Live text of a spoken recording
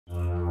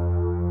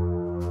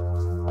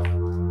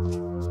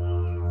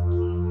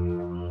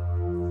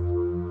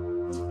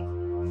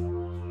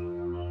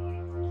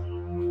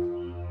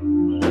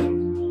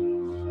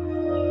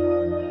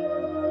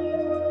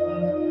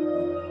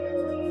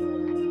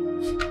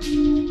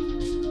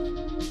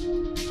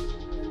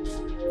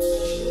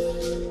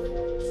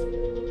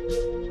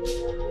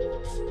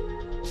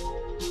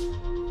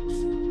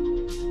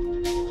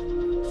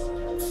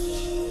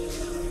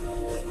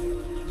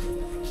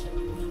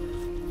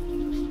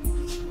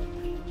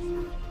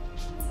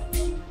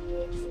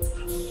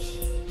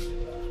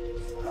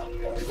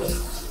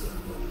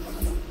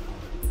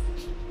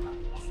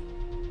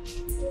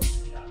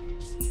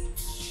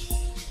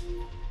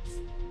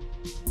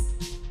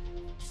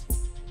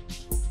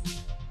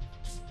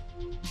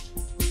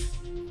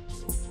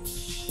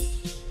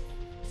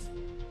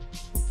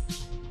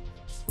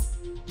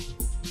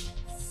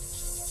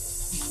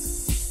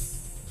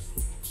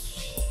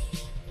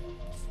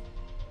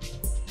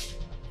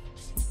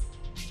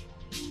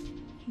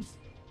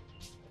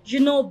You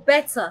know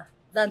better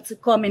than to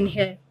come in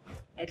here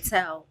and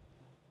tell.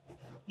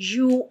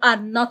 You are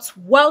not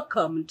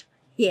welcomed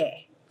here.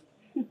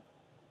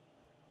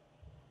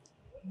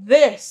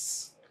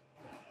 This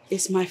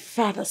is my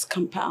father's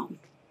compound.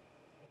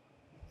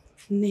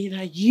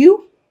 Neither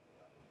you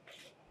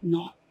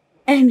nor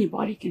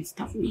anybody can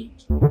stop me.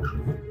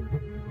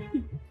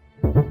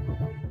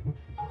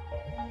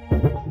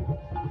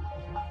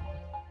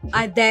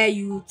 I dare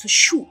you to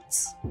shoot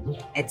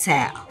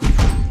Etel.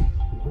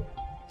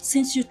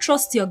 Since you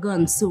trust your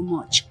gun so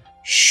much,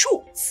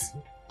 shoot.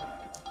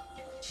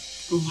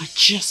 Oh, I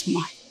just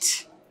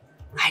might.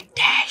 I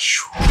dare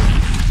you.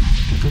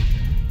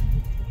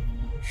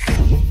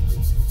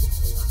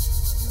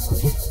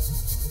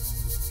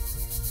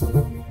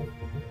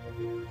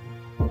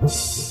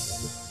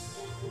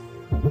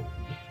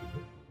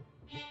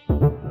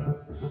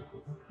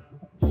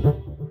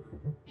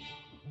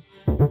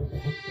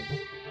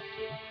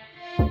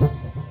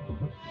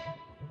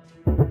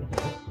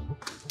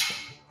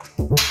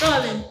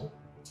 Darling,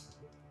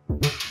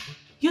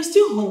 you're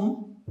still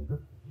home?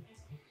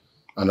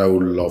 And I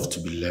would love to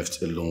be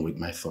left alone with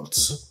my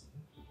thoughts.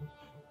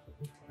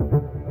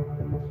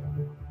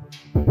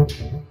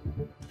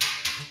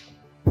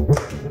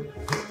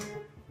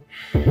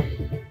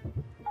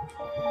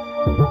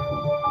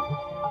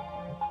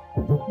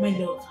 My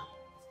love,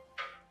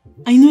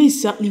 I know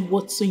exactly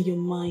what's on your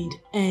mind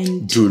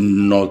and... Do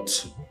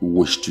not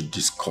wish to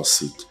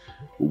discuss it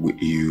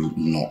with you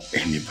nor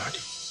anybody.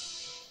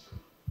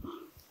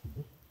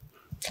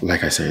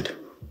 Like I said,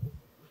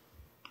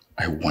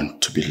 I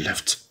want to be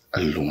left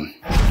alone.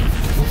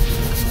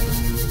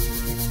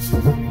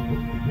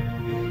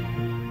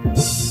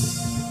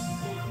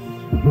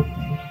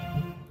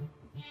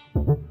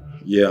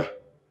 Yeah,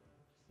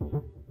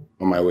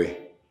 on my way.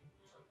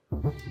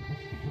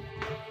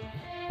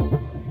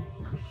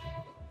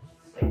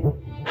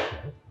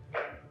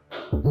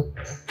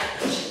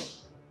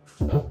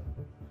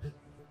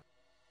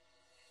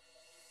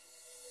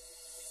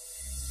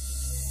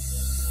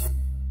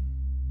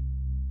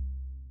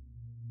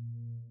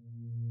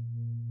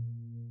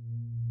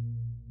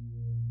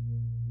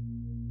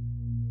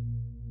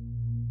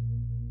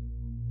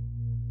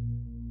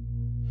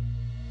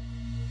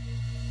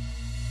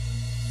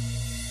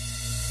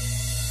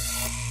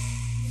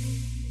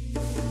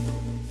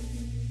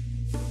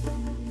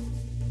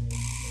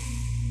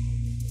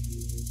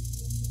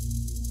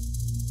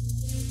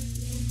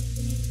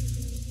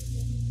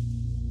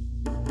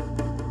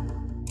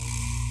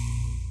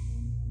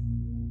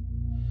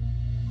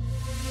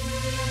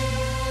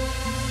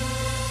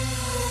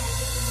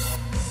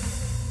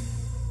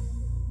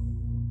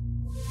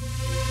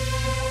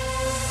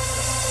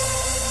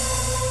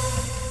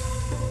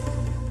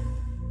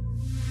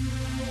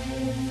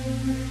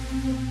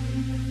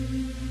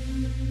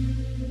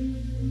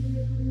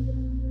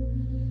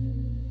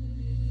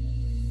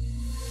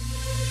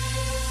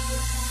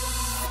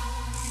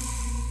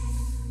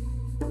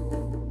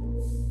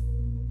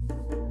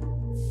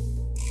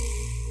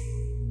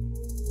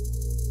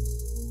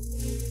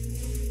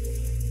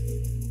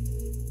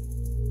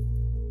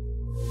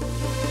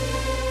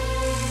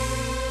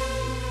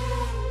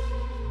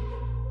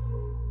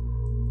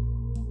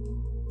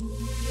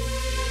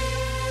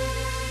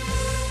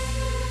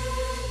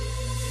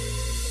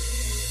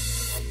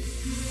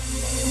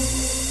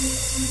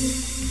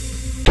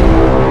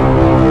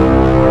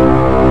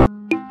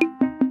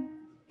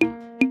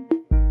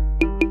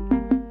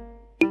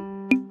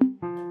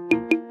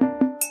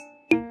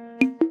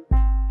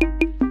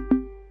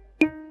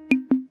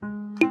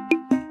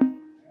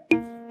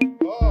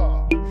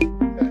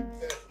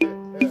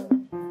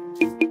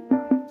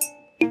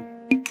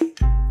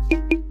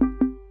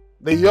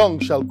 The young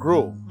shall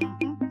grow,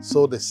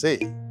 so they say.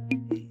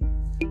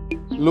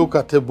 Look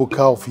at Ebuka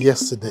of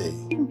yesterday.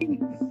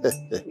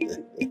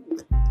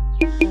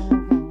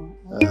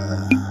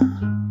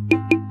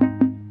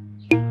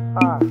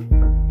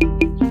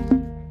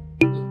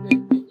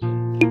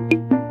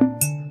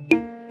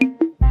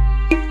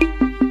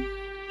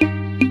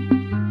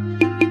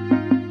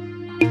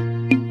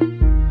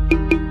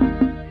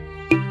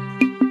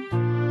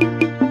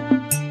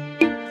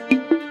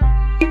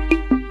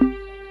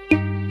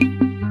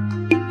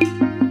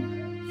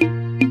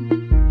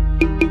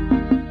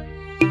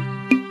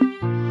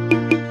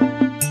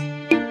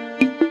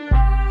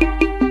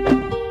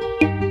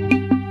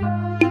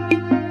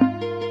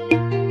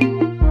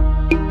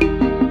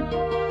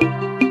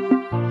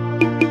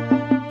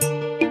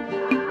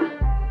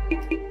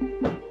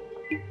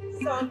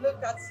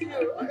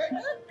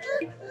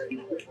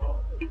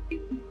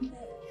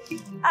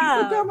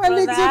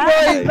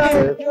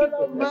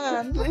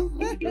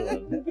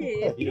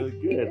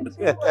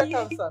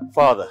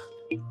 Father.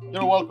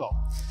 You're welcome.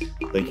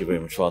 Thank you very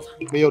much, Father.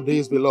 May your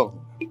days be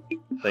long.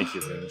 Thank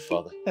you very much,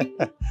 Father.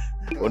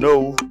 Oh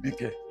no,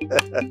 DK.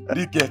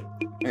 DK.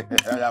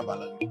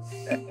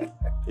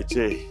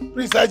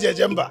 Prince Ajay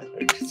Jemba.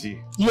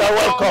 You are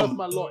welcome.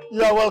 My Lord.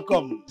 You are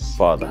welcome.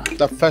 Father.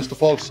 The first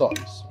of all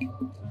sons.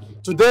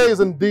 Today is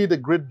indeed a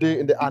great day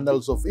in the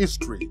annals of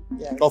history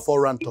of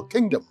Oranto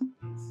Kingdom.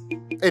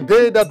 A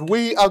day that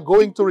we are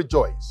going to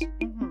rejoice.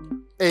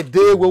 A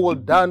day we will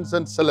dance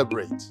and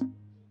celebrate.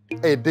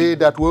 A day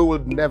that we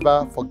will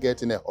never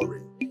forget in a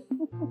hurry.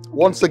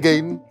 Once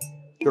again,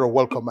 you're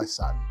welcome, my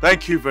son.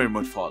 Thank you very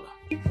much, Father.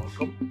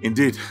 Welcome.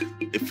 Indeed,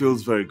 it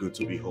feels very good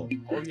to be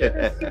home. Oh,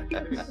 yeah.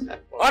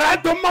 All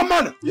right,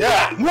 Maman.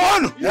 Yeah.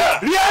 One. Yeah.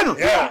 Rien.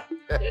 Yeah.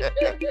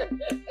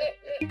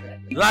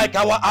 Like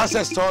our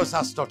ancestors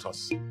has taught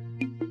us,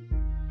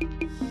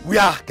 we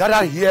are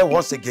gathered here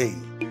once again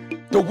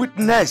to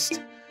witness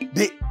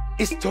the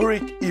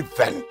historic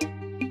event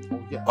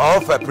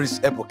of Prince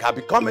Ebuka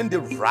becoming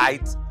the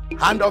right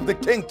hand of the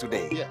king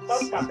today. Yes.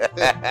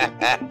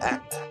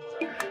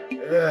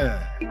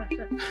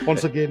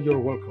 Once again, you're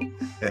welcome.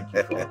 Thank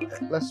you,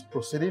 Father. Let's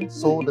proceed in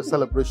so the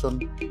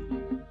celebration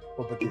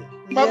will begin.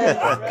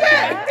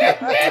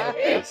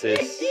 This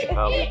is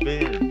how we've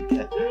been.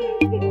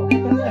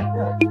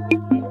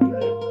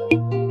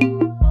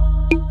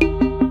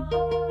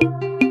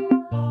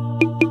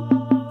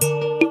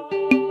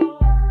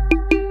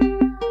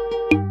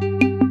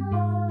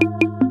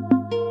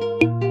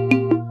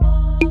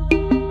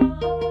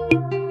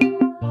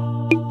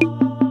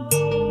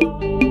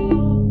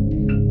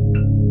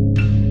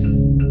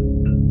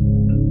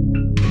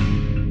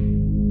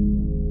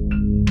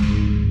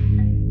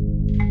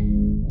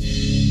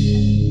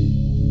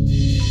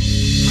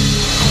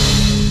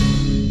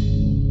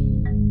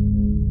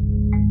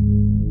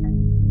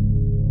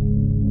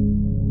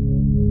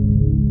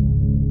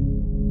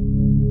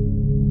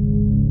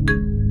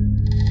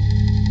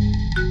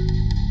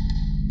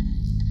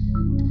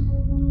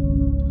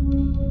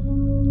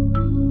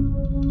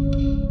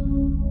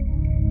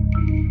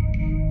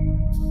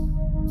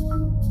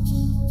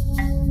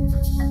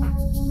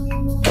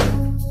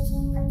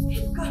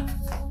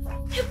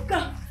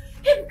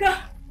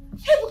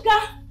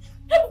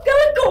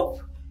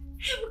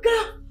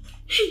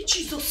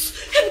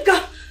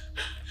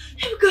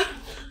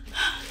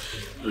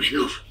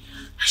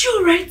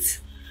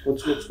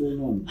 What's going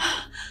on?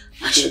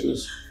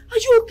 Are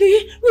you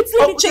okay? Wait,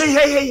 let me check.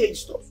 Hey,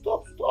 stop.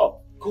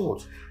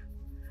 God.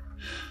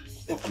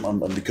 I'm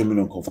becoming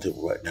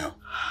uncomfortable right now.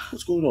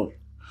 What's going on?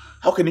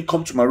 How can you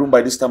come to my room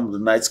by this time of the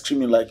night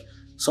screaming like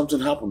something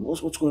happened?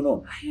 What's going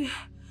on?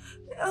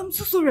 I'm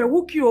so sorry I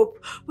woke you up,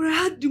 but I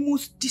had the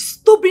most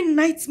disturbing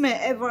nightmare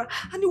ever,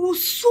 and it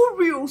was so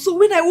real. So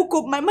when I woke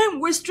up, my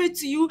mind went straight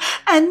to you,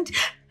 and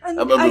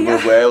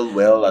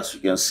well, as you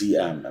can see,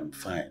 I'm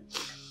fine.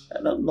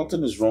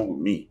 Nothing is wrong with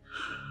me.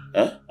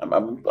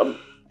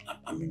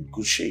 I'm in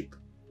good shape.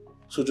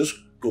 So just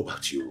go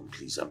back to your room,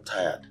 please. I'm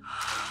tired.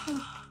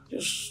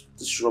 Just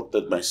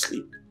disrupted my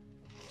sleep.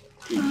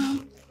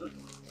 Please.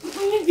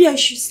 Maybe I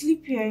should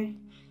sleep here.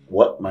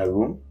 What? My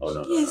room? Oh,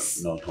 no.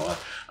 Yes. No.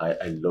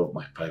 I love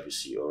my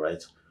privacy,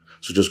 alright?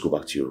 So just go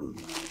back to your room.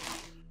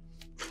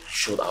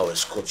 Sure, I'll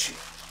escort you.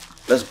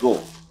 Let's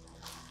go.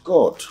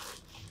 God.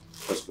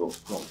 Let's go.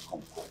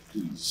 Come,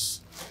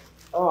 please.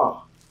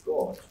 Ah,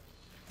 God.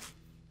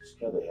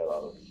 Scare the hell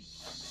out of me.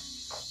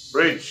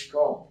 Bridge,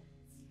 come.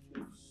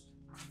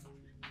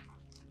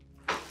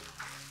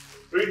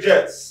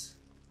 Bridgets.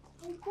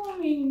 I'm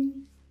coming.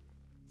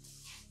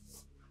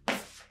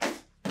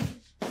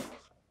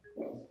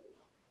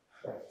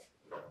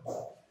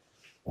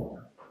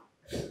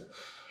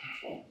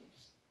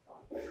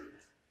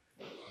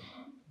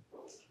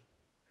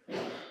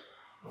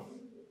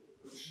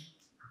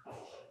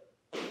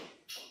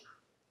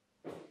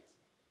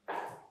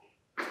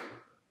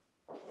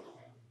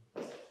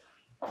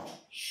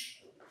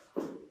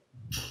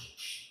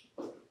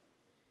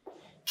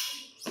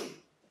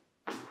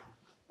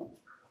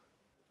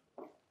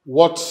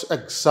 What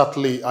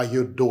exactly are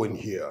you doing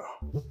here?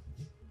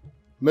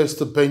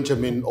 Mr.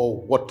 Benjamin,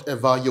 or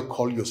whatever you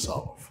call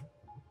yourself?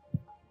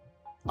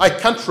 I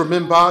can't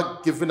remember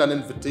giving an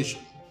invitation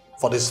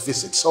for this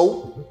visit,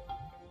 so?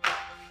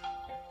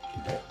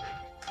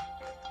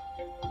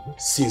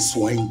 Since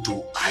when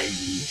do I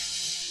need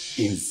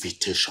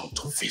invitation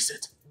to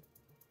visit?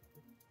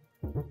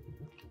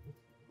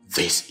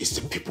 This is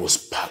the people's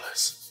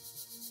palace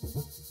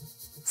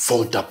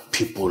for the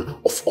people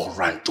of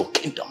Oranto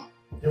Kingdom.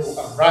 You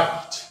are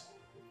right,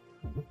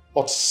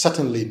 but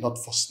certainly not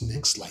for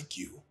snakes like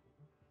you.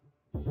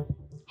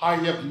 I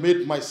have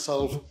made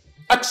myself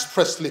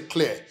expressly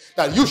clear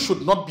that you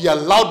should not be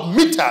allowed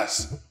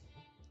meters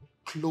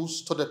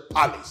close to the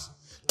palace.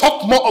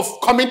 Talk more of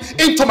coming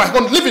into my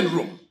own living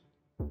room.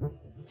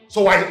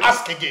 So I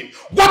ask again,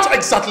 what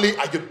exactly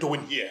are you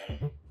doing here?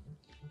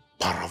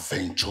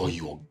 Peradventure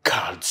your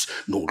guards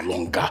no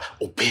longer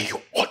obey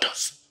your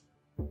orders.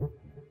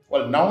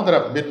 Well, now that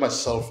I've made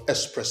myself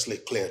expressly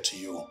clear to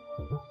you,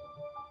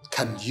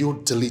 can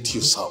you delete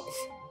yourself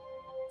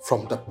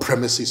from the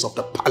premises of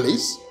the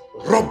palace?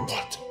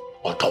 Robert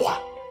Ottawa,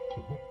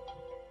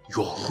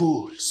 your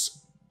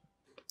rules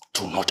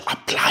do not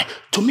apply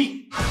to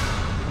me.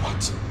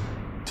 What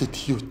did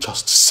you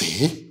just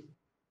say?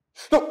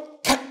 No,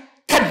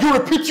 can you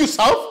repeat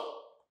yourself?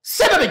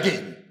 Say that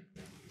again.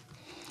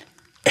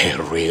 A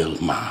real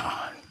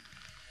man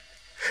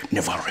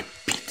never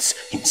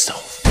repeats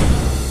himself.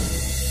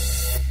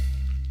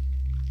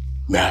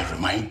 May I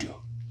remind you,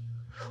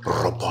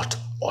 Robert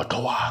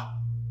Ottawa,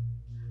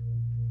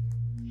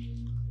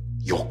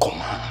 your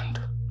command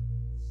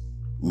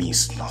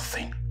means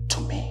nothing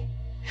to me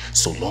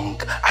so long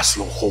as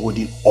you're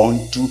holding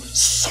on to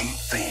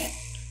something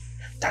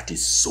that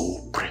is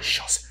so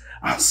precious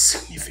and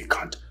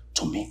significant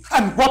to me.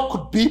 And what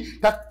could be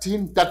that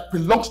thing that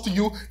belongs to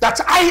you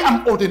that I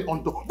am holding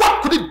on to?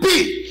 What could it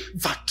be?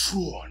 The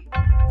throne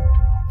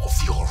of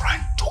your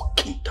Ranto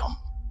kingdom.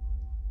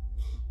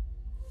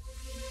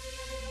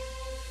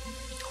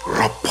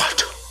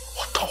 Robert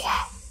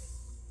Ottawa,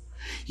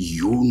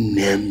 you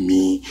name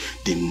me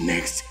the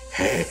next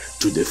heir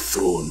to the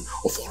throne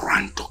of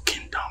Ranto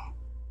kingdom.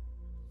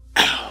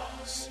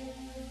 Else,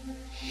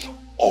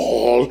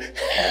 all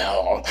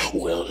hell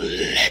will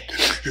let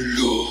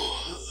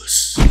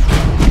loose.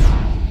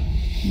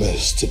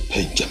 Mr.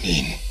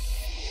 Benjamin,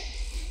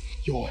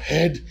 your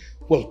head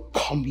will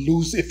come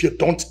loose if you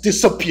don't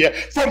disappear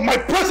from my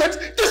presence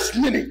this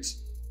minute.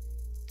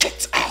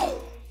 Get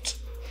out.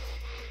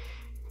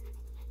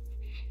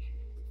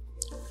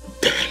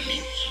 Dare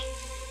me.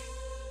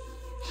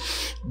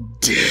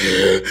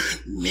 Dare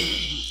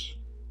me.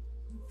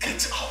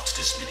 Get out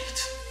this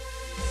minute.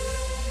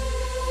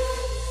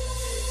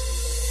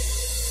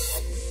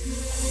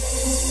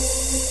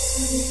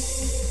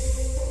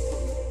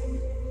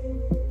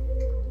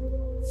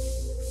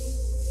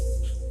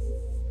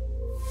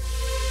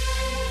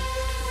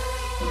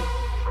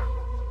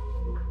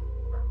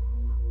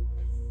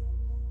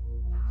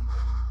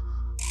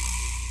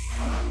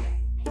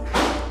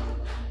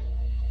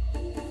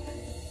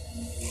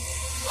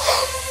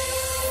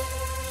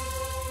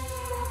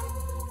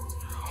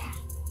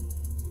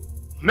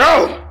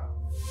 No!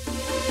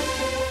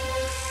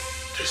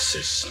 This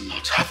is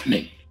not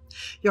happening.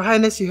 Your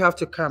Highness, you have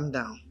to calm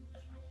down.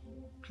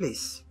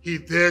 Please. He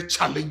dare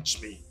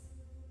challenge me.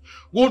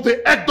 Who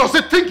the heck does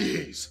it think he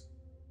is?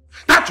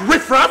 That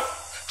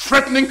riffraff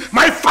threatening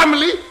my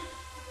family?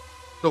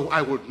 No,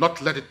 I will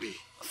not let it be.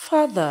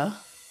 Father,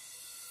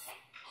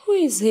 who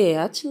is he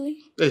actually?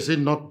 Is he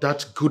not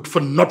that good for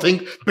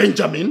nothing,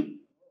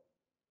 Benjamin?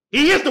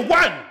 He is the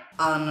one!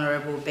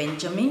 Honorable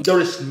Benjamin. There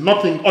is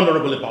nothing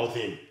honorable about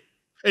him.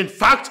 In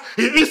fact,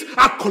 he is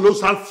a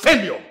colossal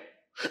failure.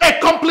 A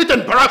complete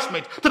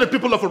embarrassment to the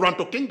people of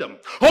Oranto Kingdom.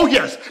 Oh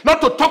yes,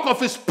 not to talk of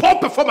his poor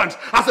performance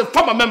as a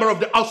former member of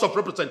the House of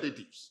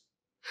Representatives.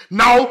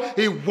 Now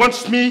he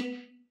wants me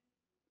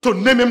to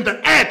name him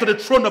the heir to the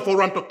throne of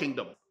Oranto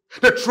Kingdom.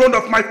 The throne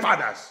of my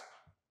fathers.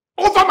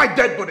 Over my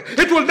dead body.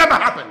 It will never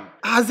happen.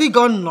 Has he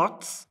gone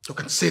nuts? You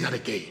can say that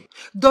again.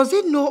 Does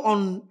he know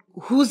on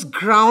whose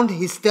ground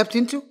he stepped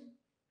into?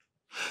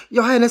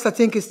 Your Highness, I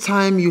think it's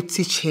time you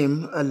teach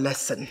him a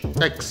lesson.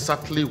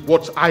 Exactly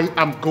what I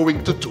am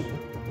going to do.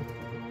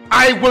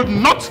 I will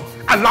not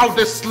allow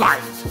this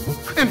slide.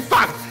 In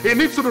fact, he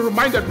needs to be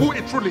reminded who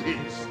he truly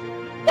is.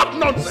 What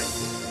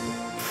nonsense!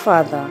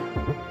 Father,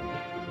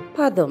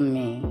 pardon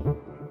me,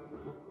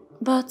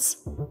 but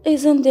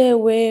isn't there a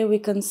way we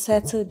can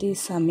settle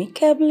this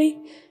amicably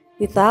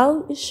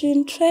without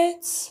issuing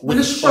threats?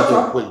 Which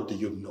other way do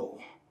you know?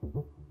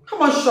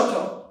 Come on, shut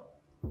up.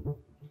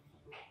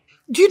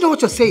 Do you know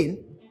what you're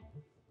saying?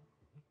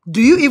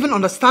 Do you even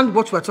understand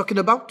what we're talking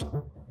about?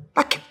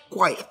 I keep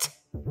quiet.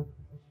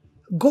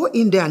 Go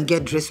in there and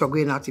get dressed. We're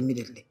going out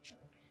immediately.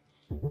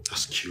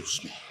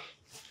 Excuse me.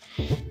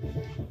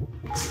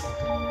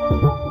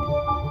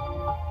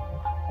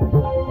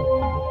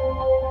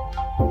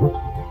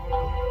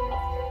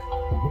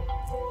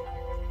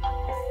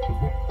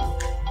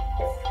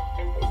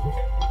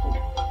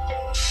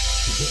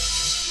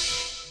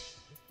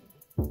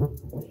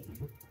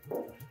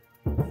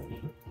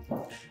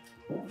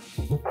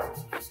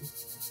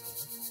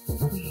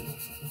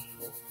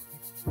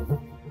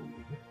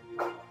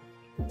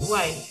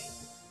 Why?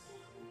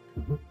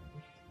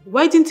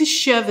 Why didn't he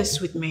share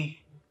this with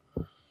me?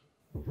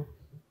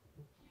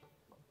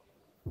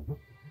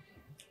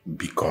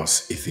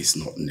 Because it is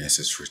not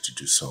necessary to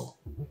do so.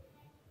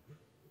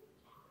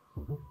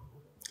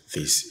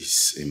 This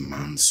is a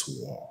man's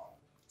war.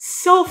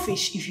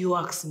 Selfish, if you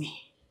ask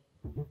me.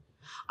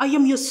 I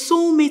am your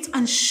soulmate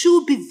and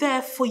should be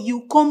there for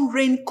you, come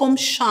rain, come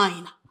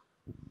shine.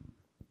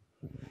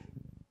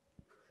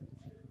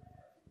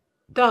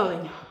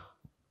 Darling,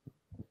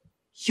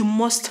 you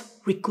must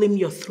reclaim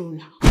your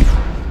throne.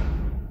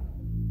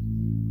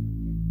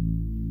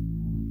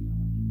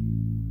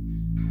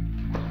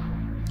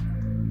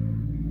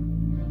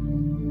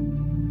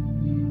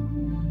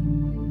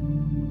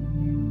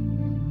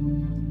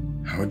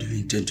 How do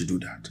you intend to do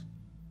that?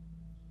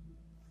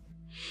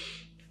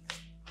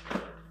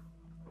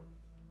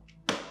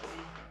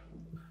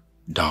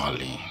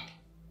 Darling,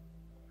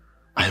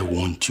 I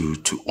want you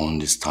to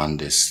understand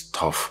the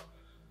stuff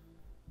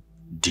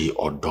the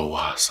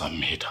Odowas are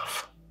made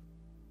of.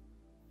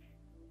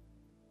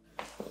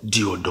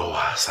 The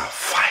Odowas are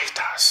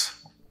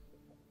fighters,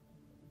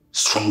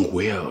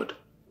 strong-willed.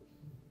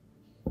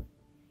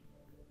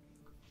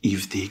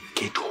 if they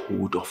get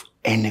hold of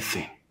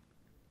anything,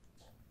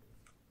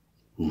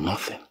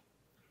 nothing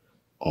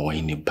or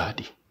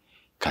anybody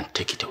can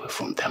take it away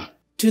from them.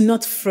 Do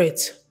not fret,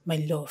 my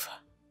love.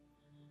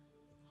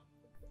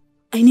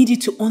 I need you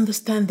to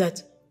understand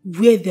that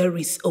where there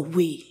is a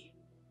way,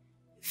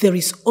 there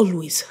is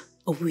always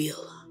a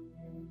will.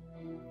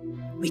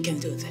 We can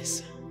do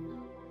this.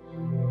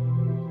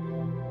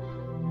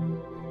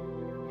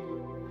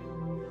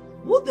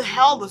 Who the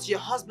hell does your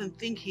husband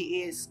think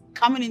he is,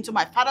 coming into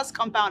my father's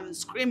compound and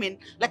screaming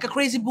like a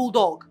crazy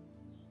bulldog?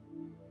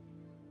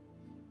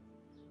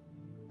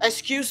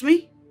 Excuse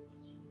me?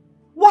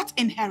 What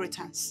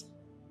inheritance?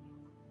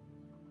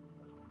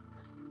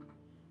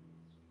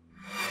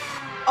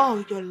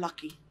 Oh, you're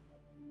lucky.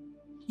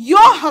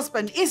 Your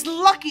husband is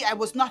lucky I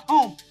was not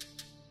home.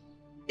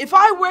 If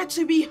I were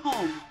to be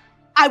home,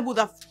 I would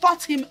have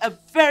taught him a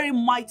very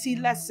mighty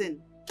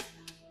lesson.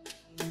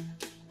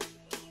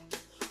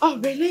 Oh,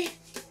 really?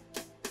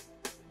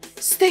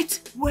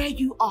 State where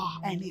you are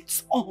and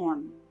it's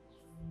on.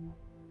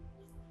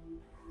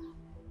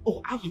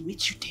 Oh, I will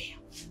meet you there.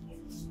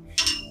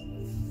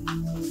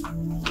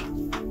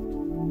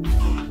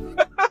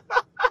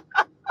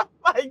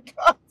 My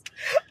God,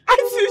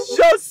 this is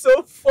just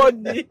so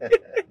funny.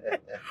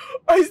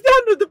 Or is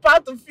that not the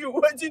part of you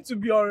waiting to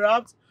be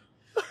unwrapped?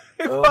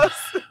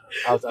 Because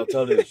I'll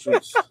tell you the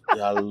truth.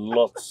 There are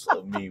lots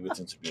of me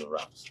waiting to be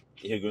unwrapped.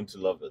 You're going to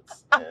love it.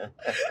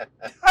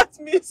 That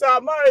means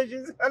our marriage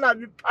is gonna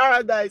be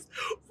paradise,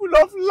 full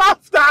of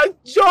laughter and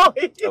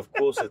joy. Of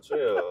course it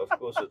will. Of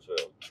course it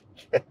will.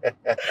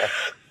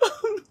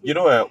 You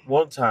know,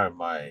 one time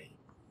my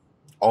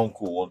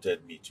uncle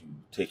wanted me to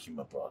take him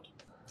abroad.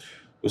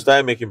 We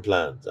started making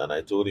plans, and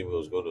I told him we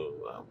were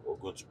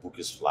going to book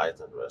his flight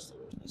and the rest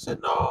of it. He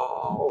said,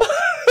 "No,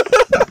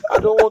 I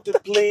don't want a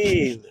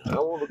plane. I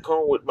want to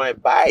come with my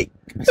bike."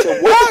 I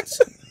said, "What?"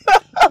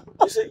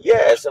 He said,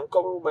 "Yes, I'm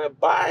coming with my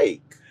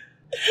bike."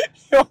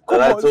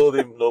 And I told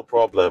him, no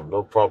problem,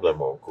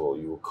 uncle.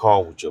 You will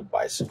come with your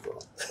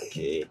bicycle.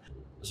 Okay.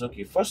 It's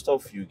okay. First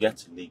off, you get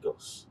to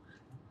Lagos.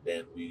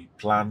 Then we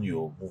plan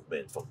your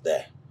movement from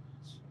there.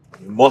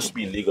 You must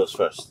be in Lagos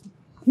first.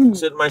 He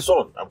said, "My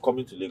son, I'm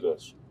coming to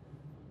Lagos."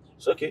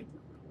 It's okay.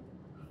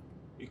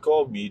 He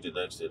called me the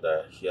next day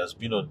that he has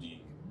been on the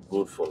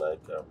road for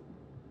like,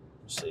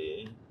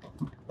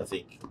 I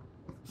think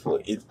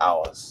for 8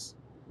 hours.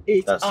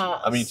 8 hours?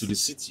 I mean, to the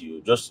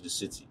city, just to the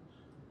city.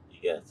 You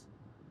get?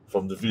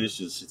 From the village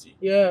to the city.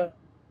 Yeah.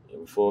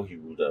 Before he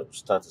would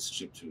start his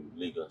trip to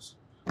Lagos.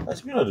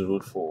 He's been on the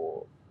road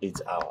for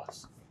 8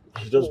 hours.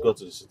 He just got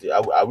to the city.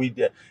 Are we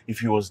there? If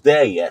he was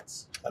there yet,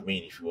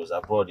 if he was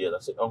abroad yet, I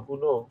said, "Uncle,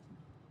 no.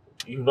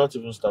 You've not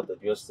even started.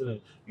 You're still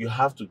you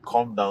have to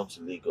come down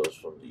to Lagos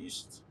from the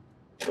east."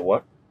 So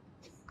what?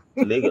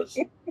 To Lagos?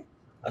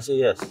 I said,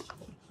 "Yes."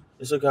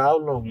 It's okay. How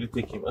long will it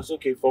take him? I said,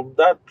 "Okay, from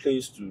that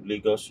place to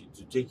Lagos, it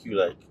will take you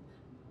like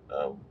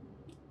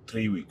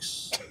 3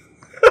 weeks.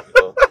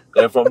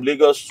 Then from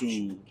Lagos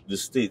to the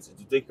States, it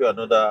will take you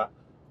another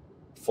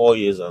 4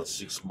 years and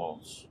 6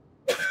 months."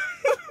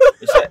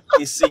 He said,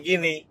 "It's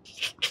Sigini."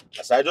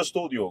 I said, "I just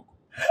told you."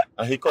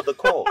 And he cut the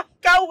call.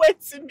 Can't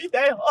wait to meet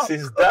that uncle.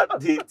 Since that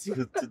day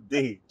till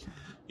today,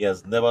 he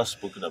has never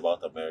spoken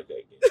about America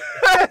again.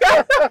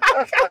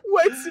 I can't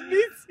wait to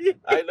meet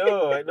him. I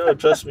know.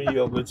 Trust me,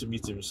 you're going to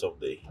meet him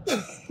someday.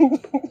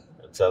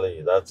 I'm telling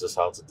you, that's just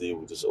how to deal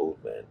with this old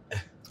man.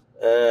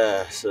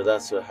 So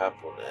that's what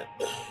happened, man.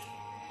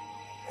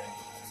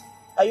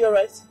 Are you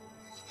alright?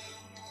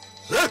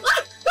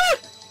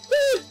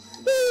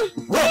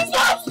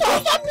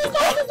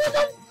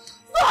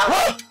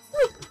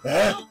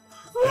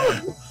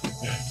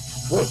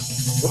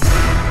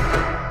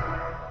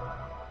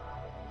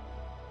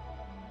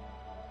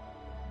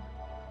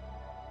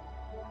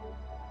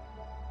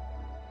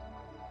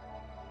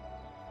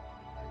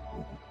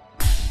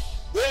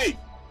 Babe!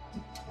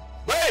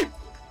 Babe!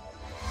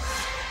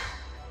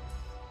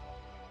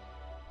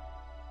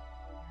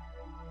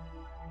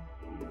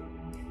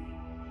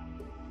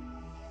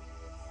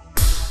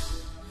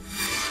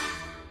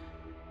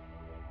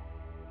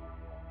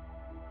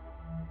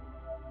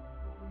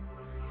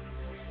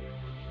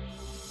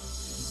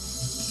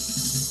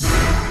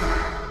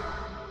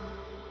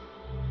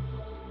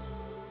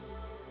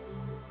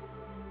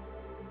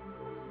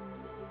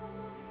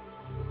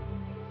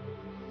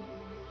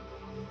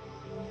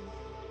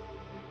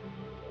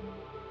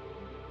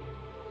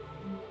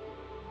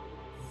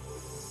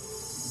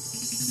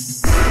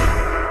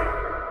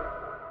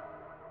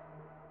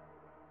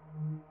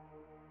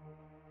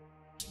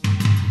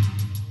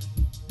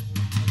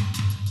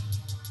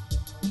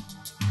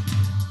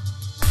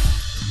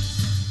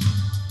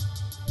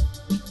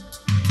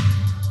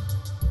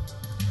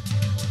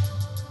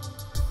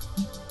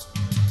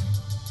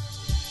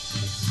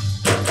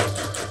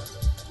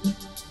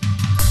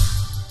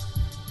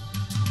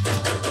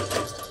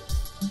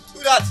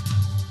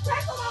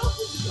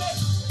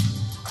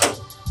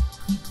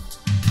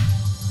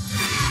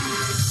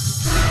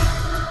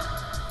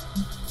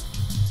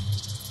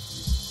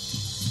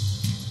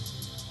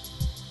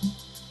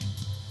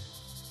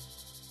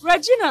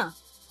 Regina,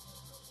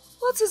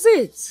 what is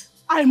it?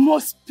 I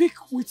must speak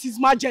with His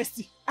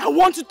Majesty. I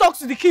want to talk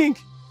to the king.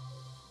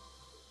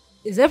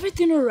 Is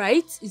everything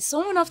alright? Is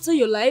someone after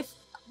your life?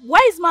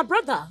 Where is my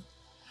brother?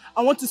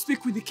 I want to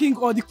speak with the king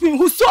or the queen,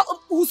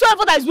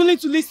 whosoever that is willing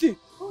to listen.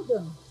 Hold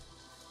on.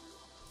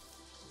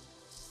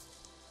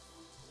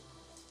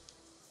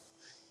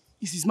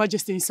 Is His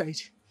Majesty inside?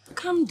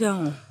 Calm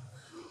down.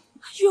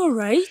 Are you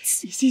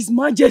alright? Is His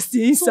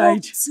Majesty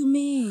inside? Talk to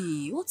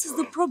me. What is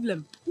the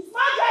problem? His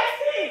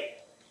Majesty!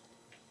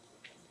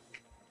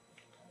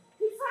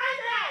 His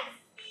Highness!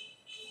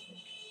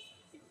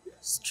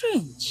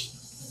 Strange.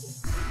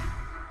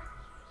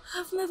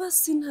 I've never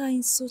seen her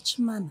in such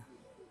manner.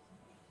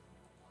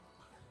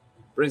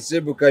 Prince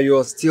Ebuka, you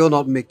are still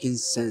not making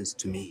sense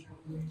to me.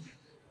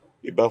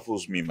 It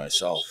baffles me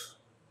myself.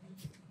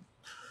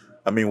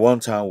 I mean, one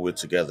time we're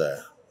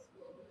together,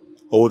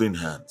 holding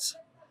hands,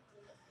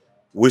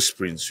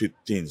 whispering sweet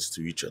things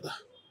to each other.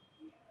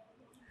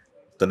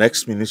 The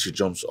next minute she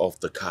jumps off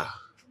the car,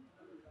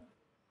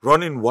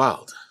 running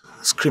wild,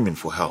 screaming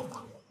for help.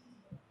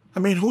 I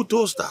mean, who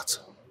does that?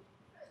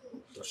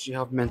 Does she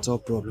have mental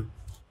problem?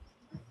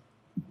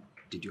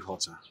 Did you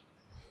hurt her?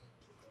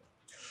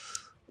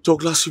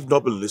 Douglas, you've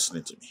not been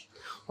listening to me.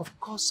 Of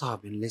course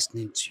I've been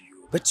listening to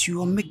you, but you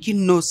are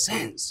making no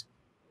sense.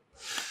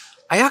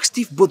 I asked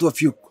if both of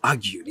you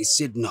argued. He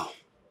said no.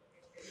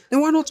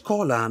 Then why not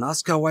call her and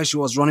ask her why she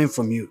was running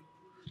from you?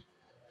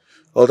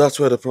 Oh, that's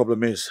where the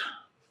problem is.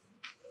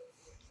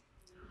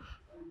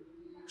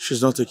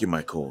 She's not taking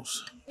my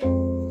calls. You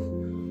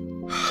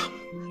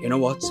know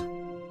what?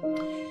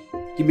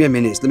 Give me a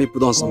minute. Let me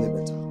put on something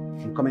better.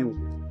 I'm coming with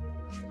you.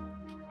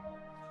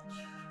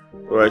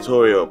 Alright,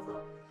 hurry up.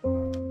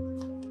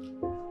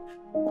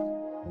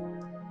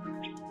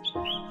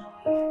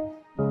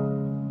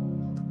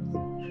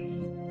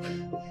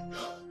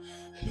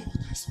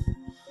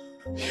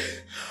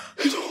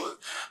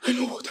 I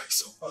know what I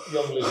saw.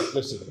 Young lady,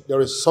 listen.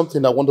 There is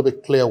something I want to be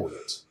clear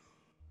with.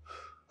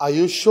 Are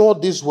you sure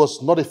this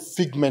was not a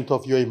figment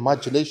of your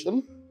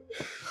imagination?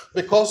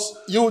 Because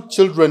you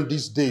children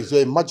these days,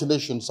 your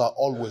imaginations are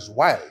always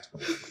wild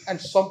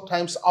and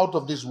sometimes out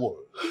of this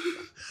world.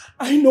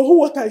 I know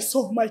what I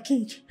saw, my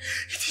king.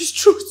 It is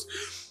truth.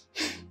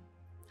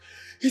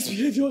 His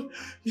behavior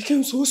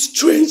became so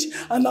strange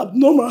and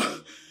abnormal.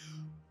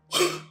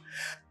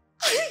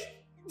 I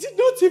did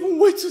not even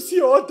wait to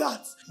see all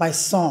that. My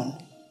son,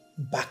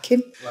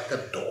 barking? Like a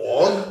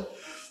dog?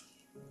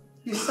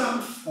 You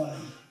sound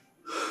funny.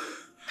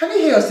 Can you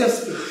hear yourself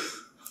speak?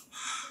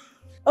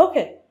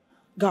 Okay,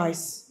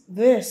 guys,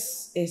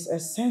 this is a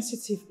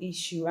sensitive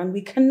issue and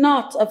we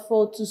cannot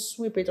afford to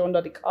sweep it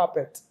under the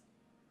carpet.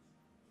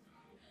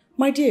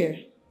 My dear,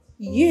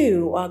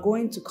 you are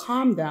going to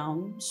calm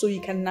down so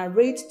you can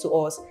narrate to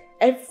us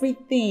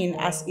everything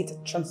as it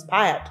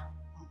transpired.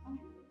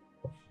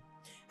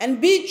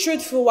 And be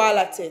truthful while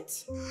at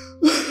it.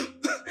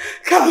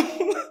 Calm.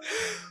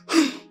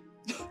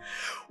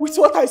 With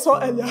what I saw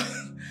earlier,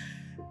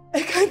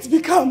 I can't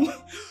be calm.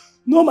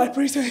 No, my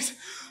princess.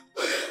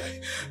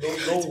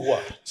 No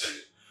what?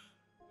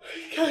 I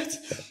can't.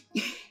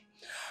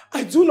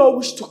 I do not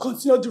wish to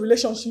continue the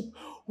relationship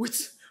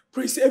with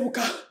Prince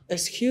Ebuka.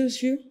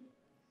 Excuse you?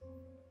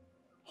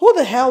 Who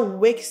the hell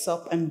wakes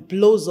up and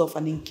blows off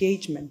an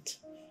engagement?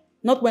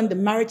 Not when the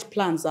marriage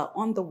plans are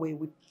on the way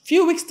with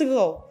few weeks to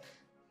go.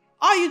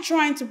 Are you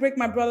trying to break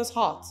my brother's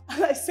heart?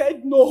 And I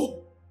said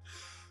no.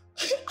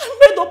 I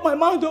made up my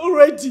mind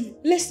already.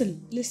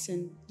 Listen.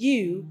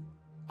 You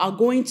are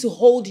going to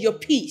hold your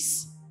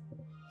peace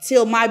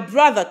till my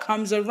brother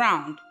comes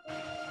around.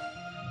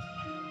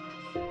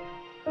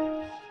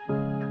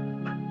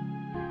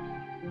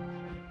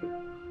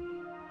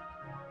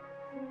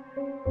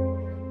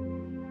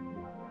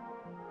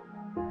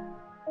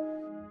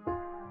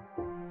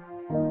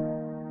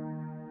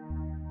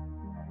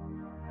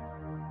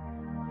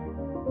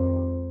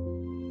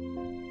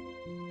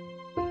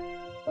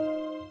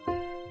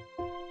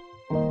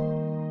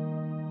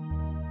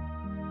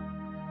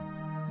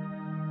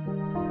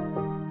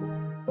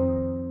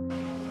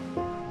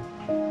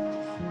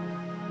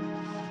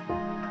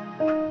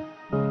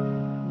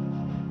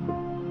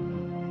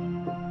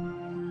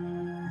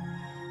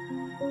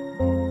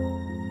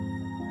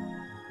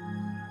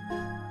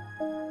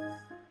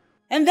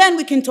 And then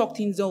we can talk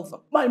things over.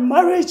 My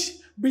marriage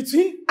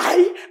between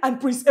I and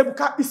Prince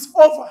Ebuka is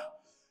over.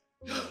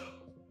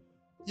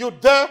 You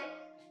dare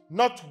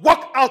not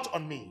walk out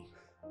on me.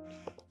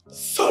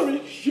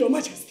 Sorry, Your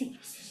Majesty.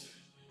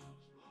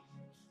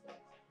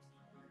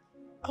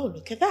 Oh,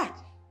 look at that.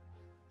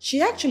 She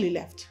actually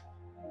left.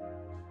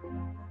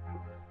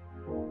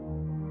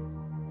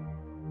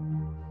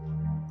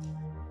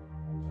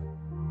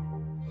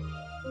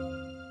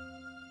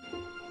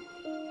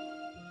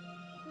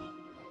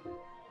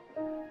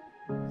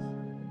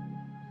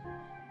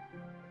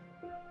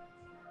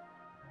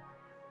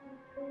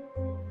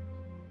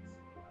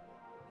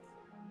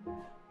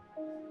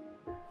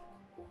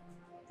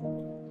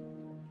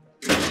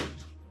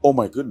 Oh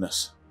my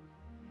goodness.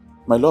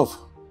 My love,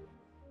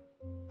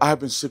 I have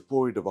been sick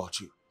worried about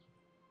you.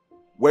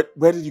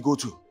 Where did you go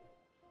to?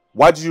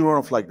 Why did you run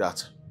off like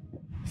that?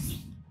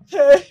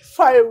 Stay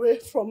far away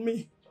from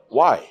me.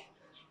 Why?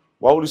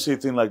 Why would you say a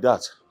thing like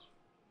that?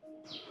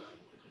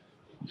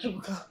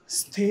 Ebuka,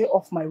 stay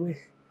off my way.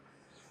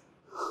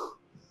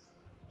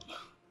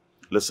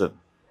 Listen,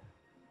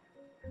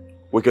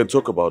 we can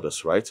talk about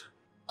this, right?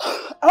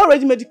 I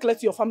already made it clear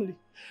to your family.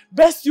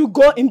 Best you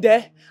go in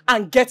there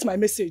and get my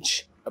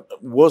message.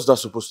 What's that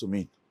supposed to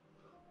mean?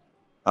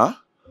 Huh?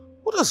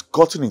 What has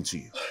gotten into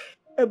you?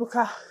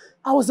 Ebuka,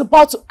 I was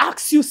about to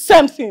ask you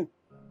something.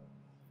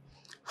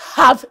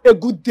 Have a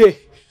good day.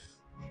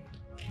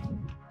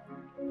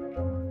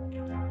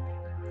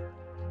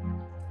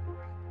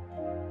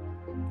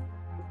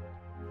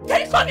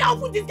 Can you come here and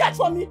put this gate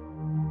for me?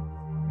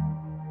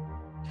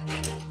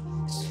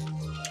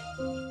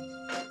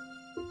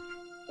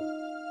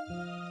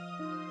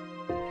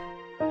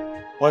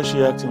 Why is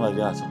she acting like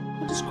that?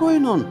 What is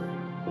going on?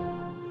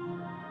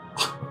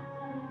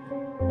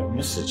 A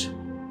message.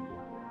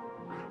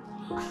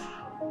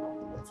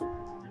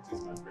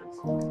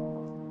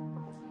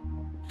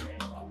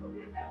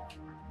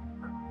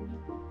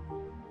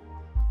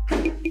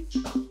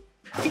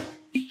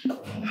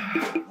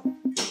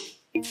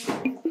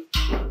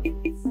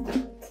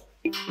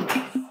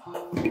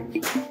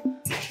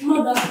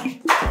 Mother.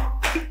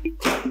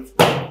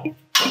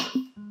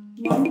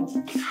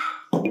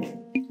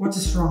 What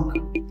is wrong?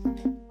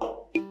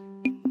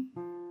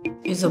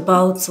 It's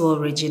about what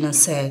Regina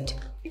said.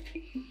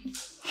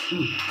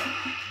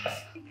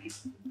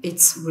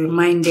 It's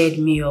reminded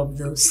me of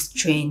the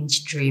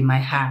strange dream I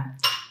had.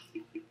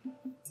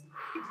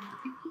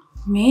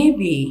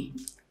 Maybe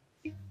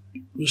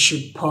we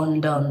should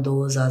ponder on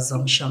those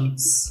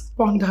assumptions.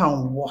 Ponder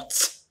on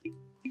what?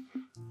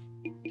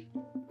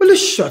 Will you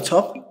shut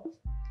up?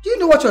 Do you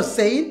know what you're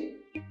saying?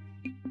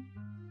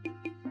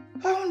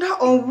 Ponder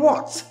on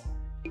what?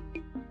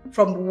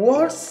 From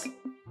words?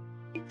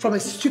 From a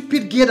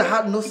stupid girl that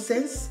had no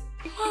sense?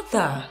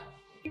 Mother.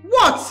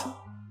 What?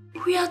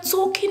 We are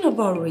talking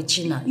about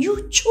Regina.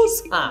 You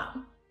chose her.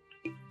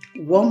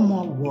 One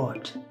more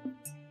word.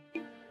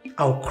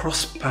 I'll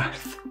cross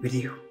paths with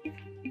you.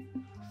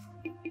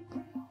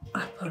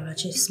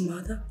 Apologies,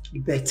 Mother.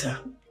 Better.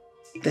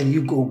 Then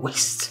you go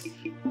west.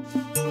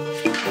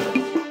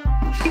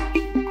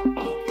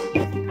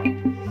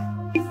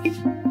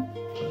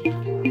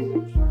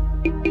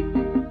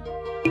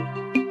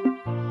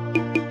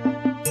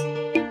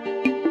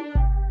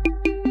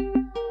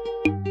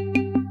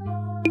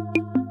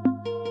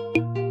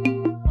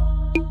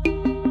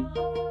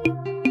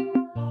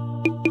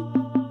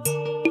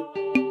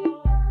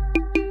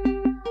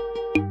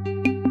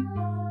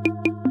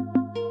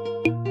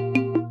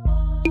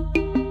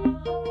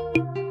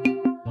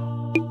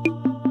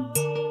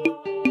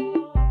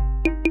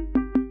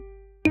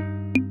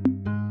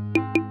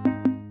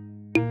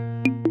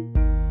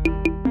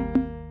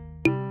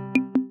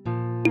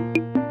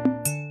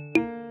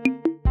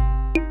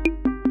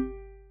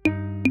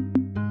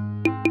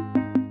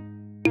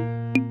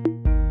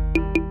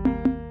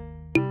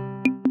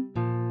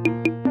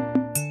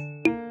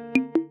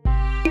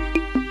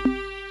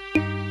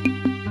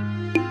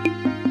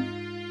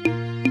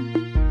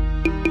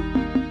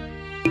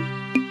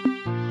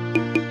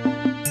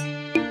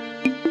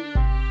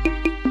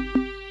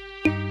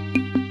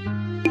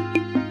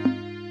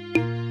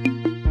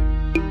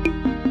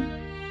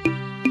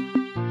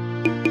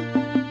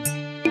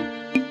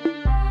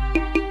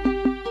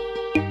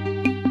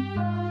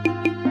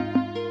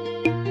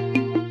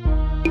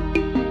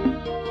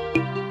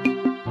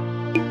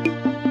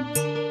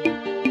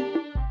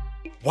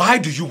 Why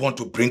do you want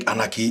to bring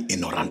anarchy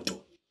in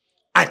Oranto?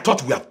 I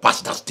thought we have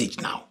passed that stage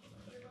now.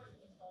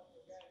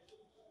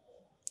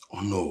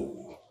 Oh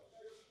no.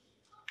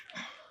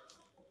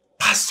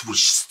 Past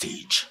which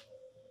stage?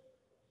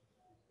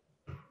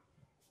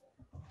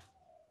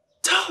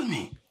 Tell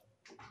me.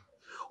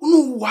 Oh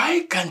no,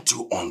 why can't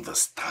you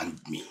understand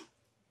me?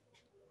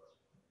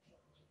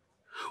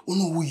 Oh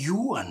no,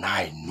 you and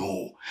I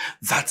know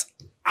that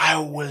I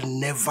will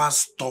never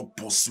stop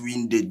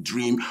pursuing the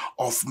dream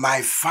of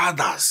my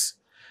fathers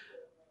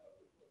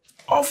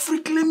of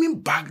reclaiming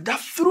back the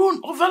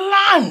throne of the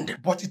land.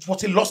 But it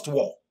was a lost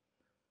war.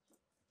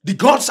 The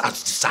gods had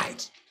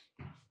decided.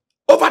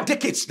 Over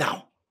decades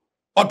now,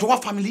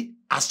 Odoa family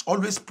has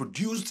always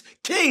produced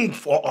king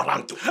for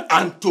Oranto.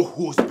 And to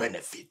whose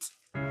benefit?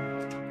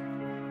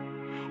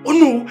 Oh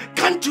no,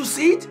 can't you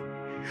see it?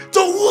 To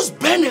whose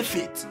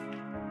benefit?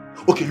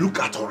 Okay, look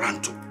at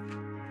Oranto.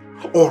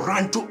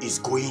 Oranto is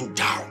going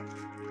down.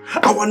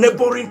 Our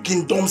neighboring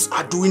kingdoms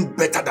are doing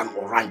better than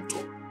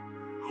Oranto.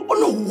 Oh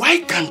no,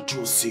 why can't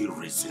you see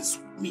reasons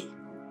with me?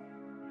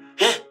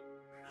 Eh?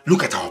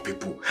 Look at our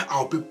people.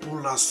 Our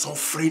people are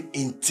suffering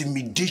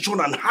intimidation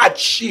and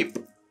hardship.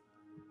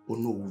 Oh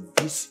no,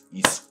 this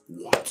is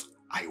what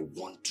I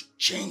want to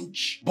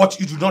change. But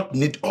you do not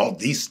need all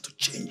this to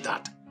change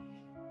that.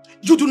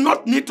 You do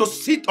not need to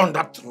sit on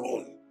that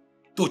throne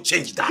to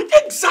change that.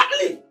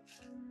 Exactly.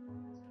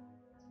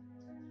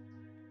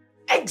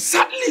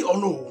 Exactly, oh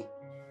no.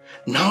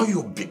 Now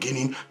you're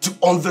beginning to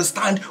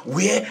understand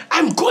where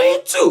I'm going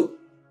to.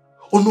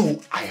 Oh no,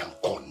 I am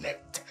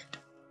connected.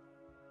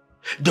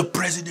 The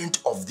president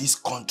of this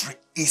country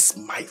is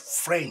my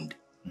friend.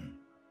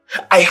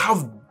 I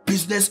have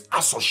business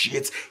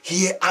associates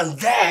here and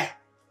there.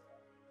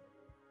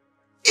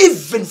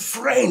 Even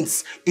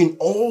friends in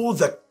all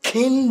the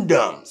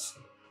kingdoms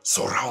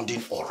surrounding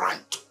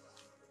Oranto.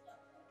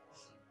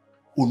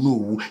 Oh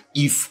no,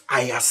 if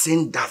I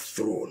ascend that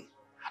throne,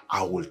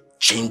 I will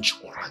change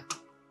Oranto.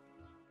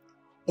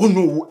 Oh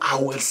no,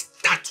 I will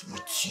start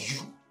with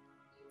you.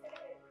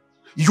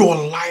 Your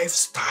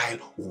lifestyle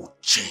will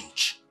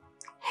change.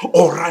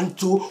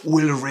 Oranto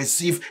will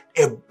receive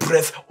a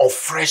breath of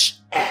fresh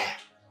air.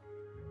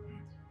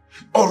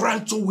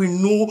 Oranto will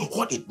know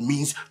what it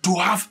means to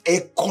have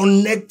a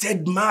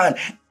connected man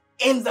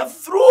in the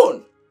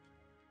throne.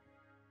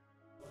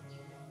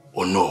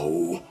 Oh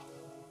no,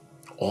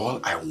 all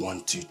I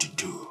want you to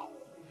do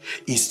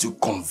is to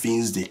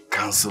convince the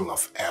Council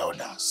of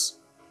Elders.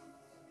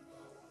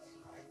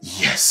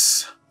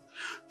 Yes,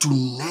 to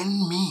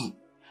name me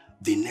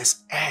the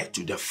next heir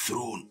to the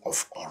throne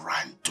of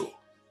Oranto.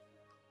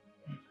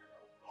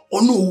 Oh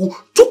no,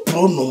 to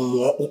prono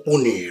mo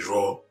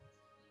oponero.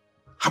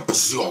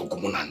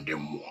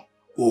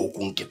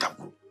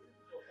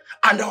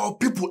 And our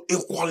people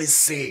equally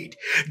said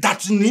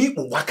that ni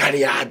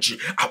wakariaji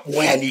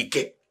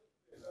apwayanike.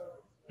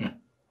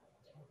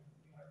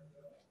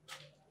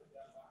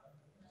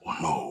 Oh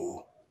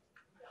no,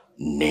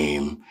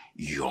 name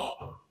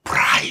your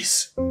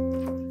price.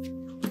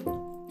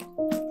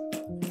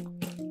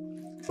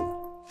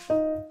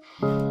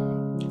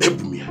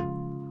 Ebumia,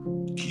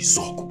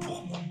 kizokupo.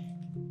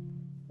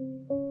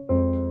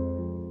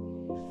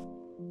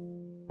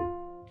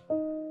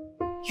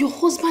 Your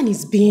husband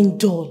is being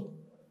dull.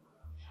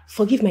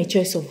 Forgive my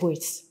choice of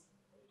words.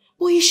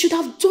 But he should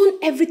have done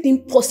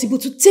everything possible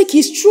to take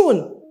his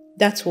throne.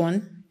 That's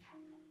one.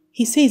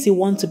 He says he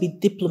wants to be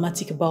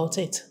diplomatic about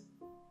it.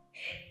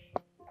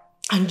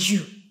 And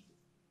you,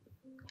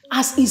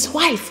 as his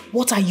wife,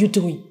 what are you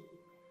doing?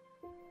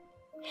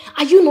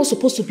 Are you not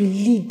supposed to be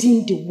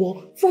leading the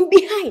war from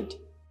behind?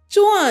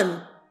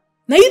 Joanne,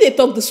 now you they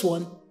talk this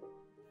one.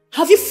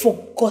 Have you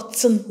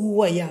forgotten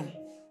who I am?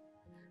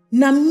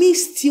 Na me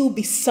still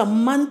be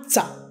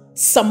Samantha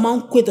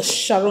Samankwe the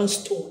Sharon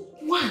Stone.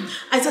 One,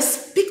 as I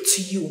speak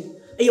to you,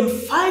 I am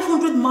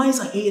 500 miles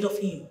ahead of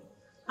him.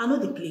 I know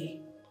the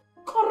play.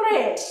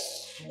 Correct.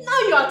 Now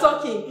you are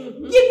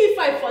talking. Give me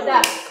 5 for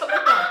that.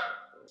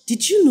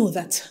 Did you know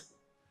that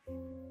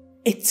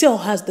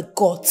Etel has the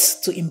guts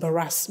to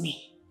embarrass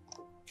me?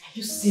 Are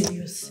you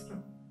serious?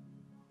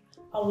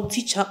 I will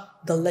teach her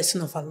the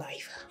lesson of her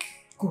life.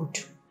 Good.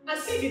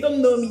 As if you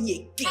don't know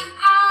me again.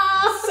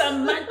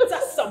 Samantha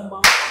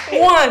Sama.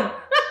 One.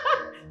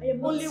 I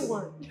am only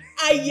one.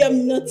 I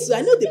am not so.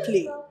 I know the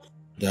play.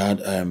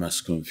 Dad, I am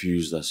as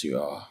confused as you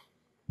are.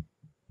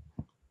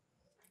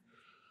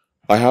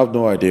 I have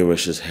no idea where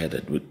she's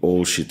headed with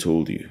all she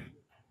told you.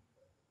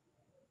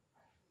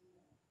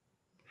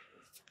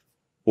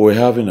 We're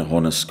having a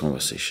honest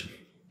conversation.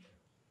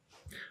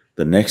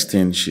 The next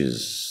thing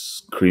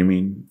she's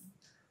screaming,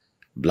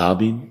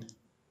 blabbing.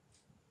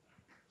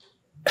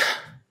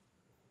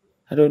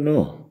 I don't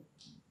know.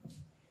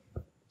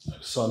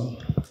 Son,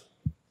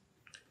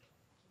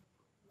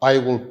 I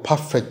will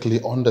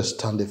perfectly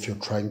understand if you're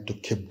trying to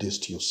keep this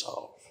to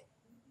yourself.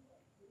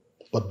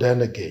 But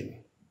then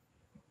again,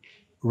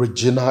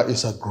 Regina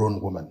is a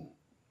grown woman.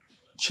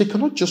 She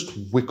cannot just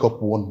wake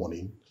up one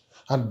morning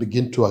and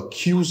begin to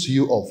accuse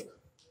you of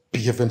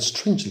behaving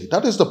strangely.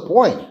 That is the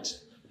point.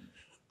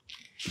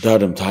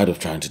 Dad, I'm tired of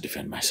trying to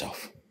defend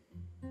myself.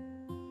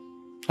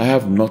 I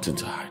have nothing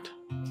to hide.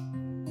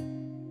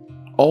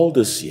 All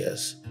these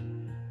years,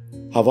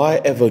 have I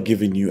ever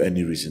given you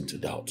any reason to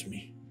doubt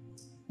me?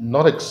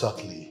 Not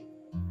exactly.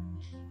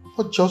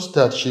 But just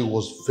that she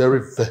was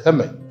very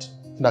vehement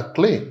in her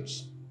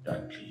claims.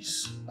 Dad,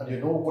 please. And you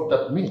know what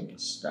that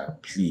means?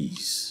 Dad,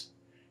 please.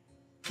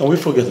 Can we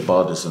forget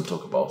about this and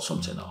talk about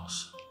something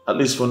else? At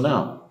least for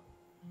now.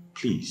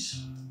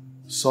 Please.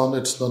 Son,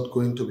 it's not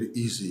going to be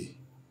easy.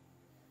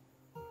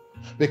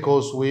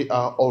 Because we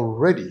are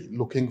already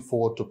looking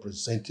forward to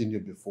presenting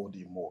you before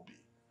the Mobi.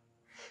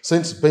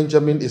 Since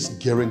Benjamin is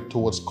gearing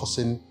towards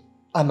causing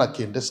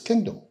anarchy in this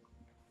kingdom.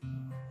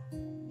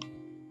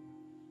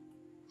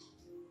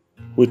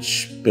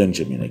 Which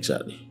Benjamin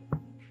exactly?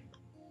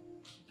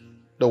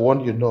 The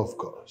one you know, of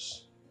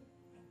course.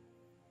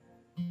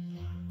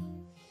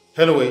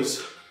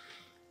 Anyways,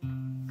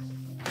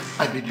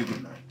 I bid you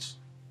good night.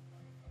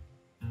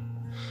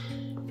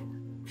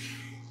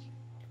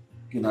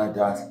 Good night,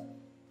 Dad.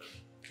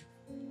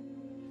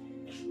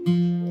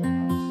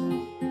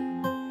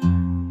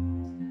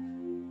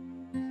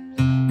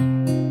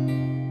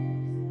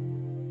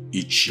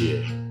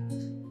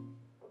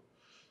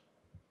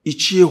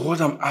 Ichie,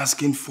 what I'm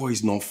asking for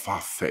is not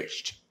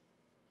far-fetched.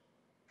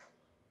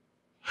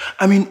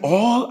 I mean,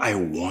 all I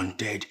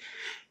wanted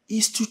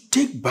is to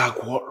take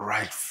back what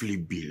rightfully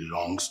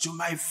belongs to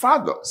my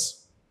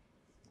fathers.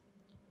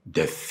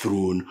 the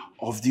throne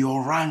of the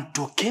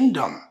Oranto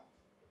kingdom.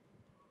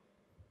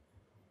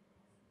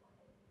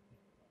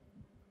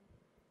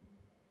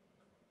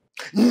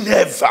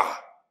 Never.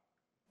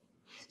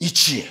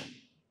 Ichie.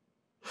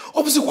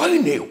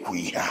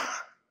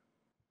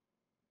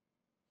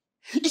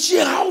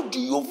 Ichie, how do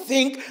you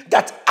think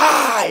that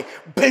I,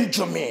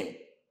 Benjamin,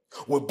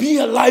 will be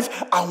alive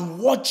and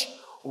watch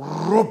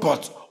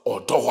Robert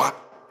Odowa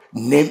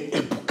name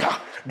Ebuka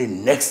the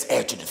next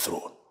heir to the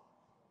throne?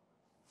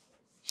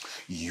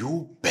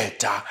 You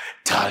better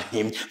tell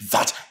him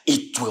that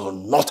it will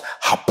not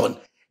happen.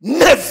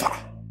 Never!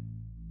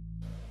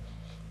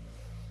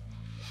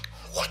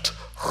 What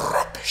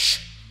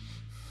rubbish.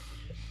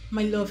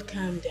 My love,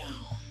 calm down.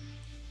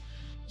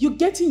 You're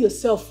getting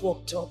yourself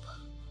worked up.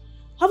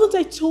 Haven't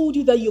I told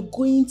you that you're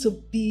going to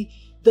be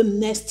the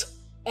next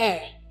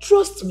heir?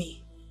 Trust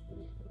me.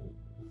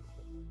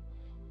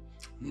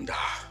 Nda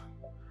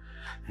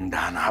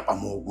na apa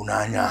mo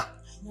gunanya.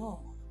 I know.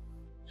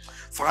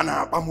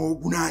 Fana apa mo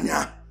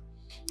gunanya.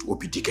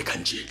 Obidike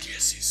kanje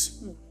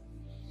sis.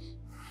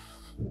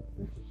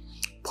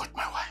 But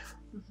my wife,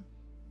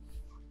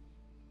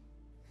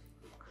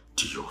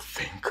 do you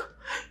think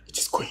it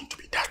is going to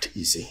be that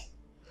easy?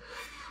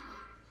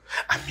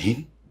 I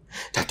mean,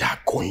 that they are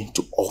going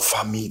to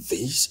offer me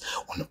this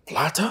on a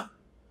platter?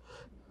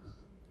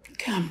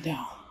 Calm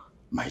down.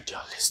 My dear,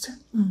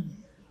 listen.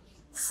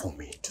 For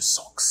me to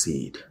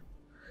succeed,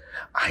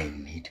 I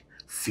need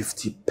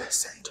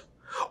 50%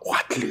 or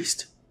at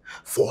least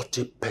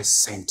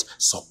 40%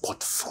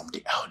 support from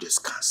the Elders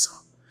Council.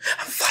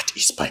 And that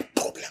is my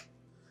problem.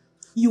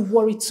 You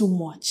worry too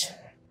much.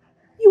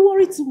 You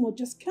worry too much.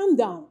 Just calm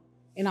down.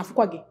 And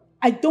Afukwage,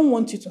 I don't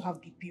want you to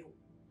have BPO.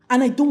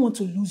 And I don't want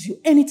to lose you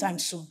anytime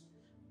soon.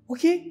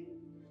 Okay?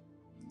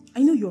 I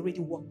know you're already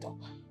worked up.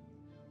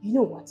 You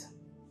know what?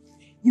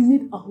 You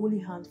need a holy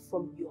hand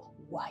from your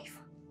wife.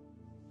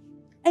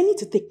 I need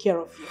to take care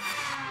of you.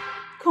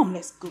 Come,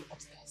 let's go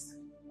upstairs.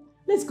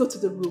 Let's go to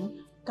the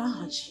room. Go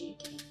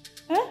handshake.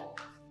 Eh?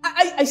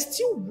 I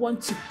still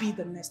want to be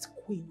the next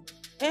queen.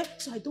 Eh?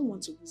 So I don't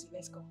want to lose you.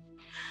 Let's go.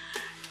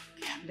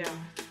 Calm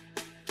down.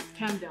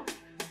 Calm down.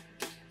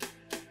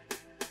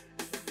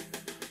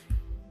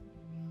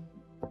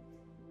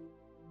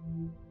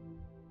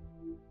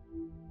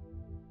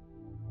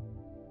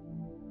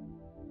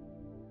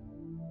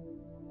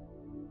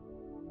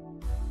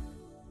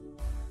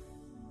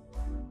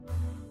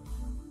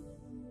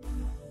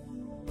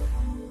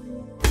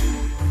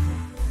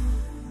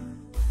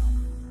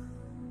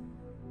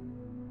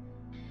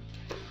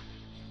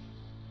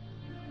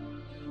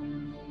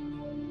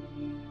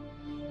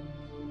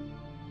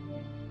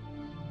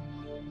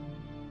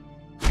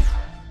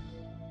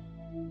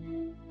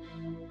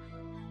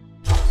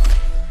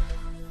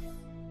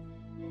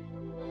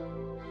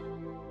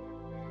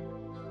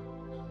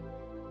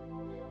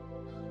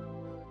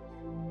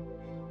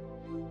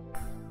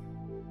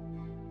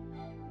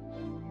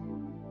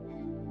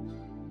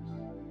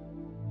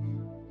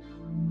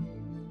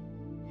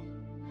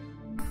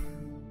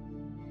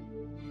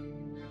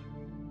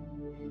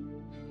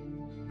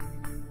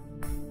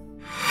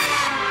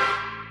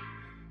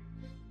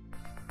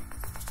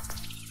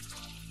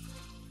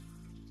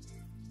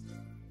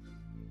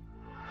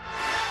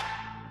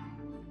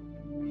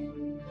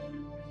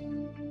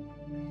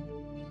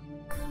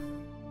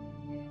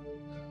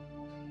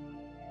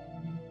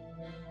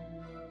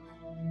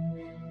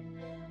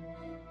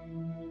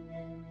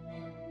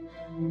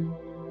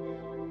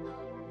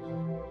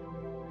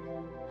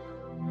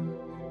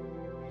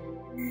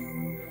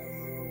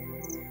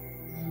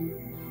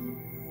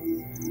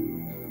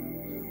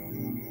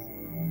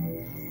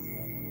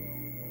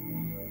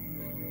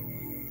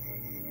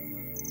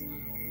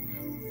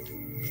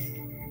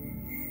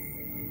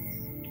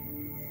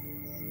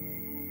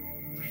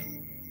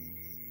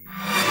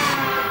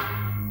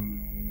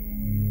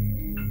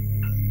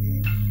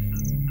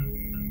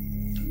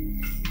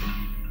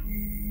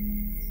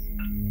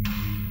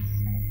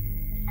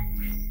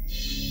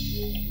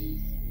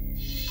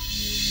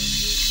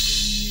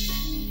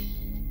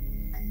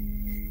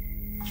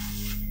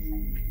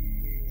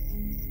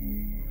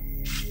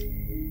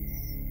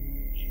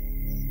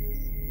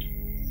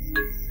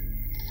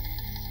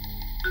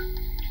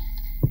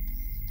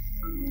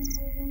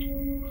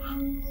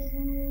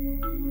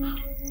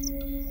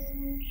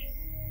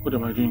 What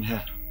am I doing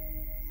here?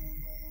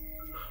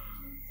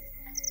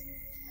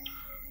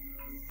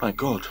 My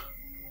God.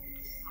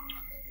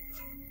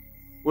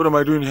 What am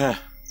I doing here?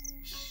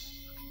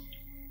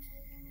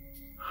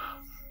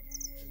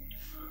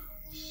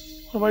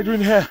 What am I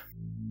doing here?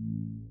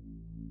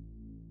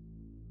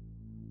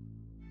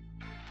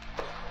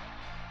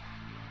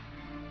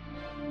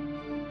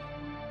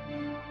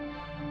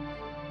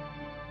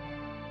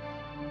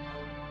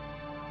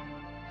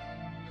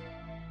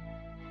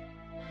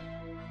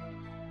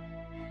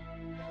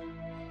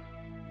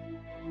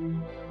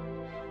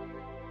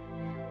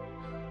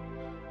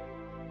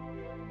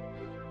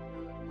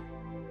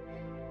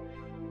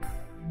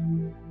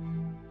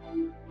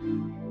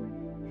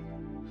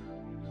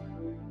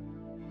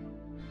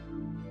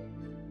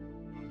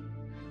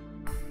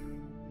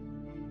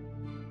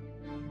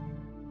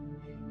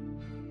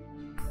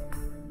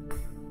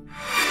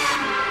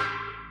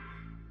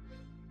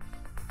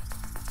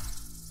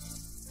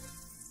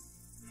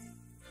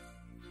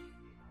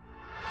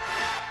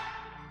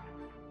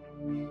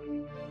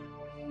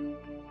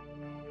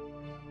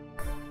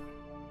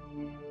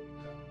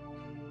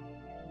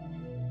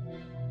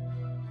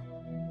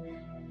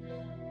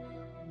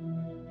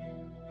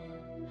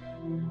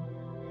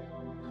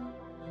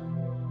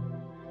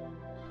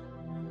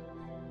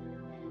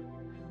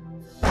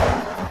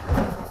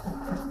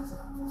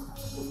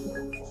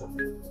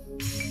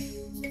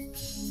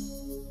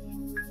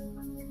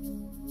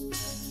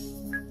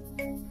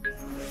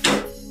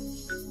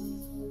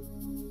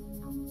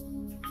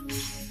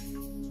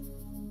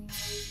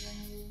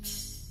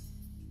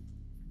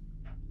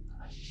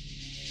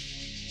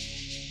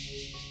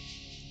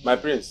 My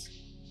prince.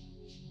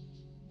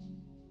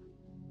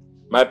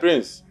 My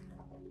prince.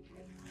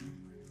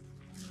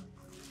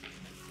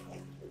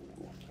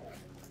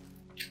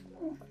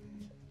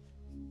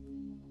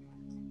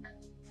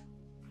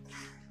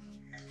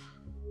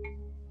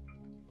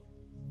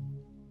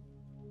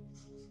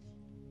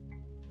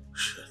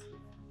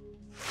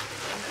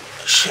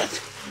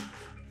 Shit.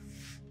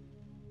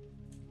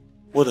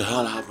 What the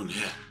hell happened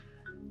here?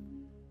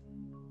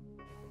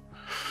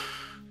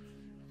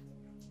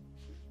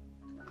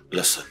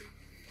 Listen.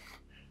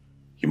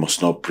 You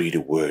must not breathe a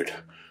word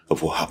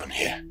of what happened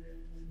here.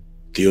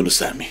 Do you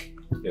understand me?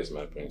 Yes,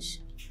 my prince.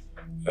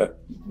 But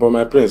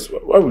my prince,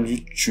 why will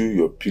you chew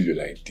your pillow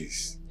like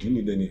this? Do you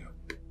need any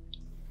help?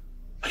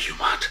 Are you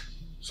mad?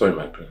 Sorry,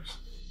 my prince.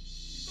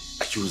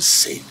 Are you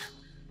insane?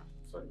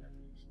 Sorry, my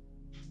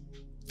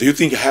prince. Do you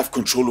think I have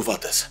control over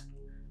this?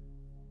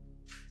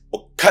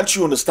 Or can't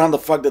you understand the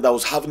fact that I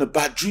was having a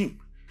bad dream?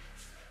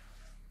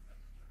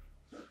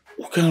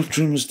 What kind of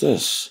dream is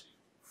this?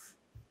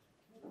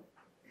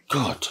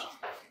 God.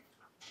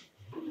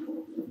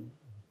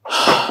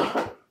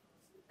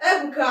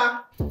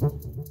 Ebuka!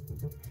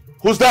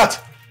 Who's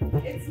that?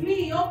 It's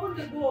me. Open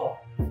the door.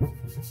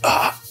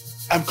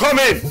 I'm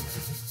coming!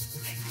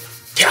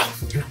 Get out!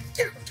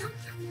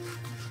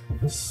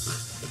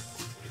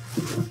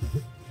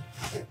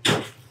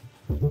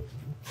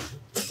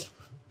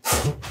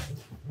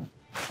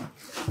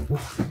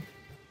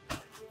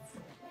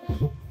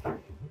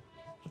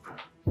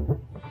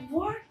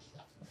 What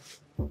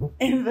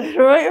in the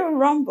Royal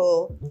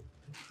Rumble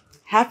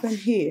happened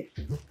here?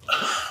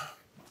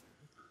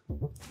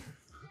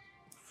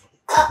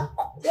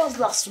 What's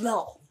that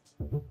smell?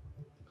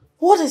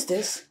 What is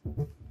this?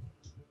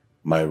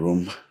 My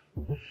room,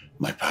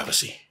 my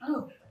privacy.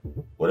 Oh.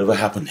 Whatever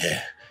happened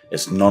here,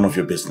 it's none of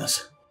your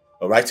business.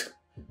 Alright?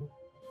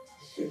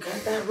 You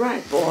got that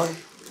right, boy.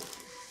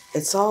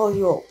 It's all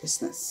your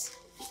business.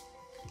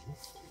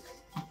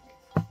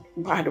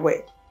 By the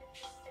way,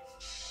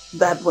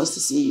 Dad wants to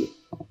see you.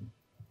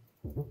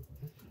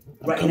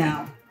 Right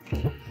now.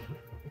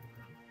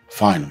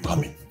 Fine, I'm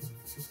coming.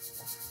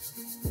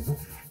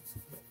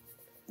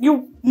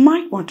 You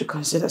might want to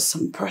consider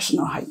some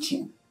personal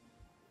hygiene.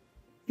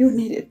 You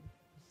need it.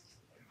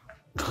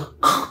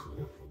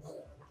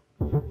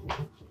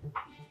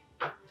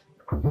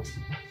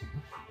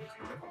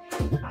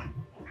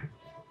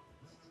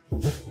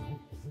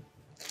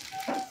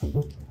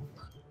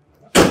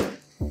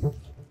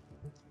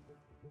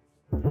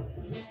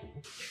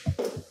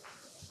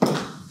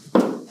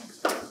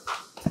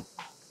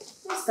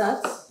 What's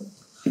that?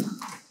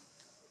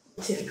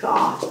 Dear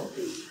God,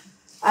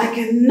 I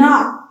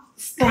cannot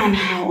stand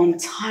how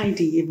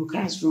untidy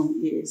Ebuka's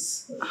room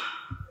is.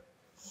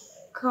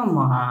 Come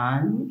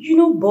on. You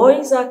know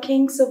boys are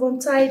kings of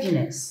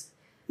untidiness.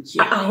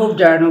 Yeah. I hope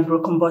there are no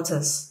broken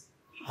butters.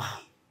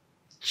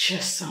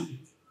 Just some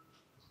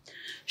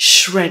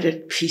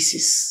shredded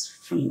pieces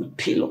from the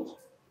pillow.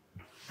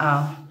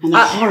 Oh. And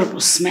a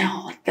horrible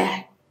smell like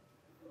that.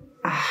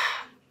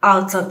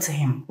 I'll talk to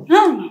him.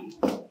 No.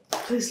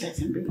 Please let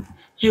him be.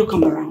 He'll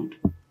come around.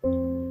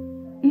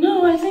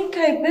 No, I think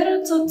I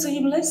better talk to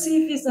him. Let's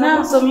see if he's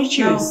having some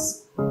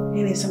issues. No.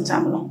 He needs some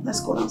time alone. Let's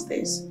go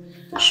downstairs.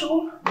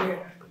 Sure.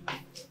 Yeah.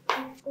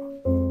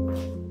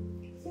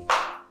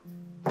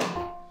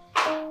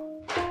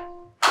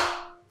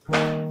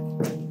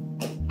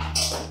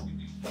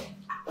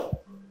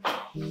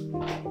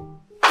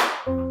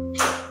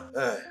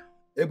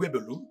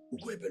 Egwebelu,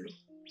 ugwebelu.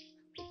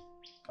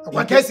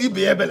 Akwa kesi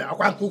ibe ebele,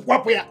 akwa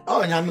nkukwapu ya.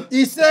 Nyami.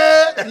 Ise.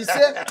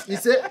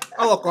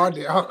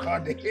 Ọkọdị.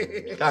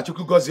 Ka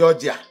Chukwu gozie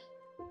ọjị a.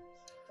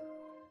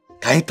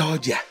 Ka anyị taa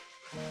ọjị a.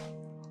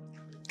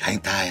 Ka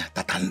anyị taa ya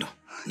tata ndụ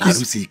na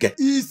arụsị ike.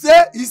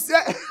 Ise.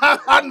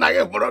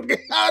 Anaghị mụrụ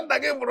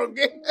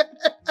gị.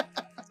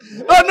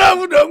 Ọ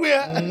na-awụdo onwe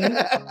ya.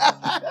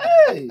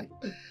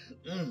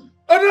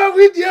 Ọ na-awụ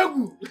ịdị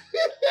egwu.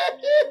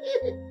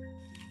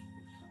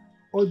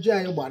 Ọjị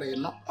anyị gbara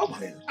ịnọ.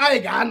 Anyị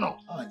ga-anọ.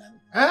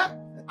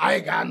 Anyị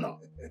ga-anọ.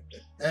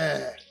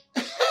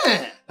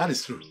 That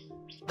is true.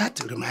 That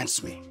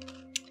reminds me.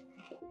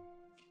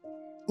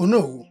 Oh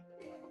no,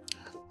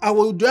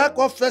 our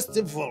Uduako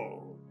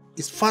festival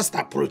is fast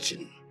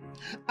approaching,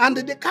 and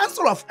the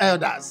Council of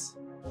Elders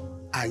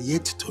are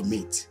yet to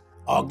meet.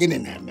 Oh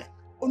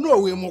no,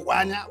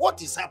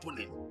 what is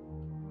happening?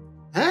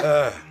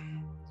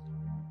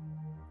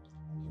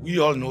 We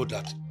all know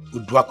that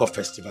Uduako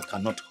festival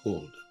cannot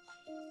hold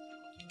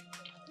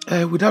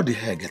without the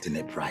heir getting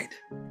a bride.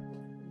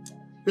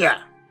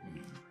 Yeah.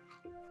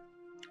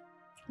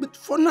 But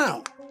for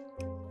now,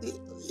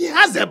 he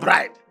has a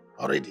bride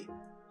already.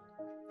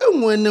 He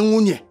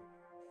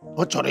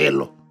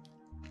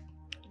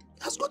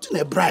has gotten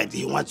a bride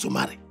he wants to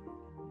marry.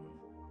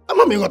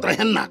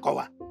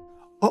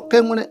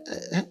 Okay,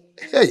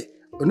 hey,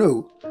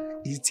 no,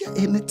 is there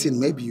anything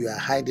maybe you are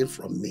hiding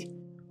from me?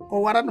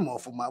 Or what more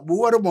for my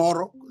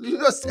tomorrow? You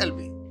just tell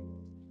me.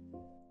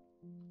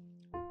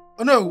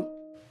 Oh no.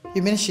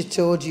 You mean she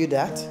told you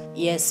that?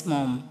 Yes,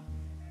 Mom.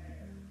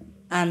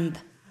 And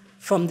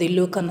From the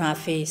look on her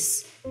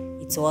face,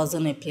 it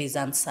wasn't a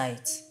pleasant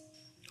sight.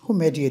 Who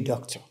made you a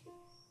doctor?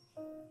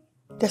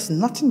 There's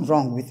nothing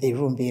wrong with a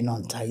room being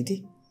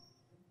untidy.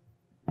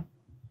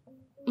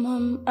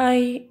 Mom,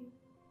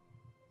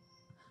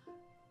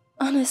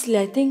 honestly,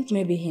 I think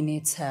maybe he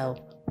needs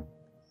help.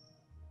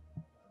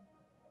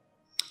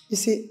 You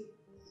see,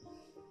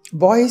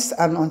 boys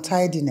and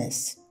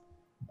untidiness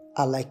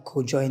are like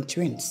co-joined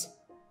twins.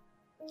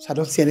 So I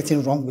don't see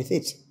anything wrong with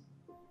it.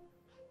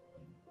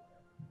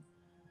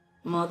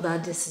 Mother,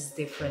 this is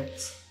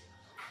different.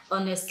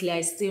 Honestly,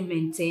 I still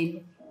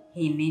maintain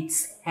he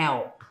needs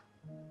help.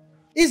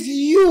 It's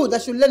you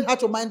that should learn how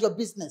to mind your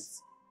business.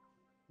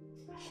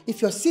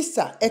 If your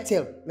sister,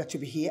 Ethel, were to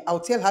be here, I'll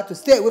tell her to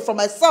stay away from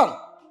my son.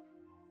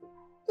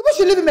 People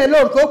should leave him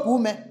alone, go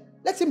woman.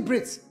 Let him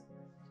breathe.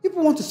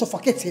 People want to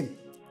suffocate him.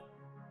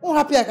 Oh,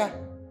 happy aga.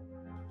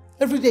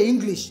 Every day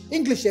English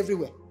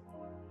everywhere.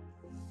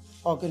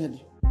 Oh,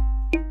 good.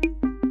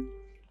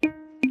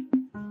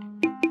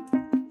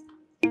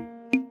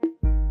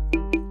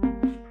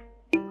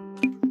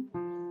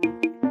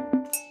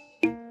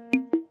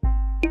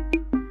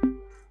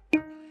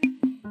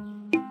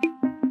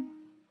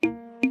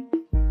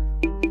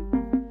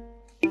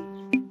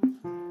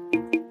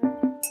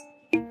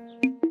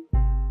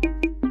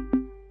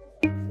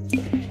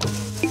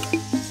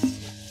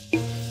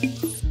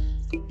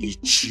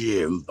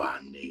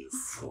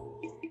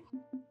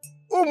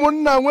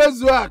 Ụmụnna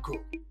nwezu akụ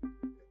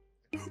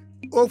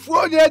ofu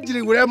onye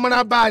ejiri were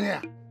mara be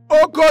anya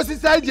oke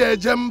osisi eji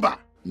eje mba.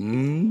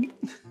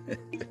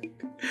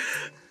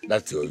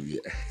 That's all.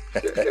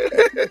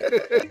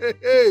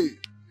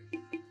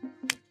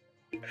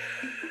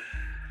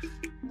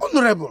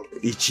 Honorable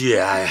Ichie,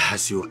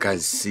 as you can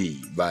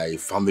see, my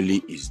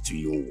family is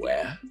doing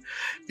well,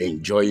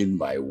 enjoying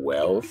my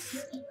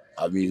wealth.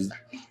 I mean,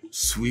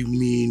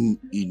 swimming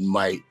in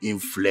my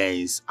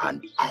influence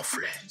and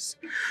affluence.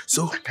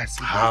 So,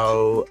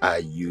 how are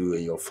you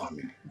and your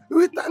family?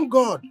 We thank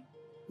God.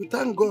 We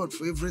thank God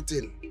for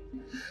everything.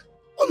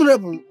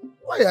 Honorable,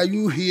 why are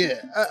you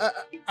here?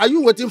 Are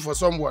you waiting for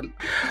someone?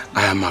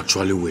 I am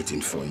actually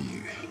waiting for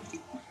you.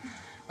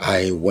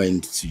 I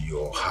went to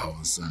your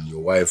house and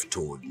your wife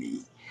told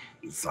me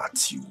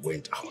that you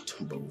went out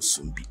but will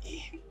soon be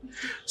in.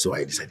 So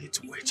I decided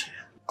to wait here.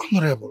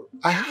 Honorable,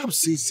 I have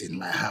seats in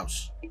my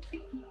house.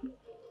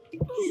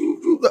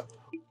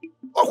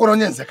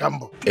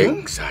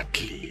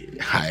 Exactly.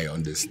 I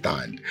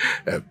understand.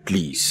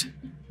 Please,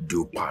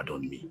 do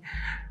pardon me.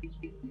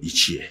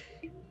 Ichie,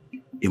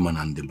 Iman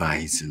and the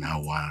bites in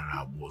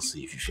our was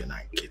if you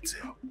like it.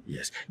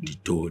 Yes, the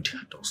toad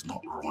does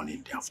not run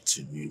in the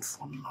afternoon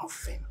for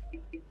nothing.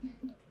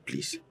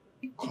 Please,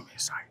 come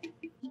inside.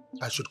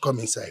 I should come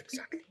inside.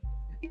 Exactly.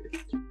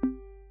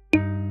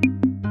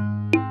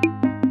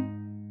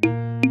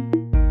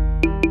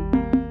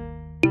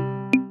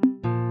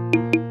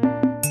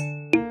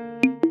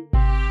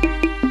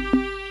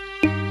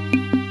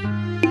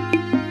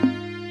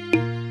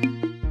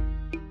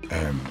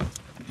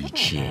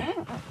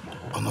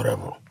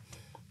 Honorable,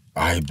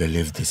 I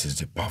believe this is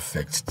the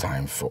perfect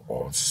time for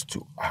us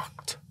to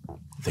act.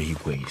 The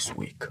Igwe is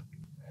weak.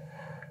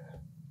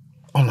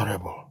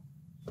 Honorable,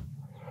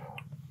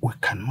 we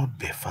cannot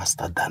be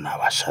faster than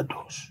our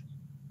shadows.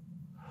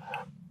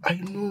 I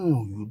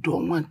know you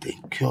don't want to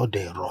incur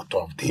the wrath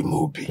of the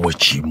Imobi.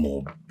 Which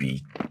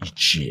Imobi,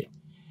 Ichie?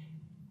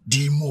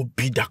 The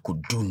Imobi that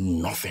could do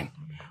nothing,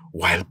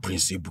 while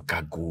Prince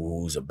Ibuka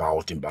goes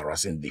about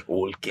embarrassing the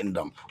whole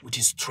kingdom with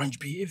his strange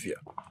behavior.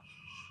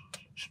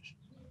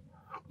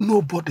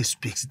 Nobody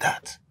speaks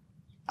that.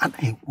 And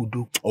I would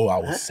do. Oh, I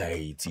will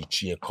say it,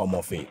 Ichie, come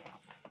off it.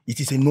 It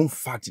is a known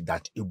fact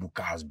that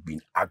Ibuka has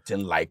been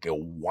acting like a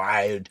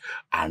wild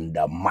and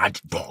a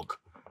mad dog,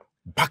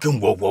 backing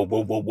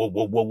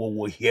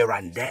here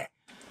and there.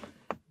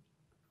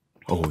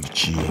 Oh,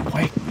 Ichie,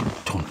 why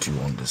don't you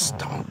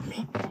understand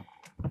me?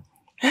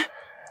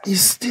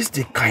 Is this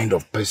the kind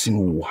of person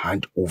who will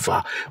hand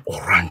over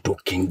Oranto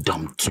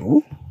Kingdom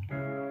to?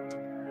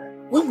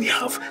 When we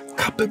have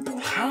capable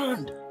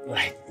hand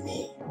like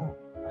me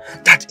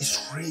that is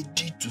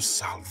ready to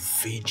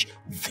salvage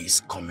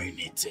this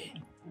community.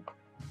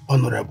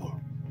 Honorable,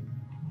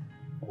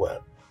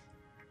 well,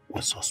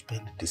 we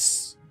suspend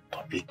this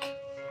topic.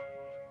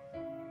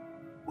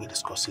 We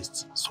discuss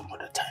it some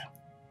other time.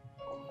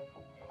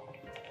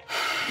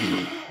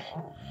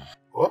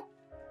 What?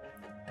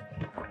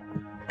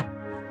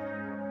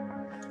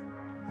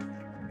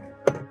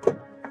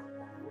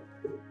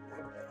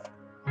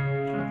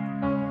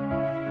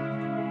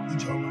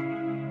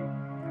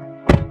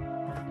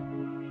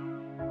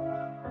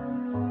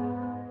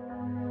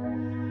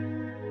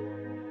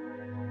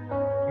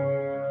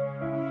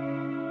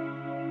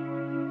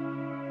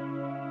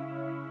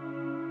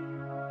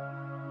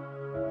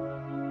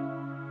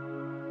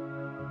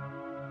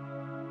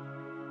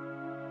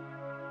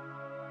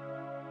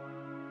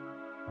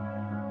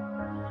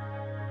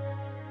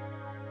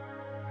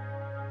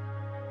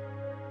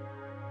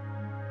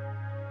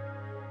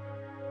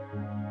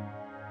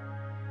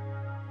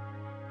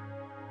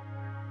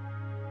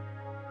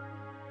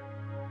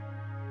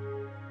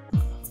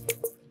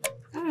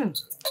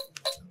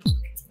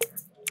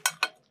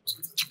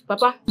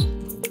 Papa,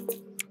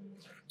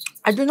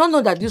 I did not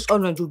know that this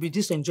orange would be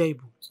this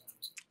enjoyable.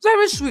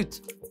 Very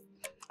sweet.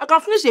 I can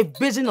finish a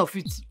basin of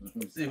it.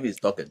 See who is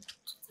talking.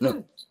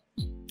 No.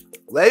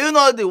 Were you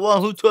not the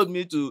one who told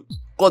me to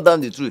cut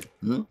down the tree?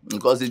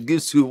 Because it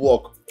gives you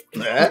work.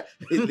 It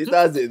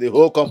litters the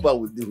whole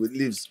compound with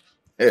leaves.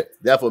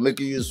 Therefore,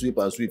 making you sweep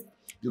and sweep.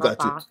 Look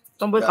at you.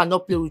 Somebody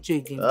cannot play with you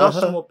again. Just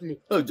small play.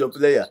 Oh, your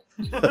player.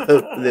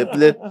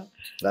 play.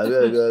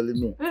 Leave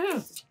me.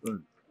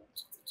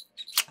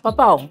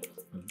 Papa,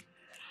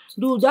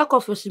 the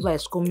Udako festival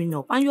is coming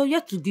up and you're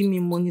yet to give me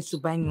money to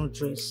buy new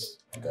dress.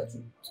 Look at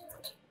you.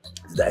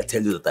 Did I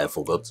tell you that I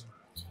forgot?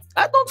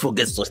 I don't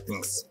forget such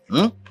things.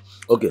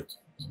 Okay.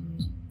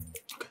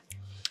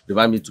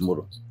 Remind me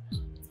tomorrow.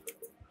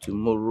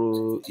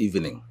 Tomorrow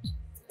evening,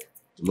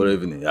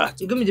 yeah.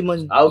 You give me the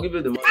money. I'll give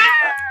you the money.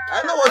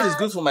 I know what is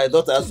good for my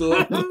daughter,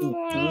 so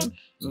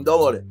don't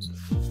worry.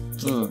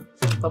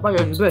 Papa,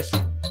 you're the best.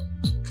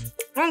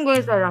 I'm going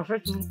inside and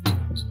fetch me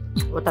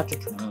water to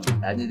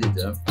I need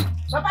it,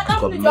 Papa,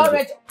 don't need your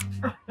red.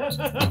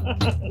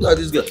 Look at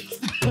this girl.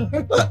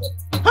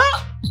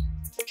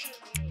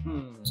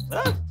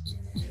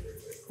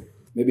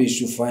 Maybe you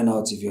should find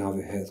out if you have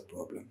a health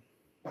problem.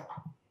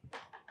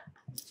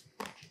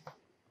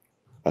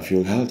 I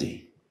feel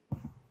healthy.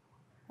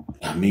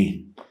 I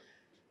mean,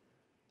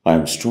 I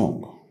am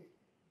strong,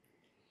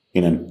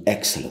 in an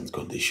excellent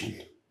condition.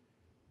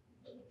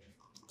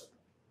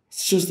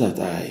 It's just that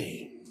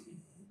I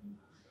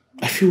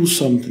feel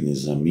something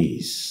is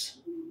amiss.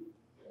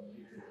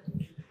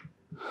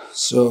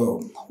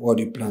 So, what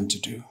do you plan to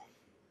do?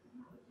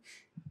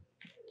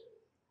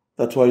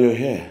 That's why you're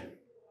here.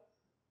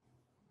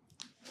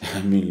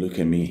 I mean, look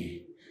at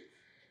me.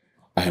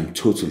 I am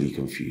totally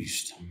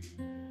confused.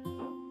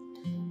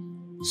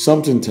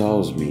 Something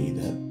tells me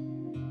that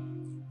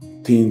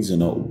things are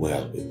not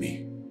well with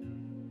me.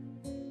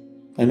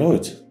 I know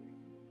it.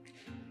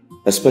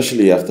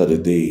 Especially after the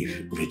day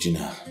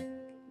Regina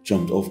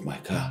jumped off my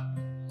car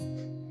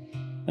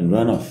and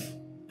ran off.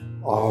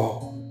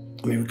 Oh,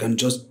 I mean, we can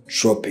just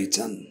drop it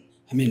and,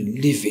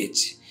 leave it.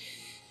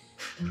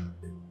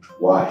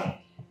 Why?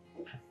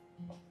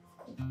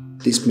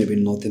 This may be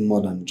nothing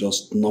more than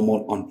just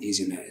normal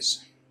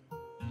uneasiness.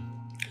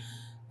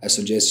 I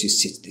suggest you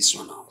sit this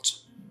one out.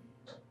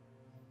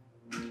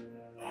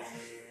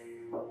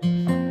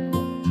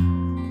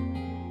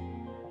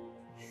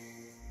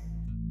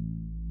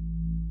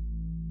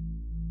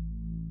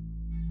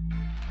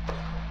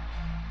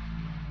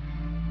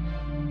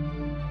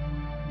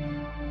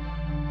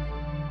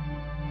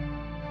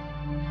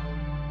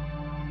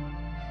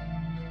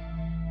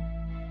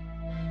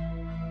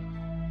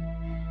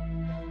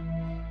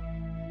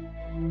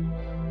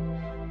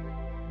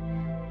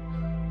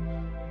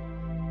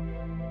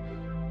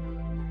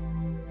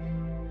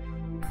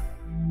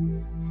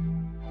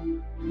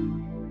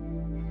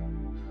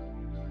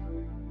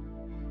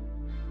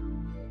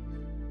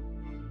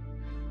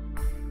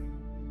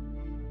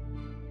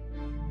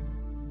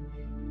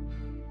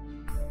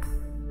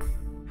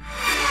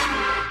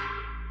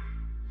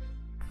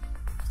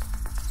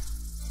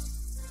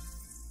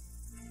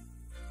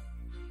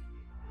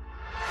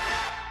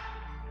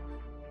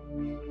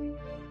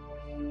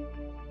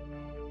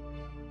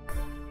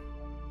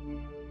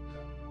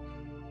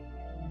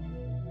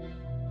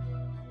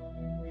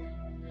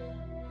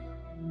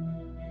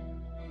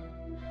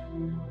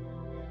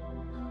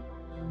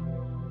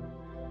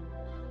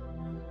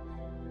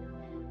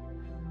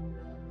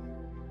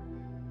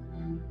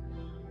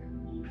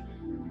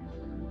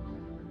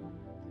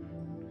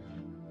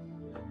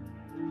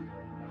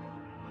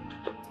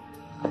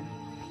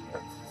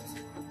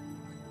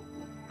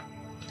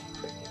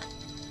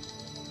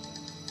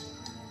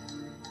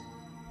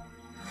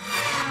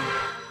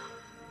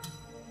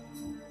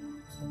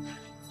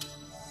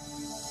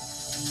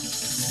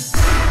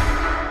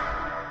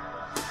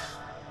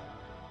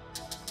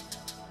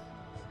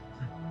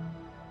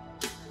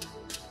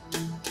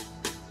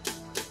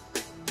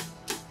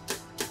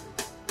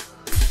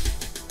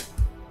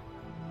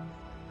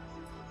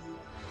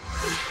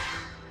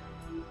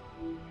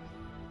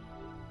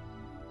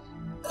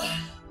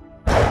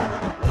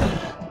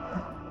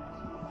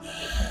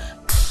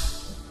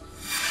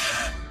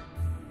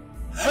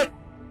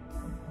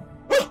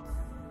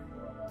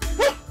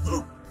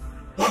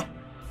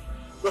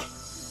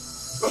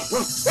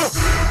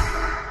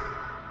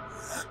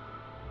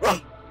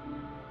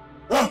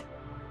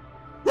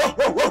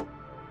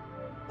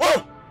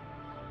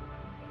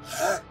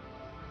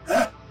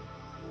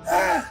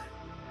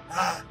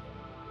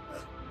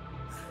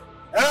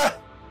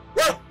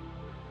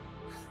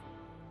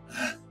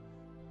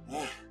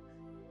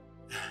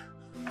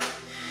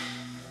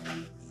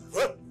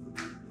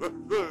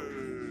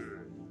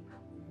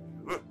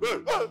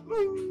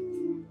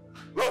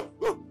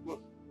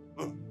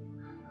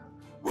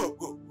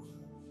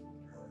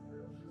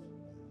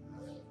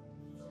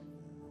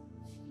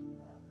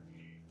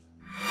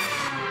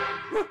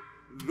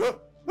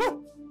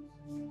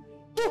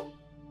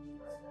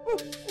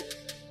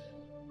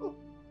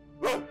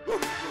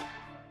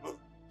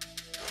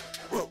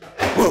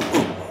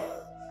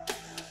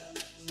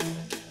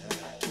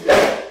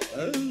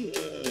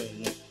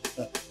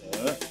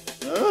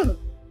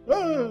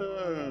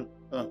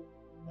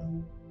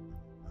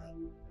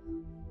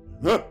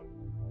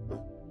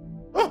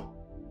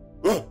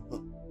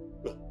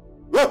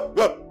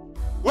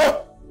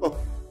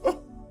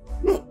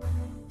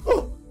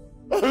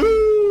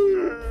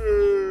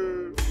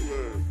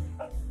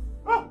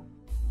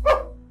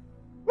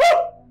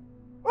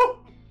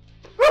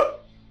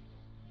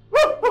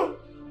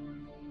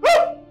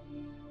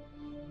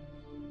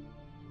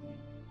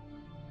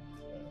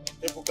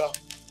 Ebuka.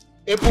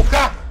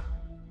 Ebuka!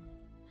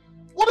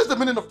 What is the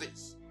meaning of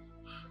this?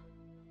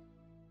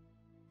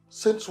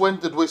 Since when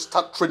did we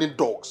start training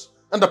dogs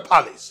in the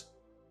palace?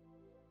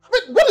 I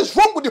mean, what is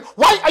wrong with you?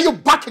 Why are you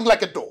barking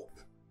like a dog?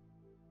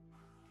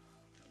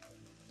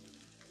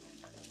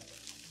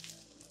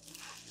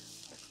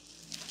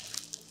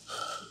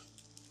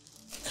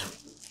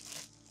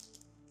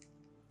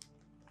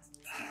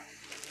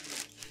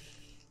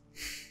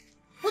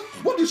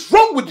 What is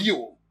wrong with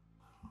you?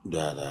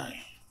 Dad,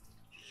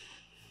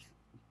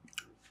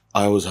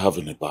 I was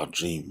having a bad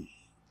dream.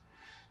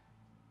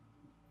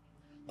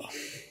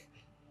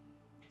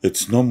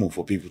 It's normal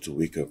for people to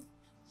wake up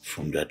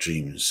from their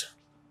dreams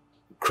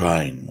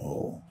crying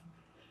or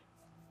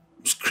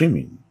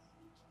screaming,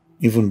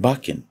 even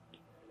barking.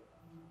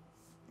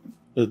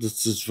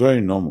 It's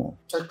very normal.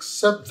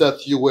 Except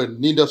that you were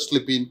neither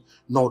sleeping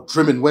nor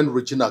dreaming when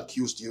Regina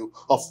accused you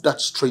of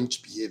that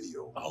strange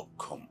behavior. Oh,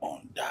 come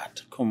on,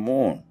 Dad. Come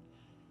on.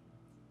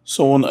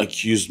 Someone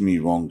accused me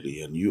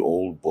wrongly and you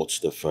all bought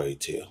the fairy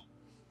tale.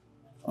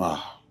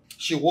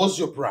 She was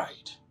your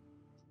bride.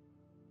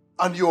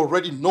 And you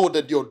already know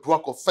that your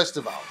Dwako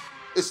festival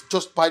is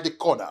just by the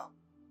corner.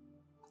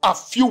 A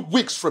few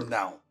weeks from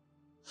now.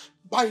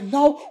 By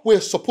now,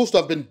 we're supposed to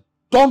have been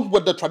done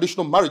with the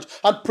traditional marriage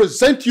and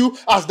present you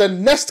as the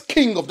next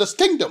king of this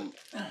kingdom.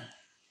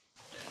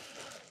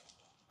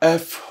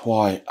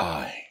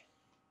 FYI.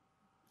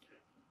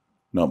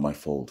 Not my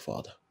fault,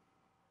 Father.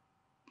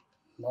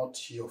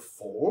 Not your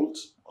fault?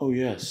 Oh,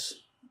 yes.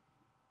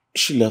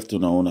 She left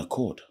on her own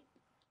accord.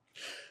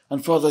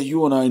 And Father,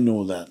 you and I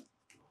know that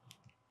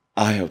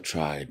I have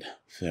tried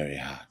very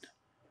hard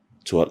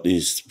to at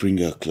least bring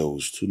her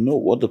close, to know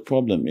what the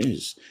problem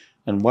is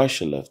and why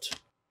she left.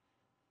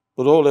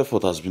 But all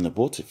effort has been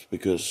abortive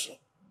because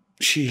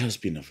she has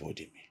been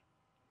avoiding me.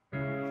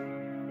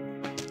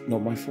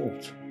 Not my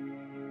fault.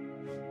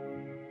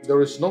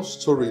 There is no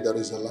story that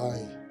is a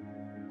lie.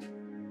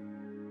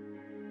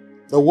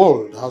 The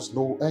world has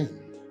no end.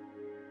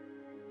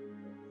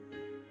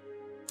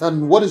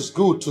 And what is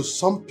good to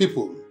some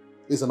people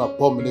is an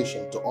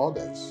abomination to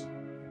others.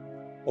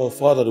 Oh,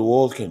 Father, the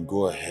world can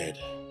go ahead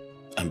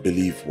and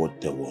believe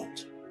what they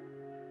want.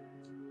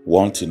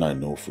 One thing I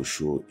know for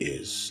sure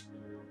is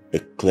a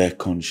clear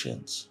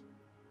conscience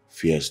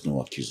fears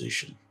no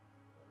accusation.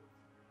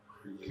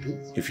 Really?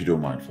 If you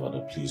don't mind, Father,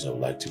 please, I would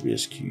like to be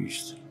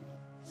excused.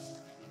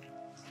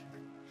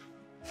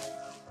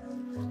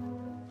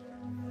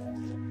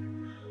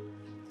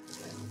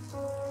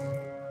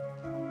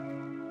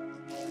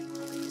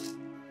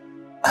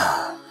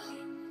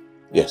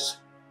 Yes.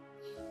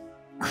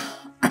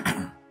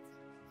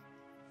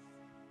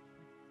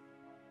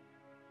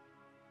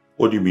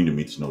 What do you mean the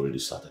meeting already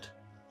started?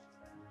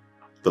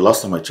 The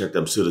last time I checked,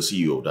 I'm still the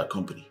CEO of that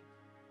company.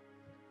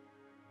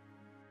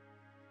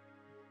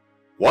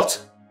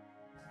 What?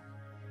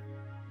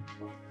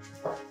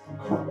 I'm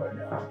coming right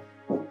now.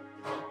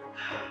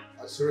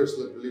 I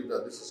seriously believe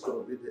that this is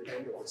going to be the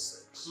end of the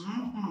sex.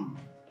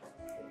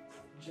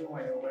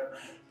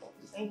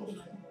 Thank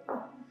you.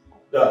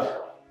 Dad,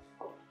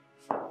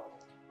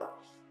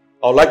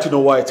 I would like to know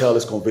why Etel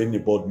is convening a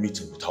board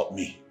meeting without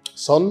me.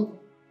 Son,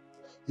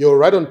 you're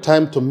right on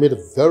time to meet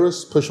a very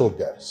special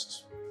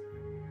guest.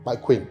 My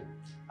queen,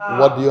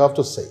 what do you have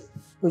to say?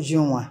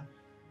 Ujunwa,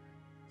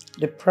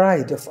 the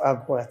pride of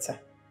Agwata.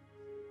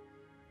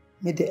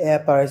 Meet the heir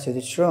apparent to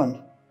the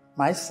throne,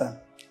 my son.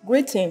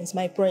 Greetings,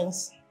 my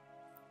prince.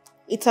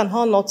 It's an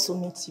honor to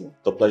meet you.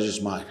 The pleasure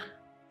is mine.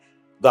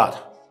 Dad,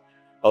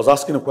 I was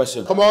asking a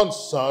question. Come on,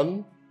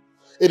 son.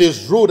 It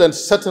is rude and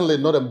certainly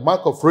not a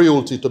mark of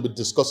royalty to be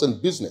discussing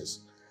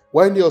business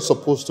when you're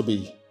supposed to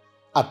be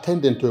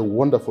attending to a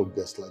wonderful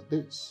guest like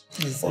this.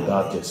 For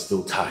that, there's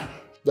still time.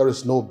 There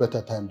is no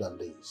better time than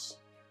this.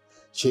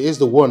 She is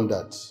the one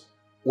that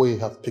we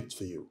have picked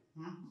for you.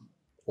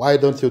 Why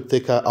don't you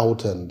take her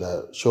out and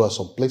show her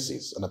some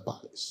places in the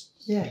palace?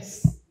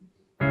 Yes.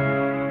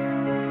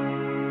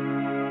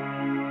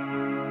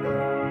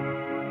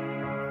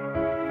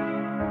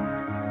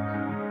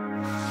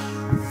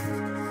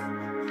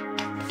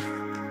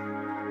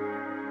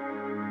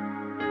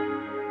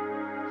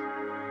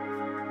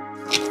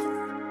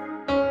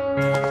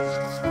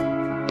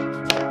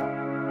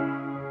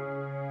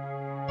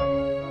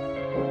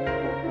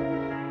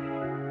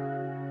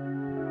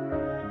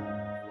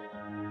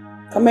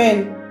 Come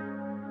in.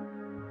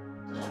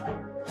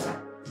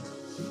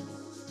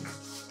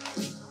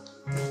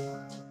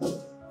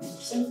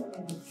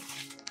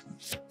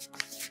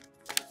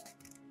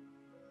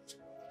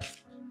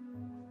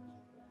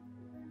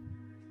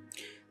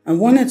 I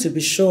wanted to be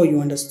sure you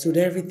understood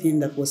everything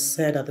that was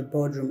said at the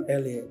boardroom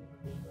earlier.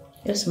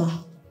 Yes,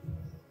 ma'am.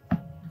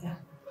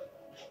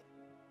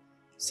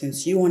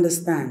 Since you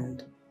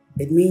understand,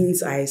 it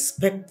means I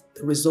expect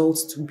the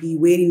results to be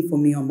waiting for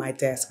me on my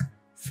desk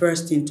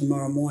first thing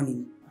tomorrow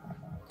morning.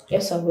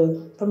 Yes, I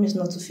will. Promise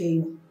not to fail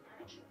you.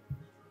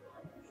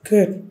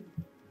 Good.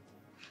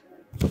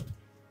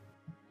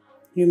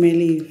 You may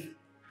leave.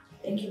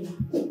 Thank you,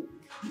 ma'am.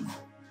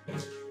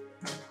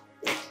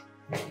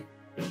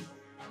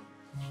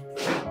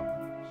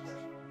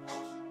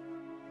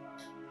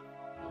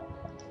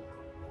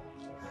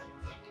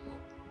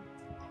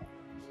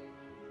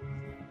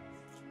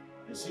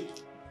 see,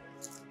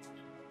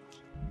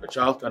 a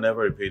child can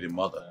never repay the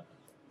mother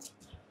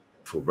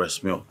for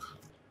breast milk.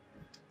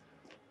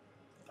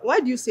 Why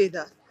do you say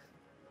that?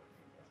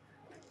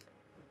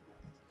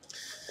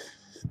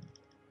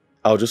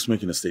 I was just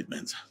making a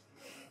statement.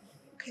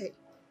 Okay.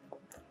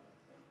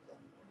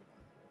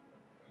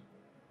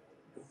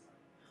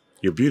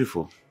 You're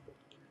beautiful.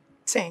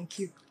 Thank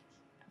you.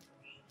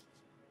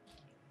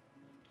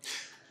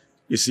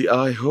 You see,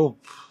 I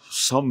hope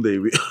someday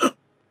we...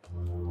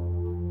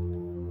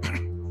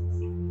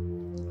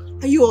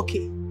 Are you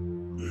okay?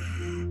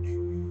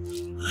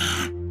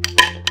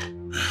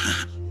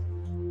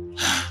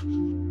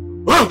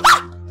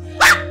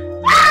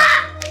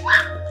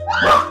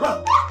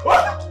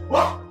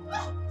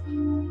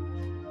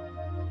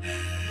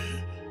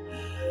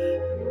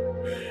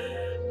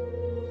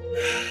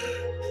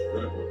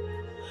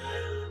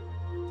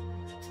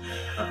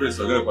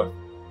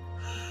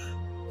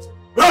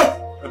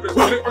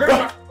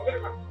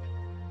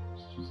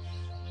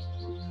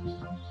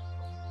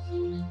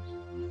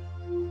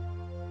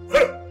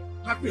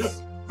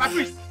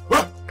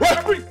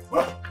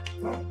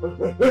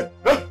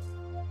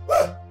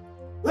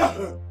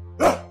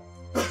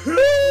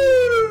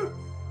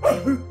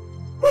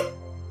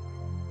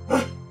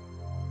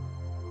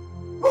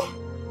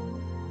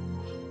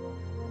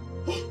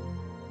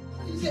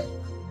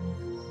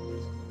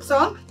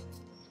 Son?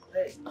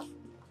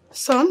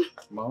 Son?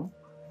 Mom?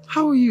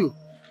 How are you?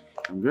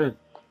 I'm good.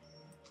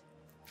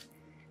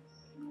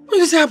 What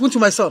did this happen to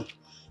my son?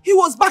 He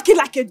was barking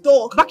like a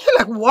dog. Barking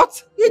like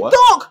what? What?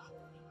 Dog!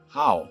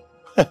 How?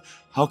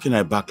 How can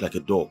I bark like a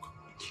dog?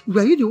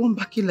 Were you the one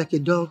barking like a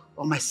dog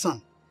or my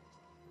son?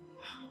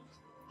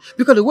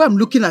 Because the way I'm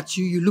looking at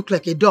you, you look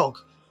like a dog.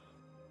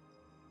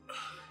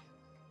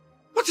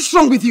 What is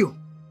wrong with you?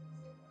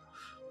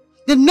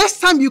 The next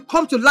time you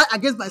come to lie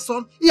against my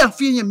son, he and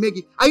Fee and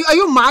Maggie, are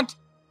you mad?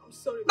 I'm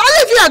sorry. Now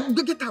leave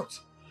here! Get out!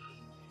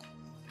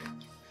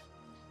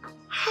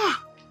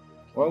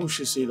 Why would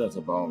she say that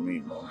about me,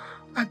 Mom?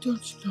 I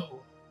don't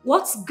know.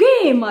 What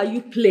game are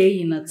you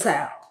playing,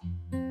 Atel?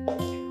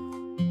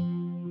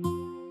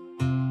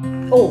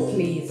 Oh,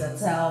 please,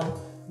 Atel.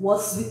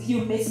 What's with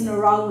you messing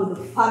around with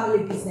the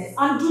family business?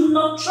 And do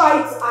not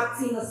try to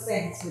act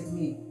innocent with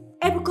me.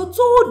 Ebuka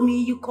told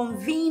me you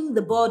convened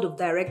the board of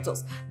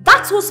directors.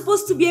 That was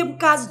supposed to be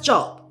Ebuka's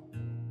job.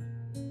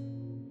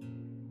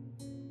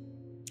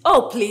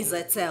 Oh, please,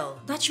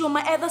 Atel. That you and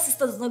my elder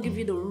sister does not give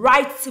you the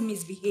right to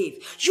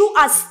misbehave. You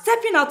are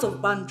stepping out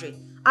of boundary.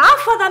 Our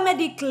father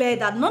made it clear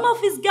that none of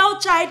his girl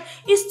child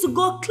is to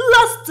go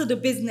close to the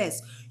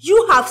business.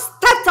 You have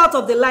stepped out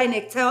of the line,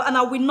 Atel, and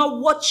I will not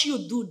watch you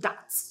do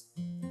that.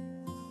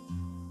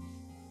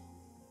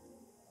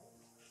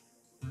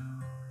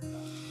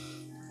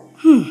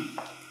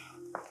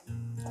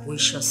 We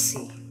shall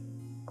see.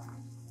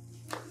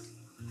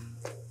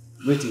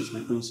 Greetings, my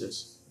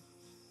princess.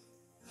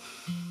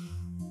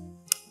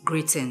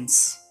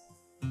 Greetings.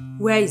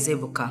 Where is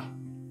Ebuka?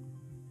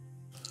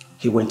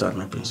 He went out,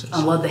 my princess.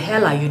 And what the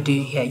hell are you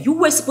doing here? You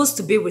were supposed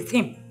to be with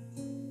him.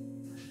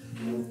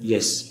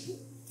 Yes,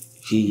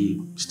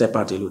 he stepped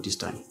out alone this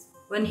time.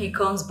 When he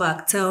comes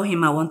back, tell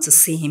him I want to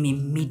see him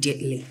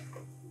immediately.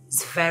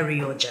 It's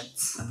very urgent.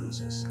 My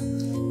princess.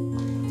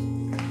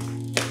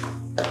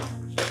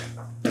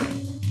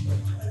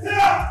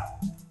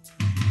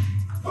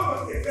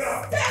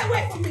 Stay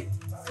away from me!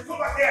 Go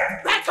back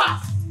there! Back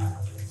off!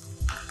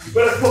 You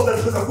better close that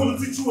because I'm going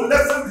to teach you a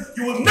lesson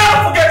you will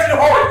never forget in a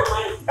hurry!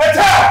 And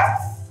tell!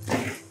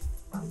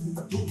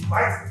 Do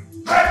right?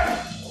 Right?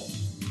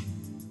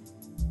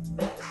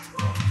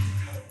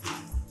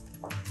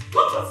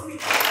 Come close to me!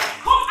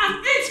 Come and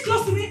inch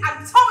close to me and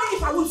tell me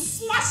if I will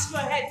smash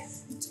your head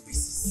into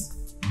pieces.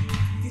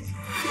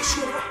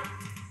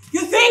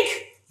 You think?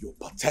 You're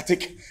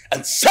pathetic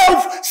and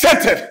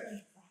self-centered.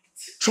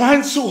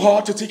 Trying so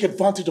hard to take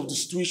advantage of the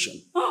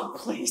situation. Oh,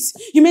 please.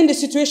 You mean the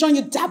situation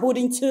you dabbled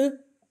into?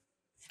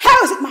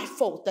 How is it my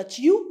fault that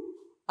you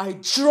are a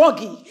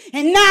druggie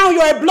and now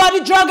you're a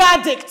bloody drug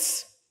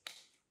addict?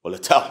 Well,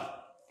 Etel,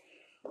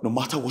 no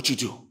matter what you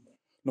do,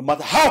 no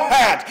matter how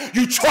hard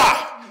you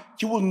try,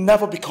 you will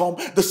never become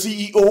the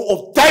CEO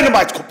of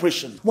Dynamite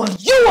Corporation. Well,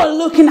 you are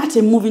looking at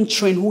a moving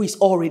train who is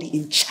already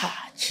in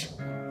charge.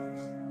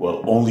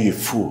 Well, only a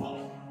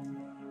fool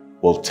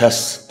will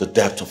test the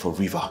depth of a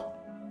river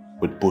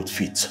with both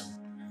feet.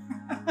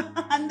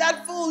 And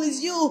that fool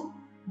is you,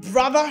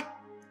 brother.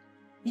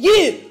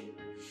 You!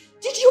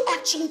 Did you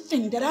actually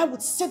think that I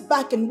would sit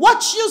back and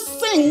watch you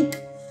sink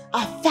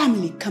a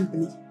family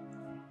company?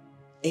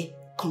 A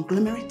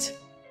conglomerate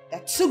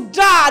that took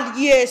Dad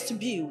years to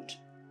build.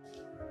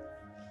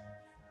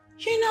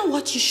 You know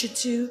what you should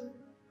do?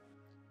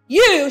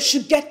 You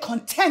should get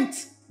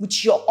content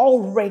with your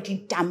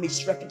already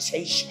damaged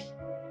reputation.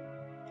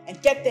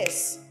 And get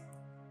this,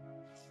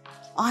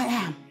 I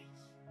am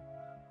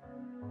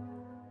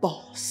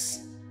boss.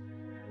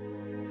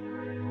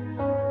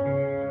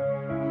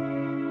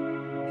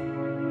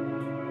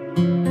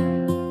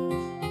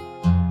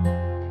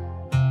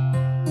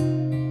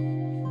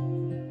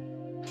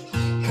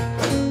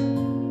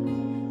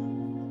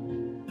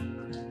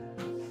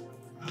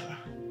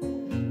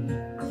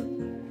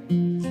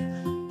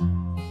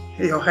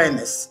 Your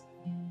Highness,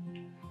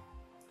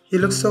 you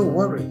look so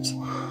worried.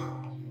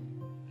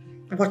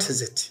 What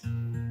is it?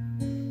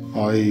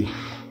 I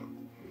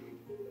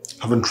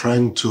have been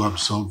trying to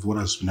observe what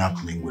has been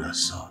happening with her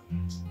son.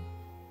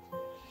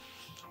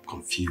 I'm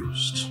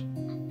confused.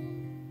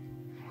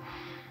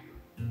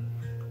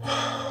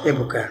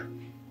 Ebuka.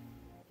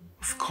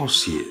 Of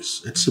course he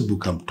is. It's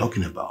Ebuka I'm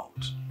talking about.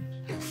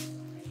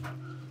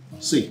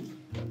 See,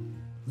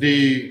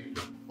 the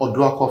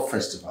Oduako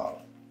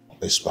festival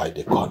is by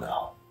the corner.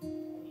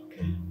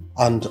 Okay.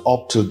 And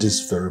up till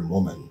this very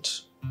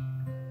moment,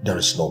 there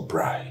is no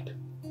bride.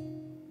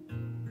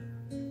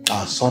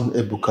 Our son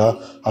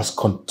Ebuka has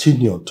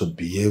continued to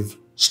behave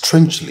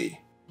strangely.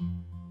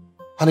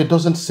 And it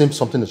doesn't seem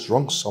something is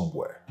wrong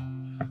somewhere.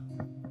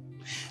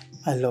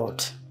 My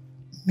lord,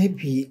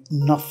 maybe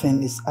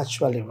nothing is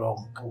actually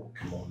wrong. Oh,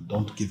 come on,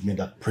 don't give me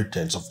that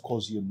pretense. Of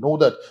course, you know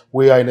that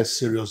we are in a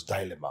serious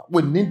dilemma.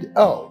 We need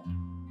help.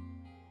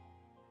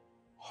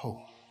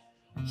 Oh.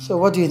 So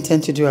what do you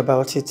intend to do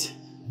about it?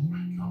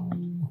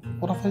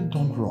 What have I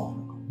done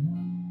wrong?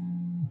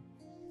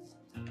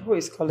 Who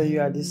is calling you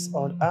at this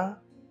odd hour?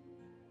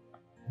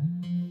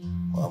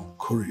 I'm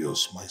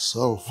curious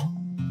myself.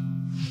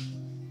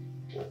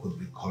 Who could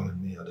be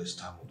calling me at this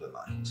time of the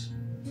night?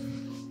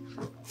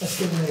 Just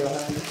give me your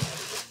hand.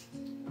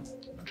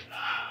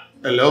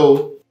 Hello?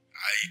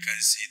 I can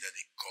see that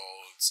the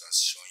gods are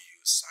showing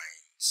you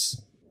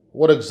signs.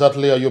 What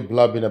exactly are you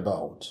blabbing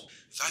about?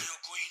 That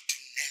you're going to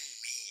name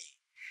me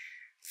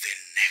the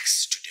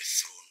next to the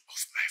throne of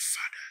my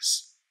fathers.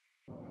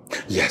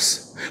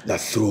 Yes, the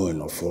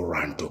throne of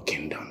Oranto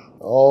Kingdom.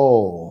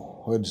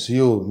 Oh, it's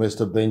you,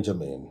 Mr.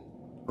 Benjamin.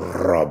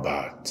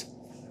 Robert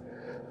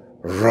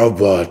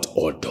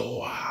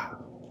Odoa.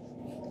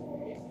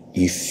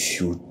 If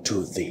you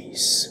do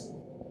this,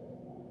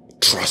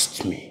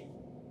 trust me,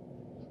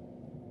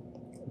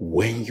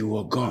 when you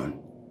are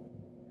gone,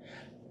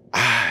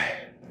 I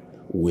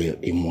will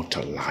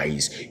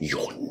immortalize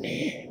your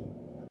name.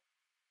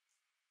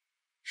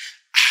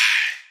 I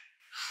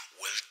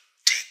will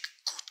take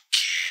good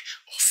care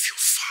of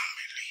your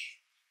family.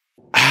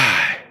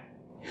 I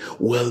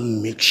will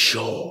make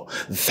sure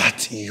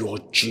that your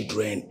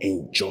children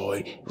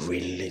enjoy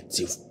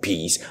relative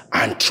peace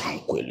and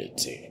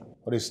tranquility.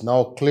 But it's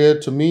now clear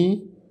to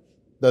me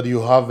that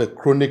you have a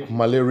chronic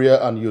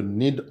malaria and you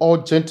need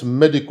urgent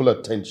medical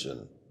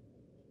attention.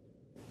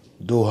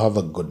 Do have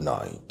a good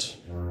night.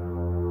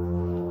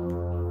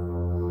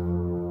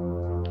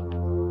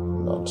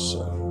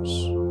 Nonsense.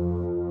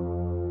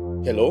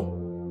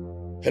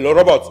 Hello? Hello,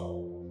 Robert?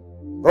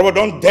 Robert,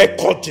 don't dare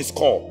cut this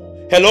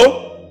call.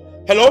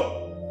 Hello? Hello?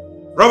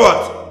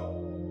 Robert!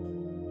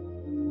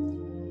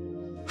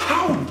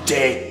 How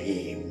dare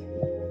him?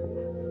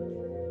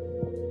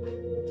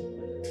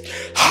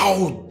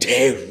 How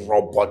dare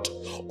Robert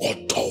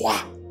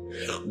Ottawa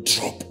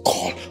drop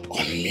call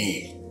on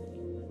me?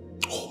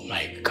 Oh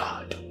my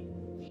God.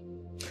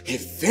 He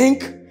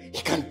think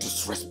he can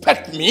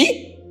disrespect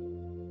me?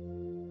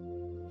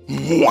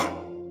 Moi,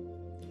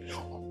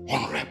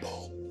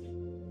 Honorable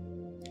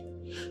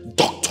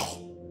Doctor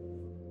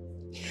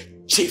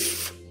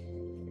Chief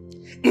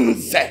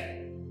Nze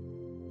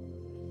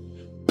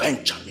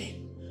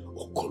Benjamin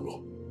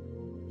Okolo.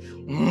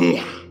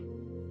 Moi,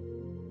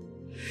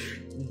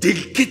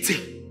 Dikiti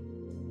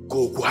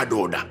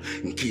Gogwadoda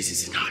Nkisi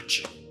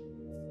Sinachi.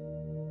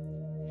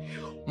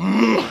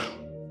 Moi,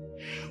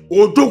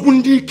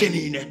 Odogundi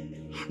Kenine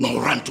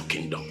Noranto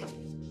Kingdom.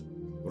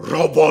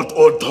 Robert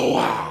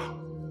Odoa.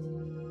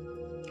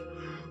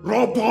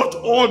 Robert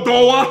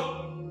Odoa,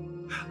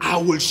 I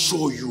will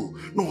show you.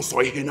 No, so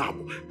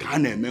Henabu,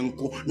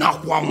 Kanemenko,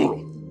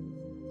 Nakwamuro.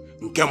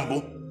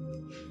 Nkembo,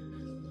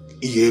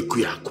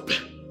 Iekuyakupe,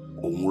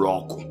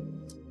 Omuroko.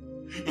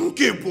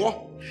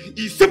 Nkebo,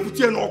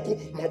 Iseputianoko,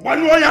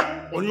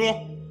 Mabanoya, Onyo.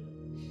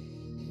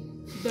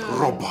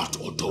 Robert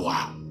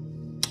Odoa.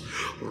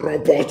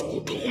 Robert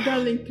Odoa.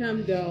 Darling,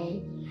 calm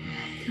down.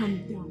 Calm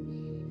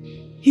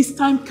down. His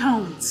time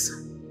counts.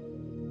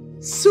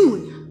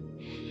 Soon.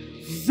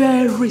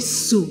 Very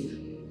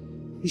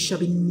soon, you shall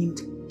be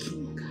named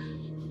king.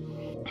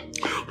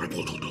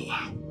 Robert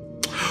Odoa.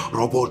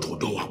 Robert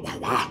Odoa,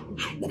 Wawa.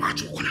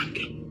 Wawachu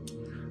Kwanange.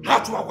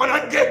 Hatu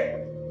Kwanange.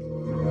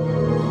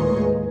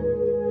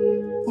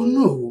 Oh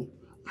no.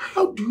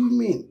 How do you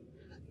mean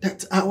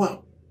that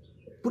our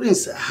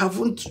prince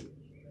haven't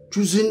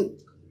chosen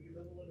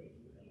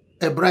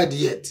a bride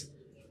yet?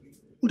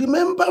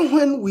 Remember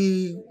when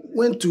we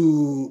went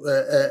to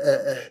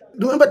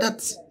remember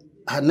that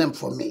her name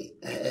for me,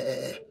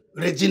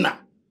 Regina.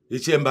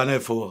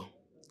 Ichembanefo,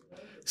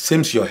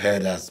 seems your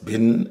head has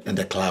been in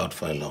the cloud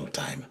for a long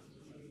time.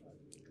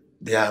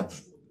 They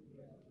have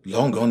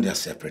long gone their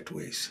separate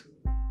ways.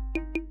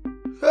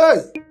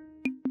 Hey!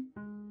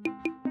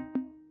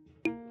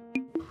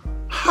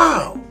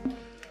 How?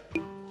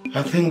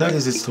 I think that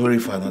is a story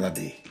for another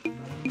day.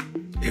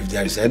 If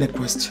there is any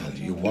question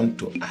you want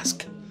to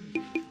ask,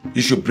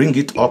 you should bring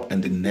it up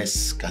in the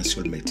next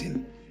council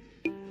meeting.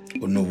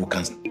 Onowu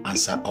can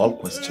answer all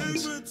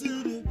questions.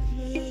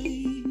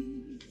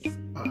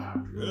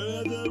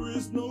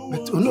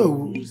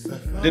 no.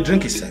 The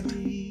drink is set, if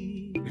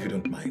you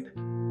don't mind.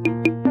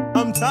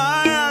 I'm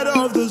tired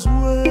of this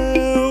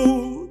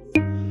world.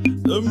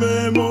 The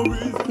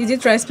memories. Did you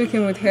try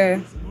speaking with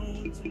her?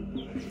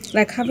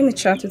 Like having a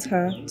chat with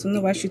her to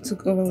know why she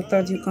took over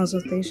without due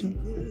consultation?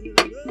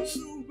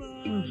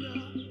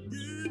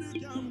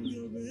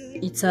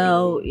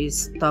 Ethel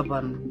is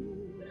stubborn.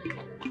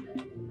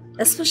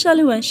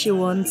 Especially when she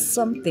wants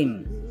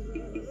something.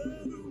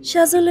 She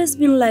has always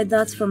been like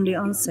that from the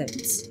onset.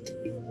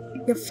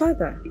 Your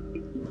father?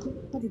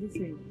 What did he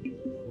say?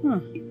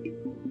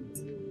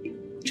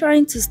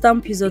 Trying to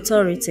stamp his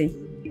authority.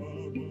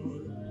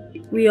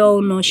 We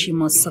all know she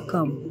must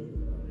succumb,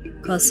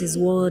 because his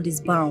word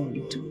is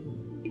bound.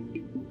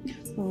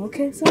 Oh,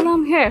 okay, so now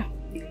I'm here.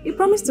 You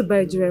promised to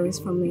buy jewelry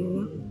from me, you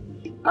know?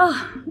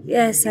 Ah,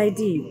 yes, I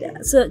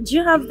did. So, do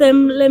you have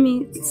them? Let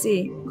me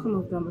see. Come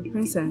on, Grandma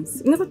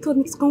Princess. You never told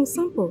me to come with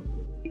sample.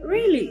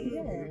 Really?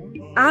 Yeah.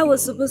 I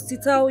was supposed to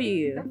tell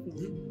you.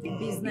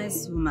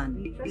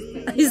 Businesswoman.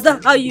 Is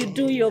that how you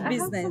do your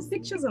business? I have some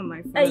pictures on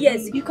my phone.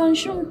 Yes, you can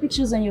show me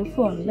pictures on your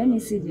phone. Let me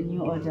see the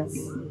new orders.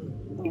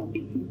 Okay.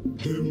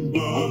 I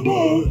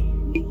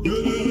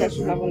think I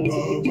should have one of the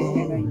pictures here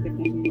that you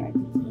definitely like.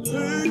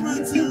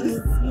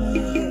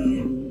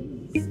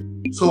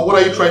 So what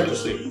are you trying to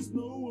say?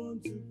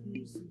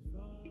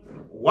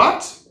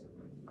 What?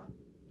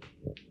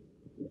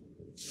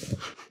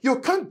 You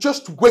can't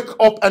just wake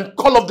up and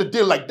call off the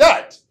deal like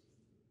that.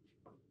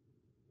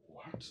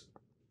 What?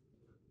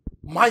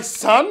 My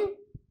son?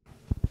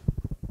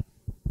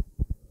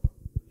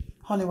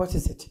 Honey, what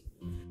is it?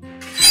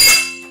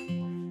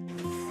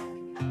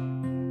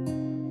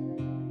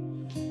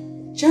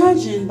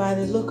 Judging by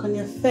the look on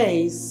your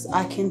face,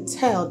 I can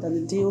tell that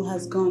the deal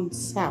has gone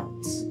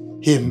south.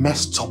 He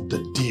messed up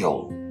the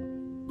deal.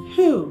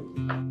 Who?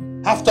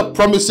 After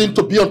promising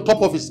to be on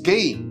top of his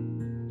game.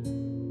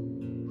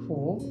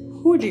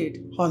 Who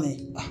did?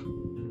 Honey.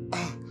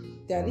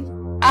 Daddy?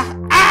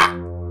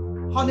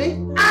 Honey?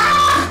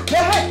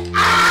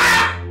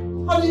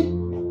 Honey!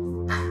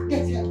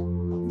 Get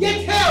help!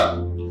 Get help!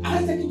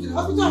 Let's take you to the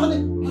hospital,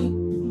 honey!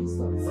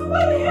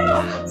 Somebody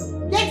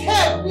help! Get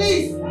help,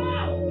 please!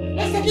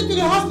 Let's take you to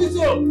the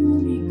hospital!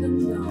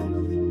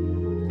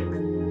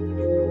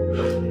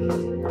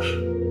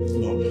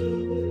 No.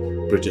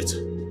 Bridget,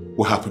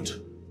 what happened?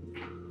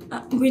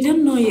 We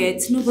don't know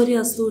yet. Nobody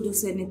has told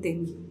us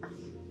anything.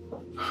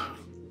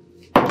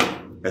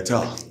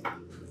 Ethel,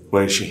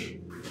 where is she?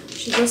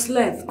 She just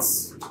left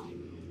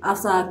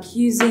after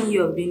accusing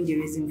you of being the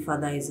reason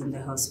father is in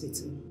the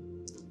hospital.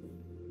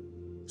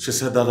 She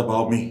said that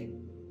about me?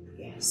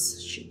 Yes,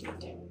 she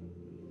did.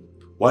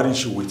 Why didn't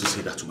she wait to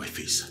say that to my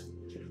face?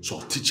 So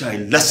I'll teach her a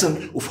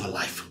lesson of her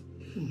life.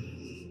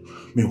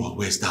 Meanwhile,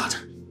 where's Dad?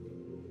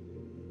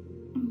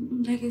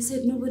 Like I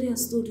said, nobody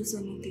has told us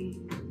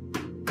anything.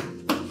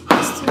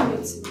 Still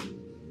waiting.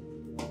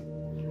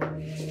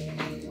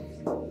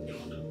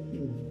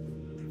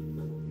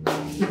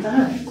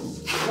 Dad,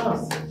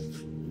 boss,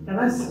 can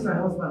I see my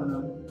husband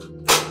now?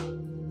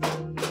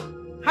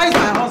 How is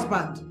my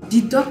husband?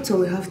 The doctor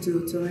will have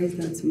to authorize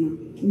that, ma.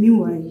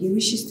 Meanwhile, he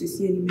wishes to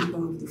see any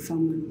member of the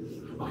family.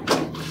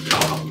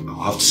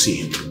 I'll have to see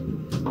him.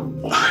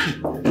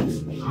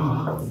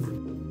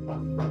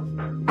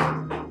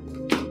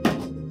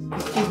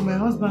 Is my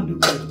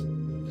husband okay?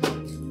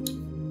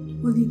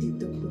 Only the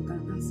doctor can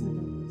answer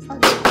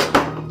that.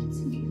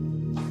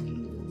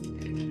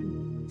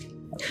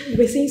 You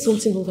were saying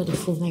something over the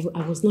phone.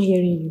 I was not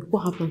hearing you.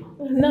 What happened?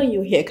 Now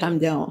you're here, calm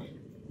down.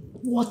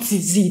 What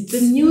is it? The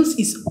news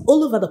is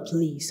all over the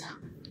place.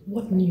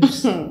 What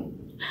news?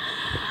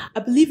 I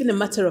believe in a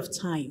matter of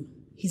time,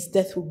 his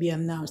death will be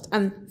announced.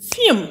 And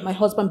my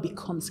husband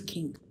becomes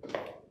king.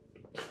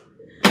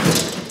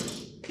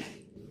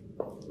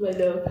 My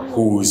love.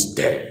 Who's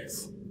dead?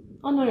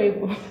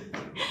 Honorable.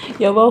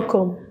 You're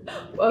welcome.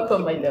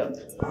 Welcome, my love.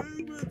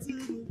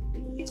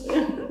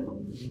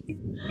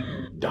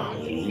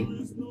 Darling.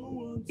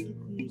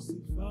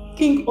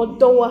 King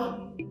Odowa.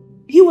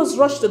 He was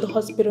rushed to the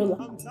hospital.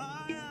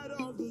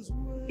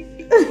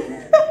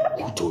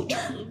 Who told you?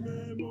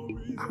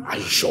 Are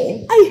you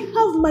sure? I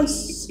have my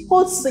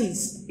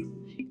sources.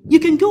 You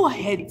can go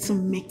ahead to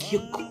make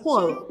your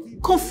call.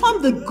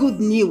 Confirm the good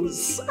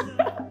news.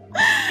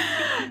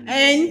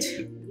 And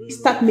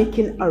start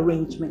making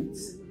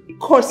arrangements. Of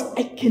course,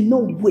 I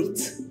cannot wait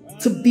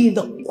to be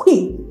the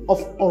queen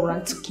of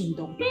Orant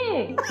Kingdom.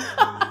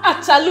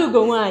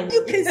 Achalugo wine.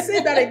 You can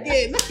say that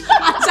again.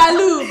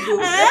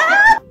 Achalugo.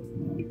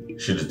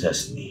 She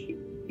detests me.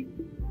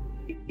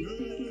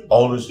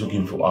 Always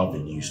looking for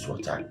avenues to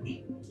attack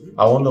me.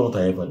 I wonder what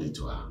I ever did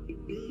to her.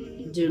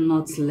 Do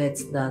not let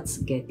that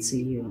get to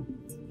you.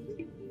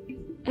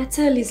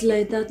 Ethel is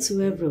like that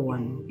to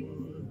everyone.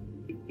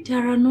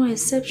 There are no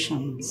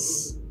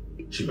exceptions.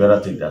 She better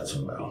take that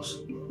somewhere else,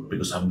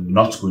 because I'm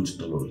not going to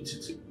tolerate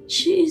it.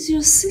 She is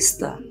your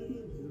sister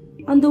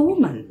and the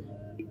woman.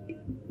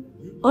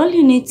 All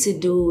you need to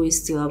do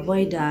is to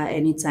avoid her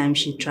anytime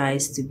she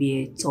tries to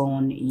be a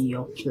thorn in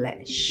your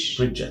flesh.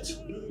 Bridget,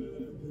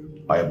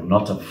 I am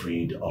not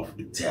afraid of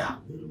Etel.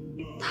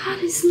 That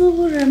is not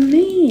what I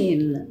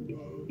mean.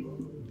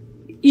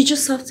 You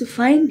just have to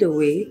find a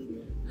way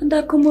and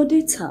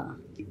accommodate her.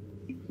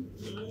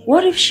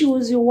 What if she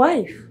was your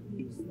wife?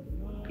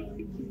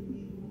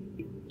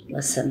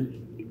 Listen,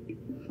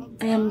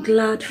 I am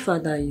glad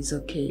father is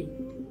okay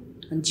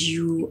and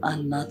you are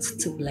not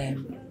to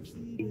blame.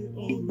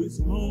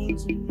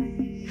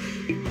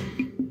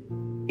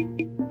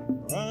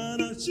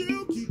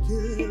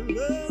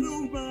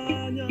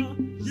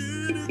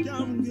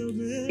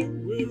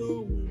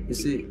 You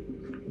see,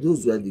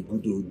 those were the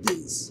good old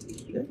days.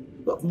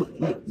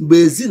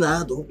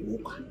 Bezina don't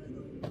walk.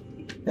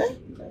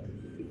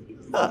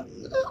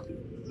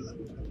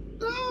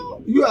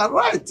 You are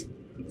right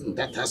in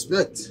that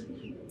aspect.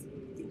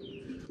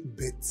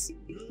 But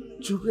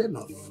children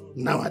of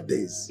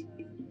nowadays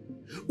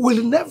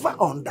will never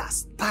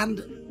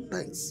understand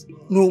things,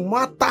 no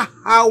matter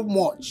how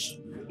much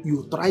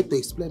you try to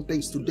explain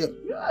things to them.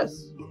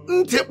 Yes.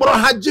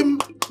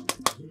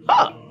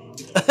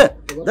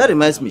 That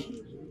reminds me.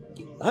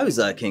 How is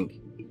our king?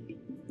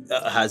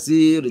 Has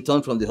he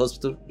returned from the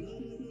hospital?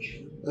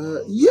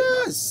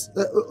 Yes.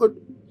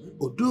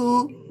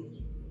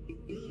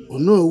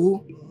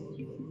 Onowu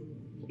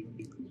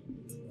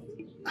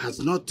has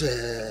not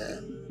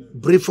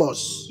briefed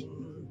us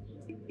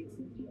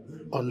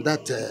on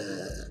that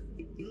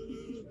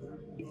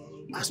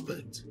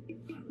aspect.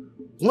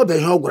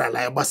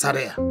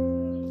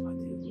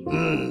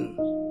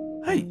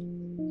 Hey,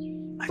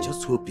 I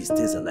just hope he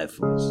stays alive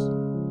for us.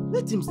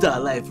 Let him stay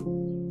alive.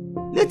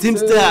 Let him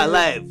stay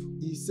alive.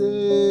 He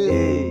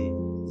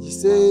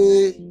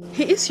say.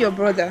 He is your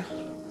brother.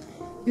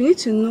 You need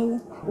to know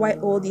why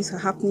all these are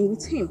happening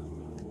with him.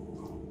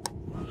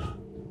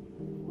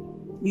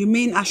 You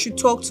mean I should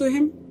talk to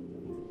him?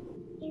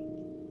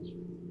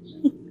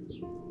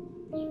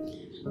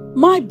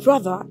 My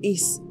brother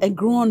is a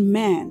grown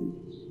man.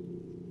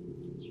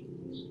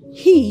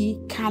 He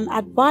can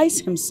advise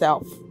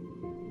himself.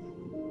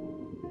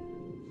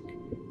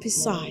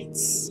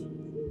 Besides,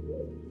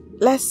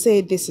 let's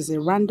say this is a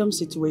random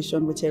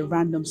situation with a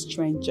random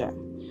stranger.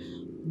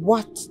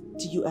 What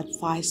do you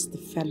advise the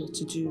fellow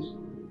to do?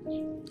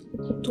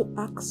 To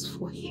ask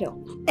for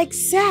help.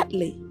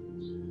 Exactly.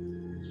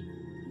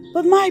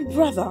 But my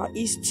brother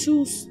is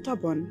too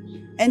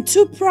stubborn and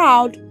too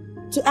proud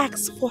to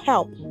ask for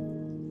help.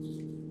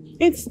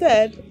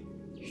 Instead,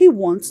 he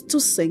wants to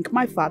sink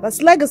my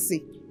father's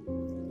legacy.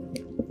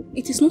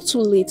 It is not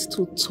too late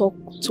to talk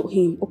to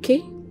him,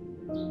 okay?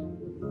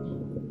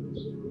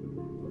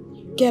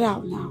 Get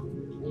out now.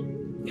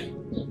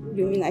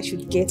 You mean I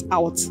should get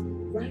out?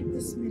 Right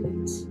this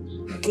minute.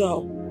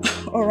 Go.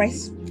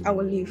 Alright, I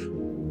will leave.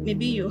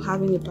 Maybe you're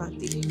having a bad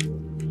day.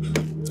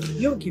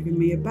 You're giving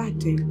me a bad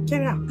day.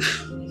 Get out.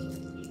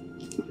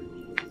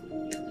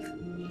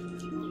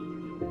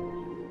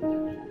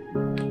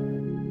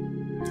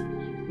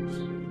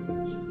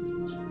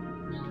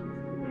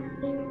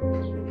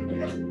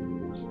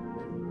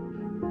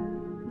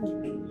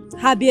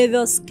 Her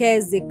behavior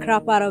scares the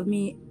crap out of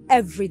me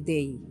every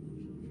day.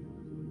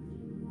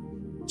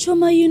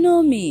 Choma, you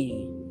know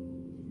me.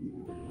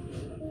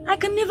 I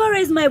can never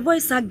raise my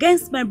voice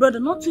against my brother,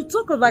 not to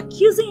talk of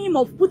accusing him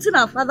of putting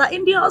our father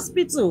in the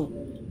hospital.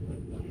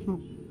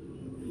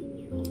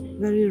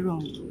 Very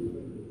wrong.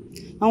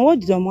 And what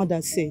did your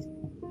mother say?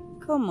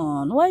 Come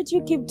on, why do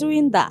you keep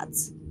doing that?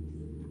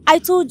 I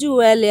told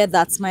you earlier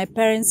that my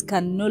parents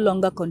can no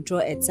longer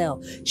control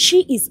Etel.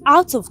 She is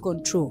out of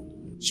control.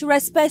 She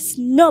respects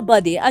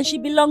nobody and she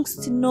belongs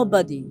to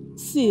nobody.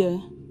 See,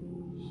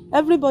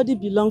 everybody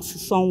belongs to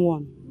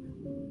someone.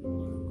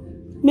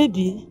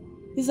 Maybe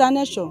it's a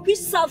nation. Which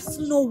serves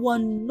no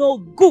one no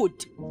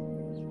good.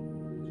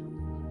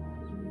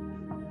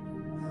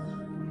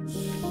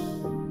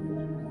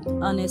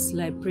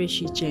 Honestly, I pray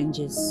she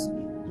changes.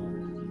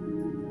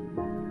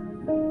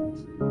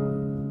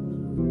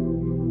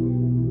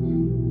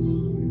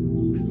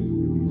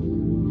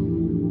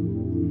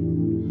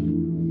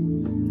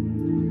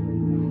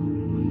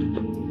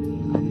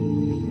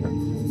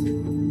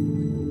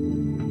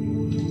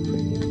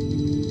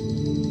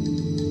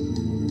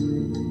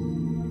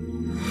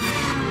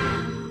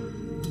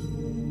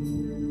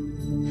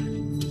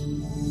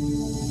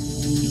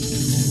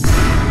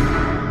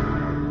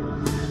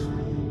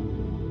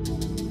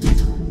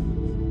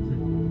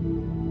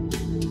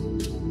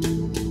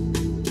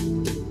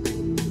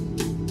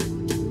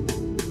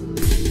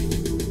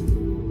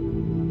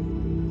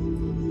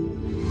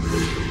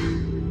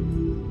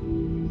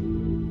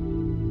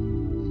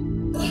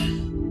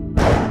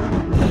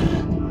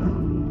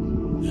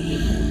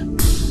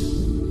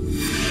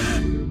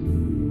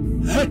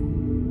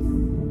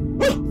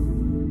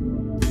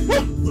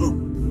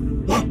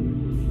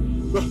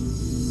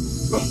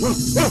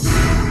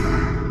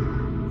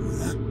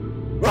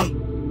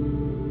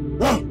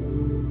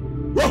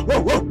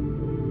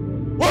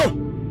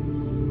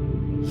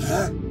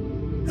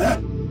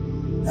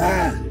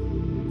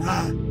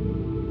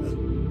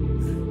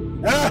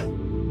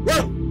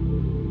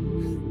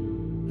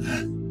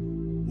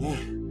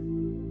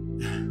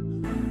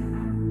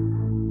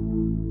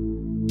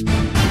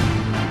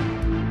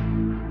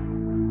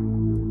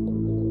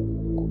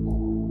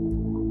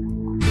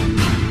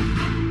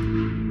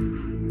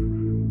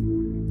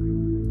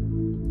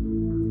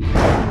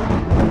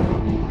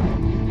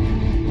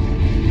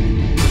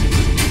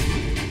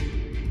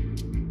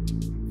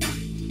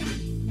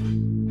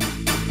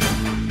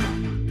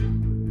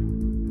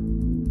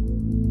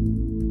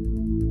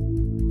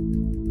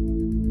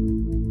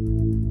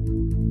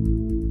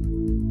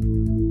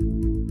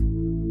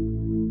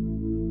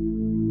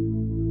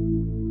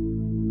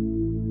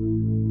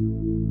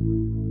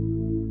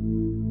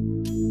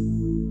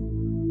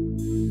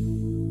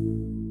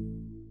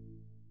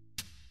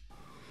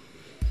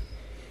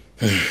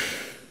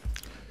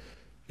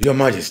 Your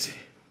Majesty,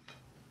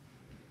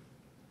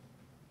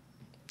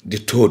 the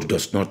toad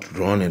does not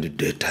run in the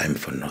daytime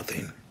for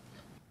nothing.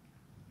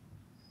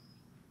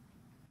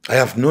 I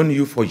have known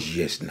you for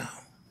years now,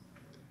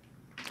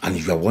 and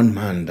you are one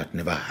man that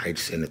never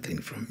hides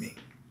anything from me.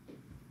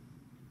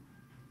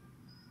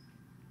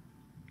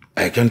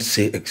 I can't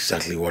say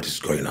exactly what is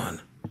going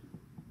on.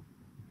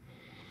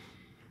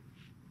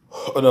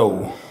 Oh,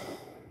 no.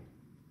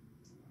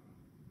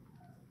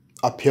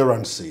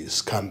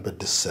 Appearances can be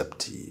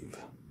deceptive.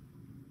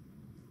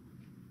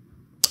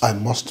 I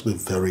must be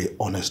very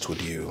honest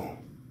with you.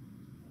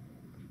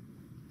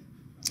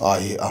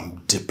 I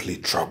am deeply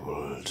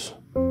troubled.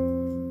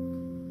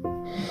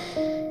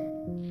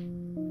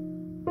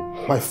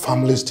 My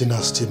family's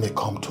dynasty may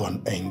come to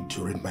an end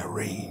during my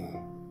reign.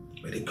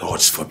 May the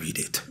gods forbid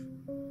it.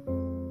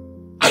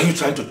 Are you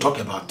trying to talk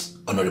about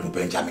Honorable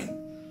Benjamin?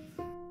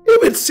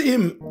 It would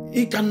seem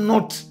he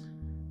cannot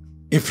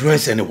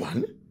influence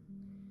anyone.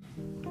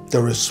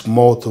 There is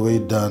more to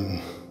it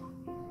than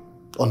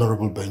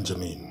Honorable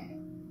Benjamin.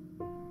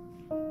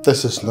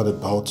 This is not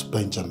about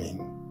Benjamin.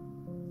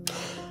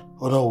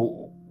 Oh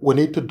no, we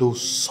need to do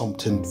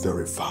something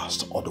very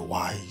fast,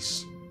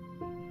 otherwise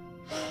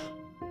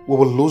we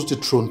will lose the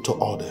throne to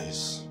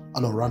others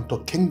and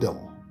Oranto Kingdom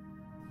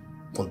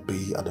will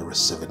be at the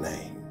receiving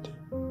end.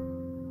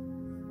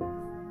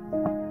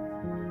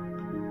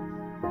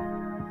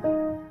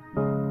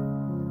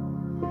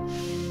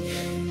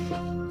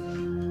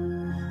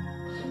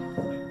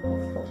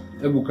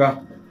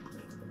 Ebuka,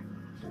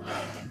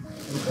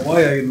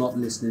 why are you not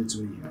listening to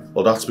me?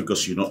 Well, that's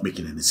because you're not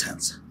making any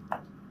sense.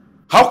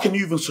 How can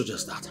you even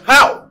suggest that?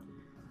 How?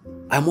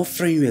 I'm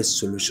offering you a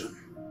solution.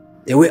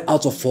 A way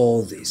out of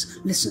all this.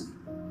 Listen,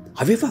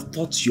 have you ever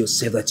thought to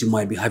yourself that you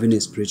might be having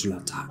a spiritual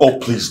attack? Oh,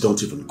 please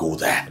don't even go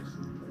there.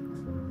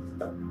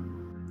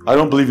 I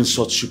don't believe in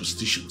such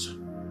superstitions.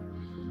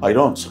 I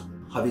don't.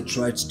 Have you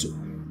tried to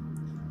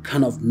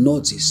kind of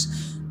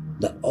notice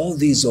that all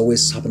these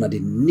always happen at the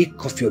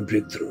nick of your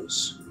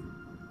breakthroughs?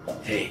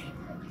 Hey,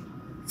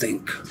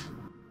 think.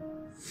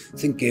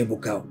 Think,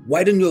 Ebuka.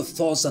 Widen your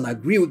thoughts and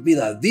agree with me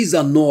that these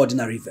are no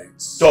ordinary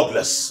events.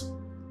 Douglas,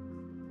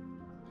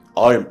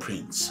 I am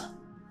Prince.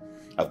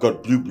 I've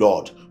got blue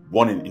blood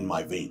running in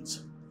my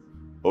veins.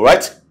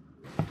 Alright?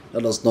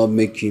 That does not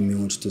make you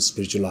immune to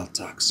spiritual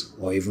attacks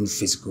or even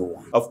physical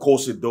ones. Of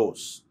course it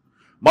does.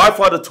 My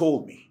father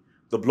told me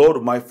the blood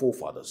of my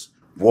forefathers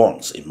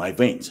runs in my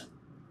veins.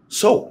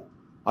 So,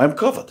 I'm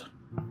covered.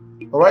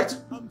 Alright?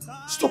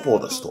 Stop all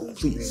that stuff,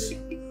 please.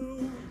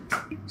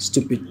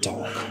 Stupid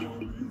talk.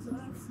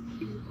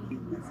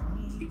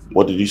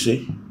 What did you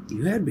say?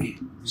 You heard me.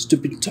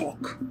 Stupid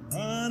talk.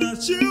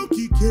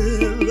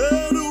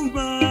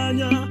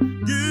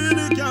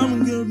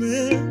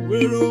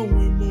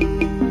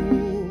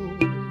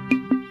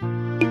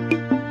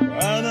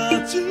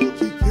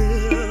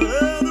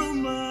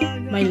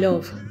 My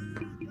love,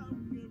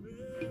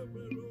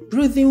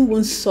 breathing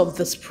won't solve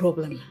this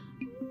problem.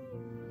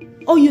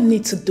 All you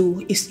need to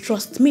do is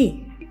trust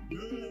me.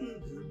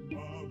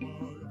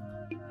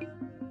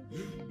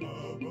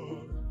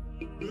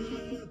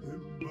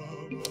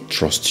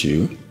 Trust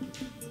you?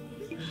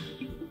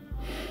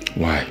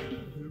 Why?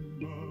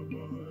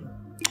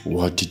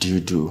 What did you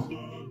do?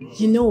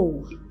 You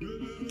know,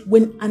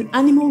 when an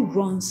animal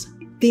runs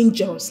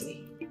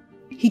dangerously,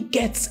 he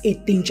gets a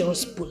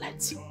dangerous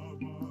bullet.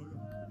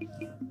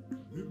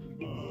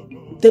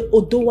 The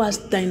Odoa's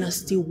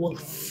dynasty will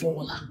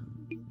fall.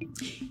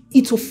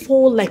 It will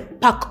fall like a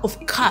pack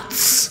of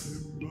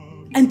cats,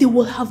 and they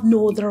will have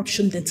no other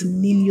option than to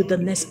name you the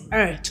next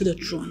heir to the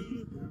throne.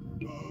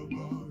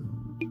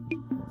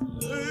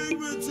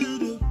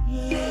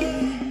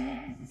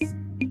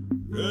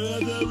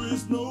 There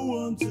is no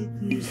one to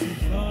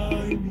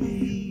crucify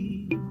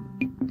me.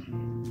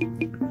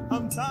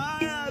 I'm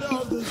tired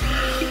of this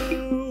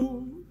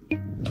world.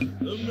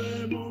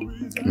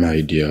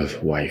 My dear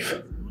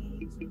wife,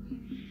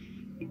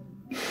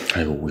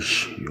 I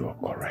wish you are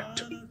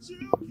correct.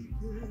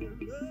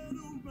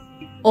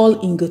 All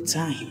in good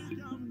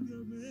time.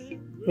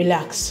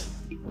 Relax.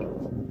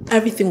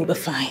 Everything will be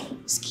fine.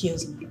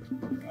 Excuse me.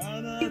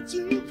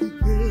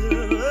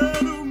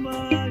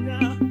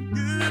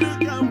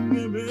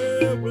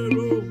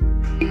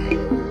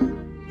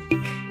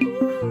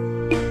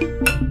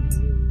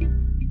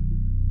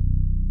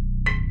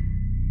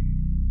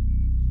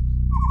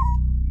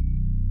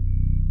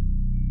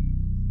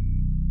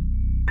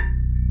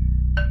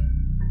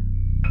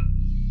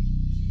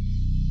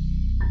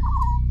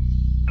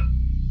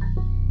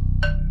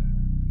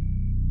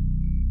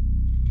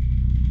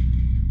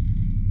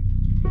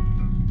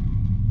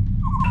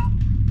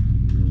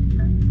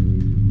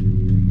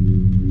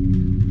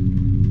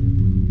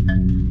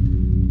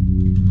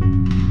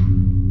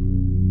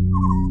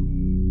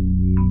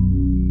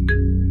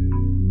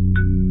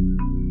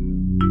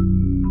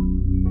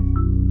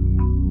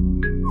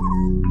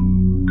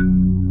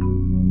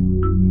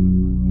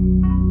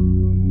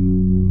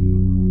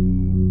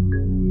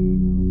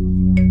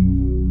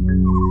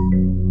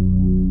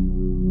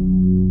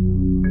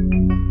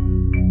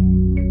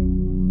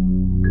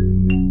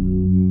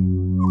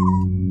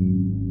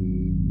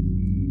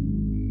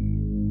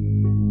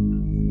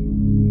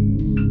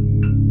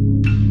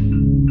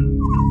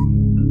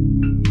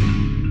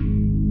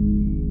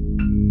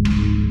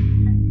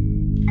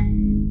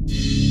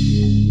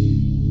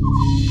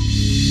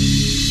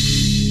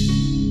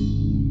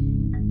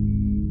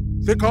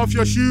 Take off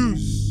your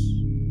shoes.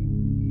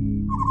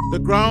 The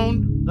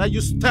ground that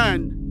you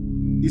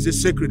stand is a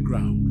sacred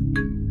ground.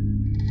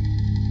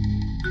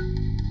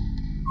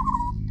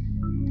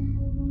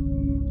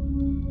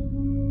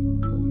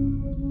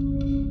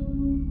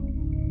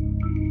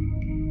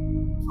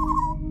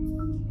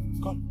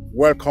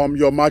 Welcome,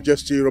 Your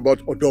Majesty,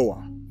 Robert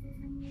Odoa.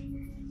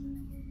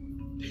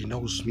 He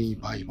knows me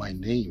by my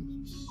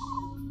name.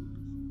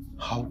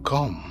 How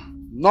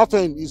come?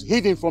 Nothing is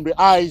hidden from the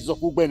eyes of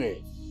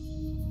Ugbene.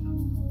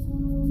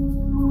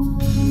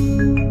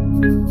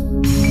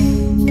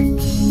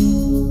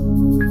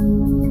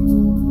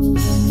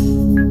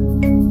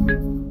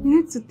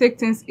 You need to take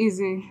things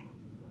easy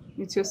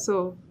with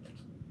yourself.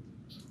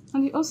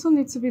 And you also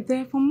need to be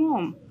there for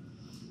Mom.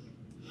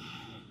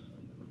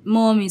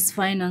 Mom is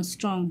fine and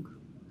strong.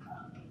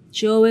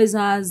 She always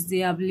has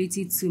the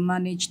ability to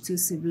manage two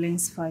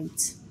siblings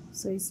fight.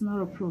 So it's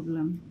not a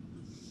problem.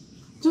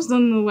 Just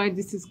don't know why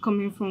this is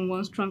coming from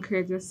one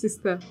strong-headed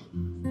sister.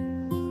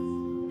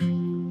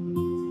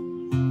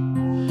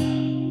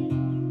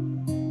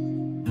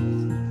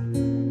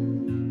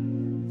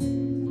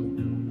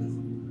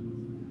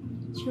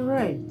 You're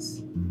right,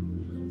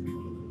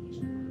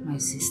 my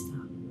sister.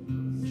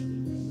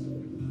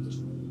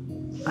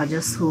 I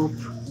just hope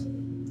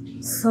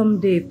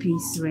someday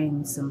peace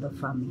reigns in the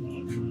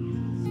family.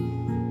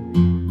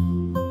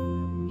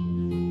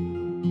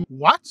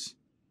 What?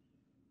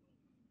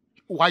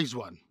 Wise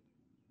one,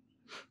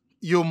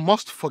 you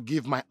must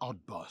forgive my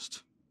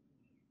outburst.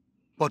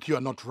 But you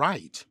are not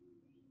right.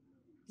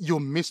 You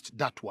missed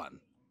that one.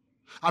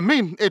 I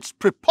mean, it's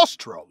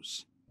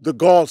preposterous. The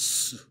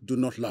gods do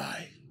not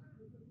lie.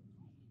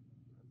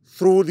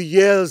 Through the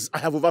years I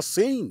have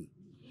overseen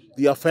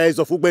the affairs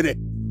of Ugbene.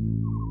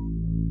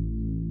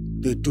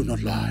 They do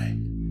not lie.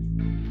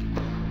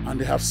 And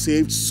they have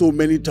saved so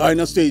many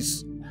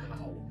dynasties.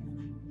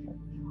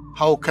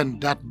 How can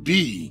that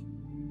be?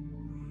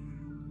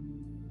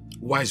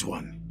 Wise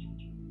one,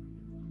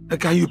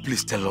 can you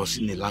please tell us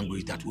in a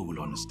language that we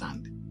will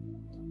understand?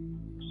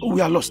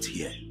 We are lost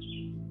here.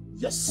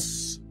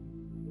 Yes,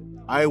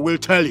 I will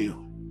tell you.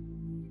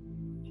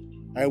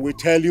 I will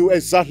tell you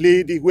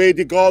exactly the way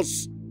the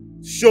gods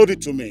showed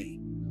it to me.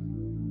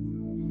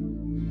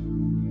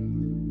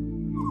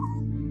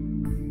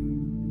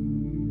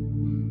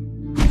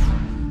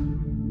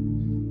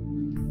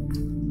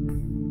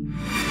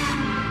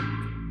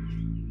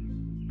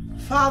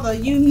 Father,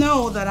 you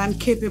know that I'm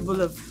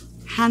capable of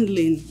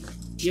handling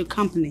your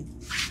company.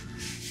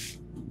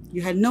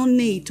 You had no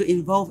need to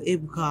involve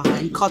Ebuka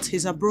and cut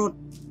his abroad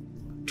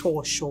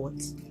tour short.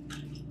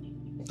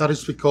 That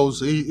is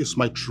because he is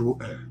my true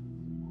heir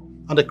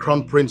and the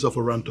crown prince of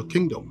Oranto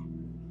Kingdom.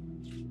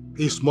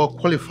 He is more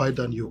qualified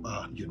than you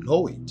are, you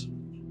know it.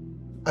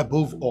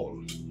 Above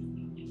all,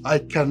 I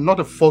cannot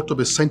afford to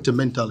be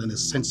sentimental in a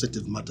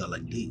sensitive matter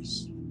like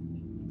this.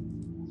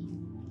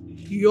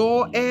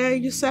 Your heir,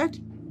 you said?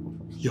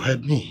 You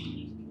heard me.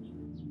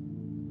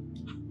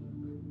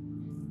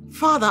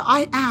 Father,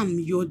 I am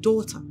your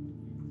daughter.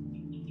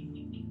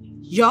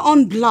 Your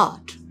own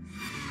blood.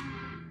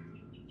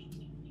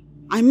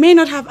 I may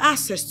not have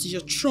access to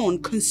your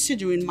throne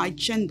considering my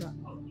gender,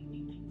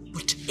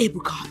 but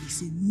Ebuka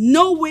is in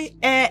no way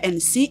heir and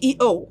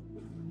CEO.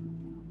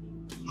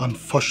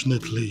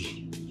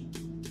 Unfortunately,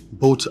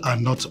 both are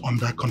not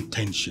under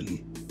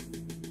contention.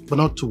 But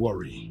not to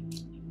worry.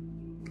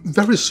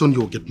 Very soon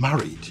you'll get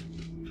married.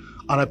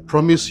 And I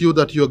promise you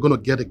that you're going to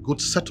get a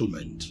good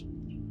settlement.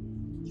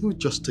 You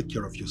just take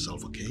care of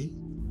yourself, okay?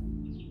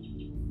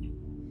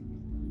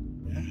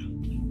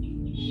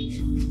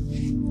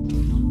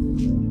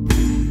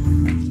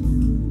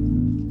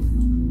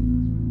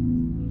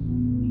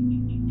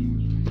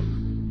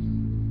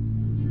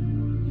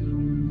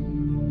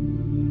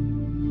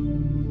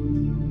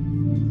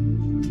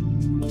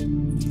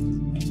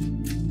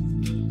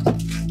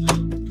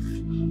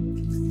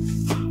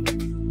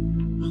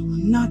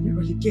 Not be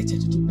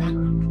relegated to the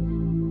background. I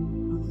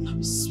will not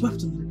be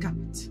swept under the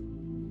carpet.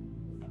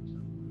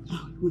 No,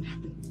 it won't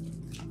happen.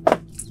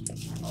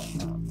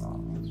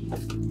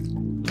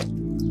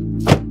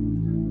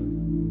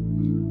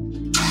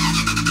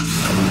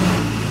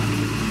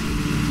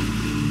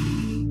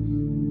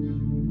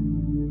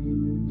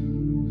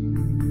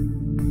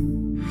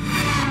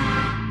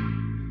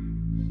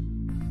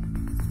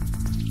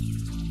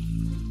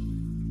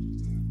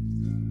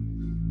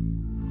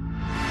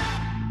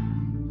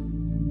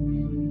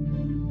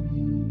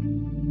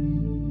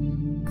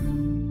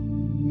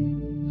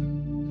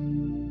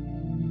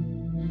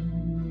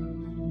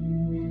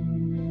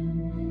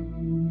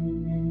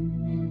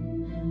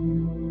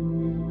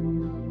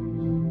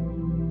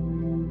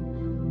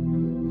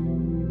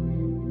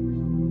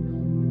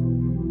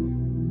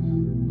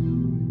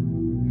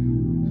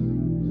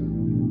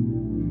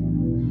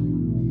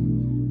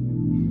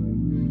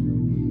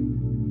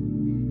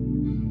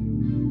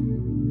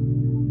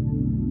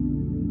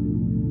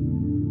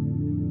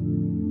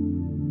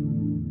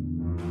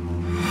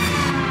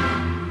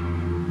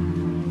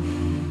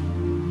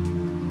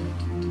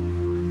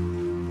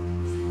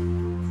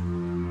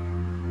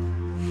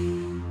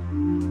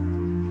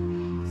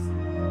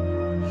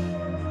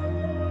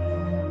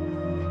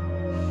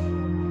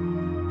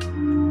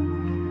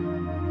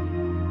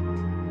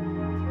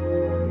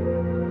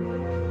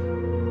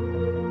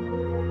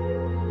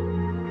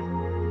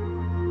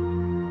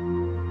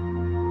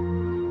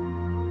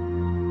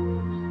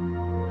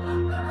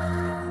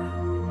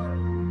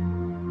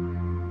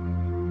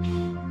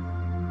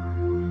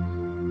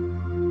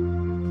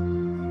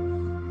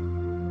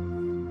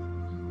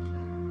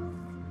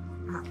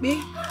 Me?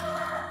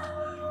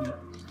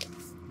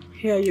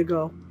 Here you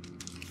go.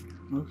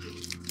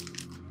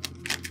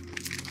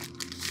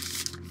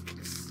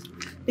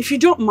 If you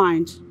don't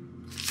mind,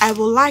 I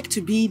would like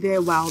to be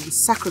there while the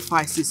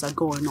sacrifices are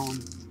going on.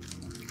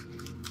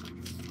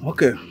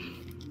 Okay.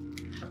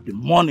 The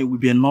money will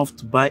be enough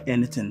to buy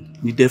anything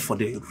needed for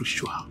the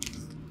ritual.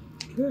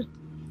 Good.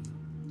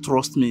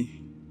 Trust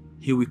me,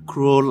 he will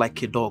crawl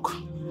like a dog.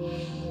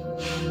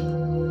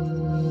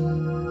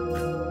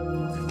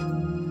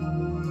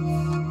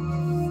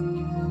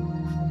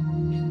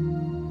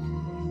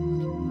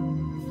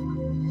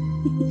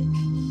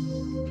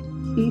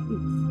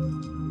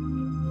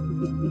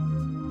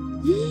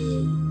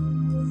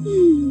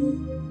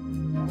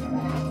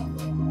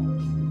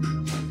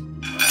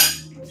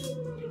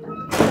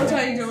 What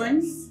are you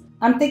doing?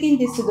 I'm taking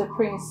this to the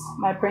prince,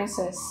 my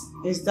princess.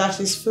 Is that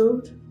his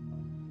food?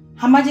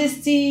 Her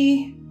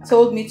Majesty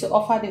told me to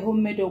offer the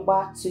homemade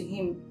oba to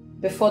him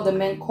before the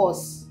main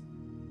course.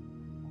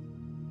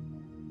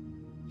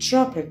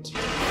 Drop it.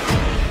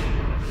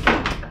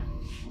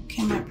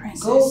 Okay, my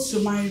princess. Go to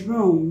my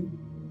room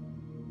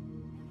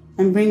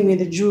and bring me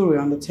the jewelry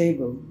on the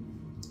table.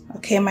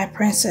 Okay, my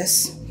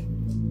princess.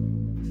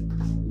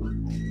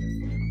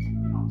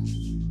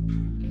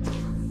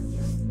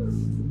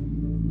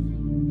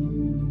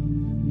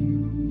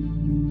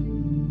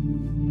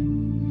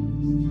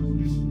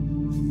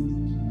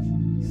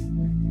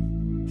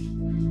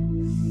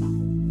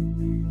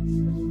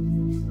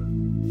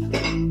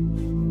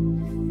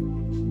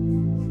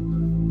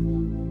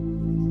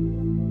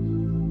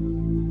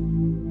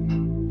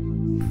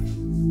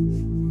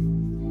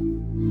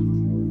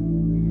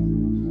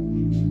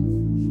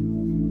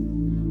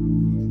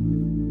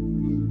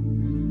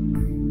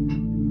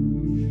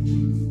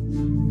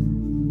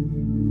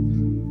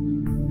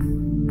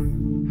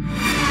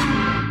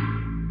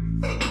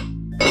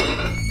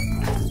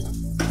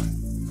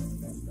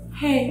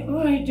 Hey,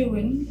 what are you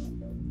doing?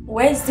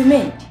 Where's the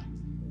maid?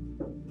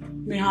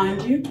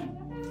 Behind you.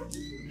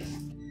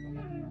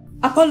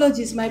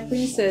 Apologies, my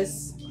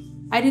princess.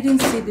 I didn't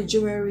see the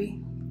jewelry.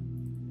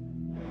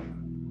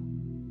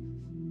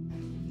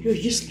 You're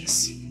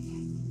useless.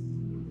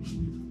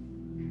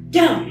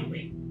 Get out of my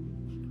way.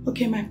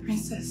 Okay, my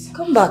princess.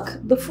 Come back.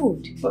 The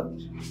food.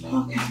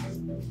 Okay.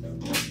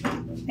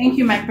 Thank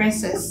you, my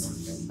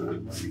princess.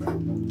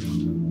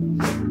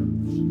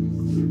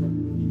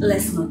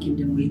 Let's not keep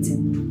them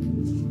waiting.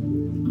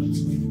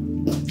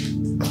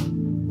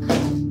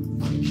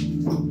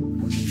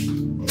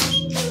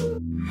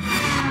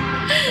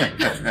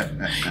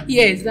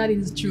 Yes, that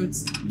is the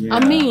truth. Yeah.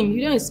 I mean,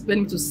 you don't expect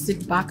me to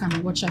sit back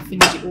and watch her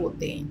finish the whole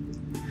thing.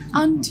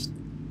 And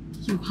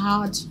you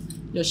had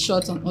your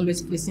shot on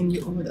always placing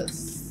the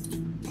orders.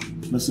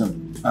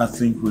 Listen, I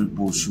think we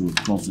both should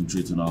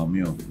concentrate on our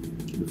meal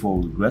before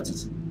we regret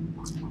it.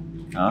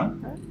 Huh?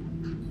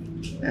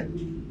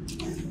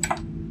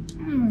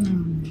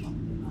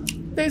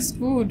 Tastes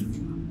good.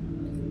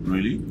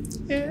 Really?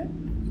 Yeah.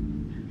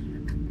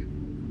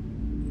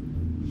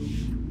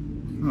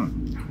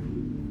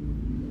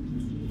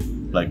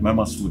 Like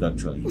Mama's food,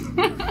 actually.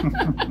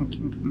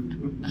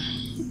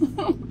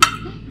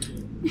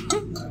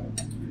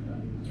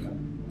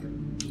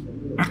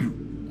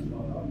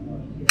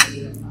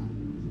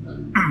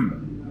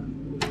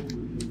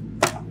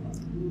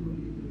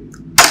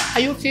 Are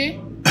you okay?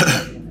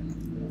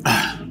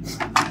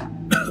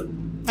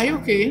 Are you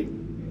okay?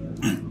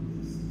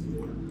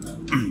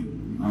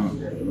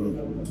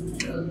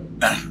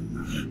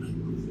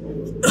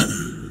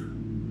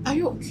 Are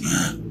you okay?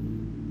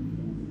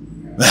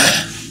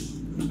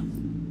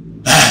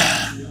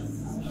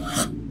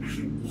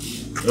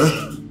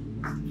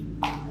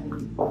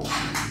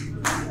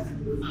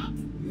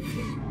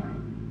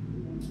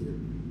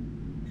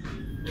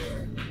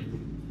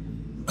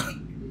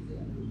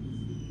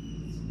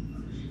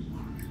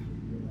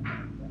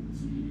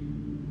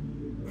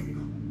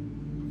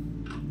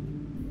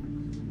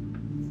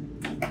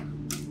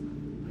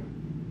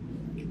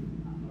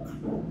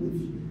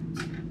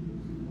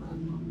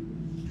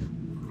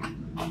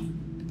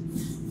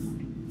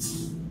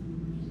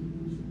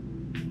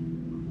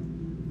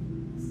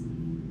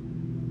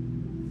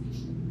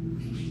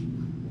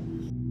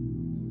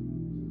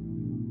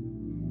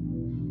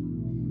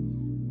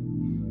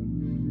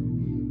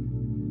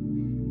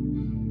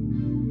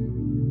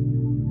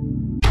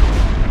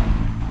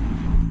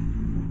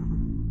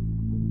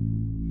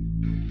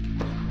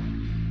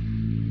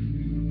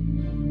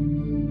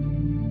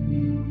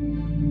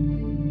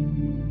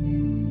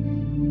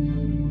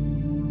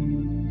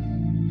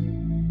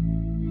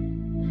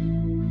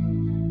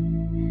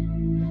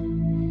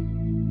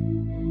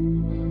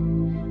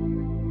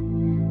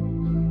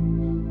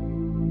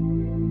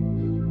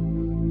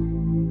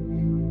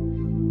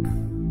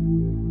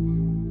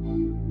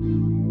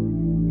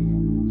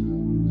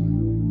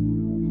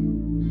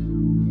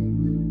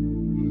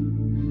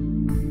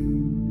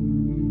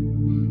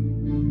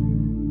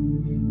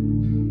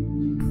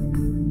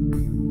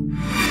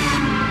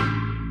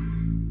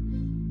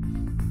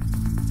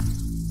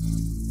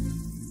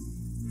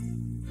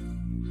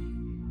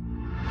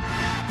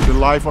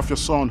 life of your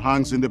son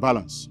hangs in the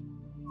balance.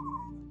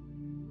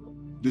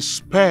 The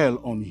spell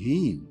on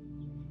him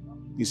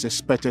is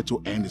expected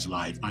to end his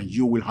life, and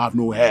you will have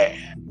no heir.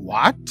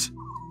 What?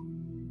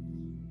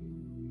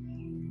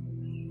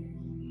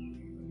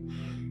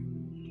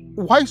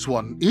 Wise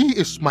one, he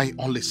is my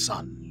only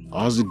son.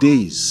 As the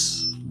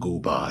days go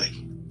by,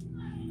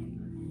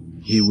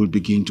 he will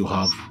begin to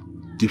have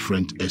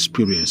different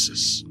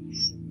experiences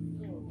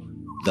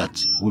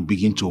that will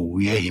begin to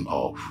wear him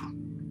off.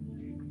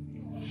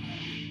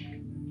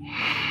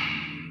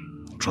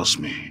 Trust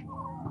me,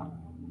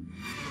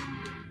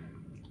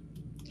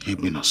 he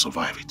may not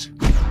survive it.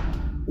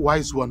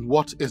 Wise one,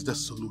 what is the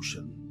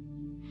solution?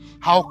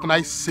 How can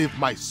I save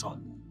my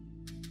son?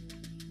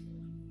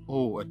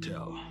 Oh,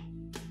 Adele,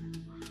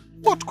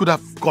 what could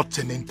have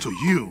gotten into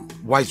you?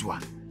 Wise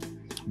one,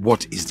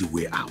 what is the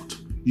way out?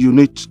 You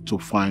need to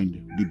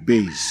find the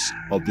base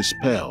of the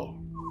spell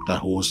that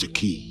holds the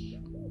key.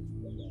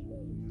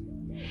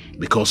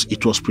 Because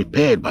it was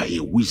prepared by a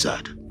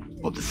wizard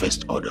of the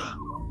first order.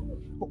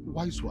 But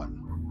wise one,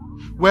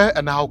 where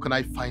and how can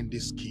I find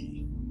this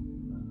key?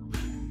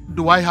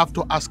 Do I have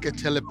to ask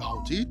Ethel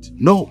about it?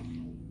 No.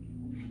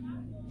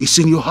 It's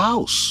in your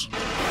house.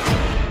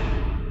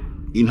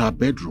 In her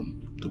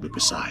bedroom, to be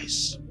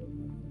precise.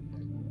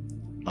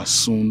 As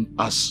soon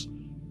as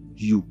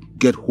you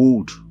get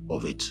hold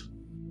of it,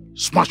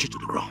 smash it to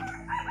the ground,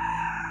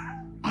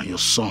 and your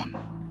son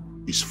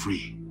is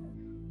free.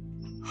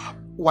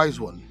 Wise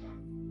one,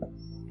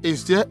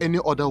 is there any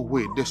other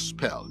way this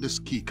spell, this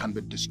key, can be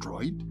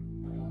destroyed?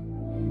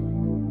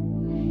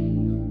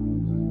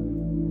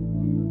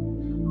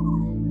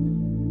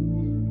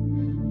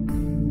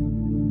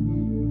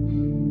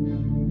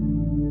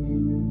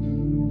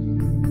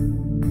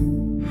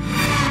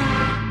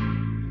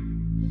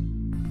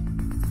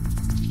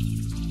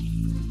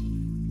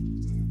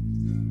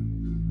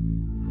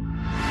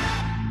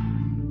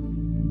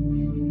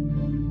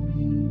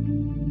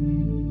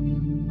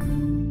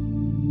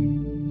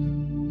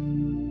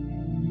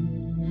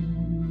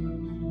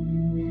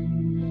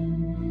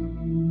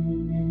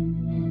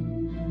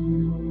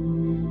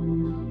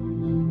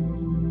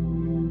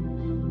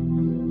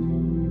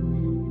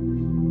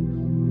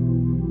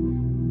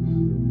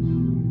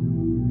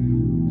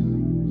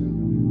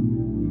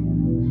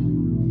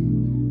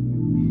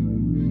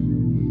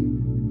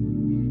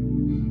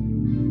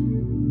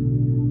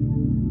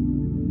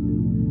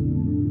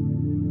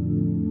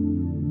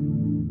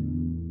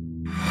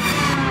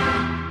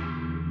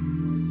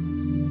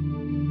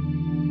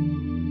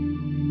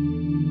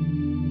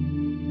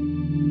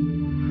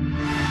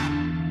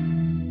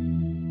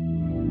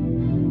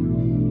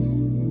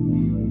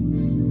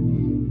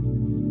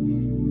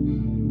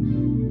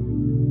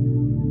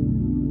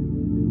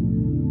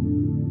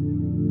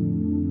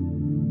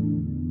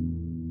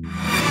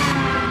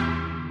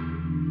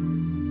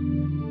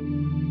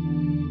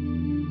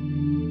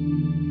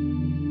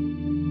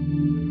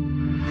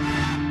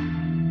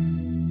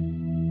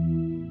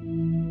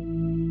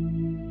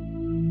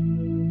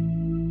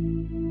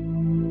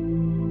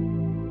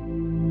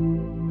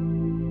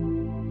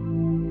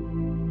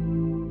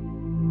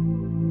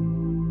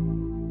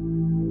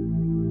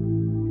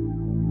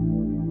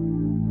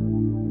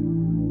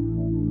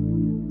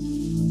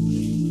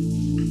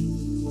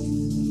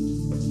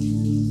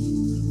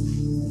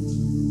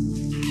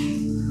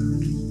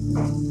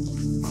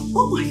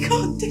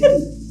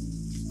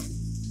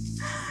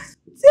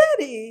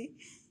 Daddy,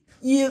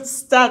 you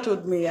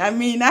startled me. I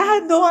mean, I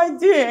had no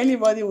idea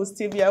anybody would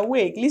still be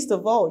awake, least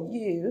of all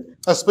you.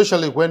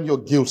 Especially when your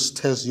guilt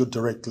stares you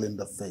directly in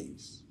the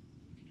face.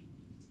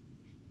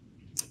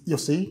 You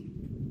see,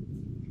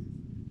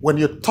 when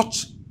you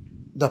touch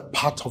the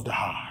part of the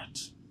heart,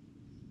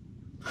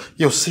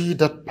 you see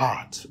that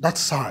part, that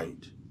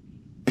side,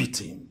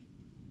 beating,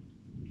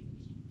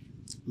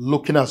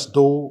 looking as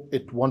though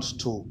it wants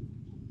to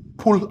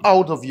pull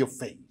out of your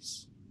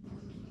face.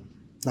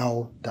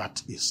 Now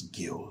that is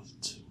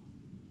guilt.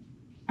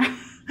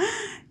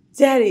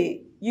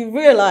 Daddy, you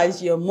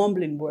realize you're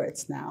mumbling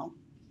words now.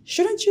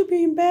 Shouldn't you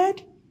be in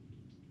bed?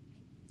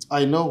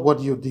 I know what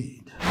you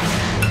did.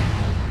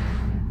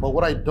 But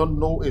what I don't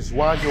know is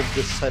why you've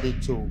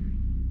decided to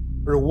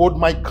reward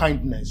my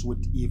kindness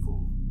with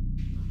evil.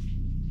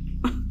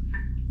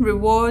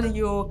 Reward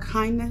your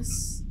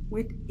kindness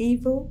with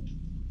evil?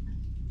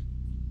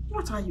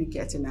 What are you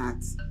getting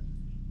at?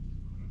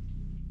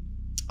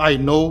 I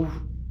know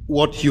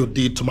what you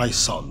did to my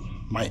son,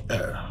 my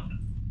heir.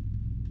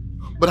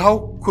 But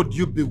how could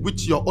you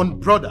bewitch your own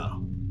brother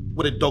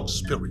with a dog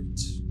spirit?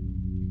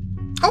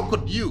 How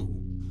could you?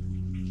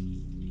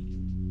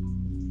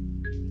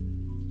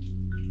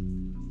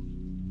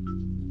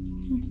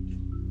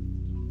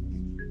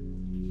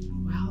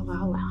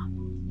 Well.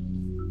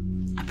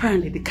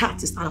 Apparently the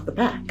cat is out of the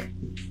bag.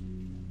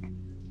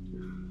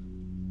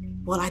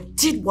 Well, I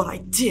did what I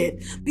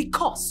did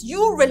because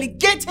you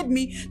relegated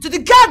me to the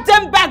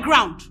goddamn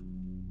background.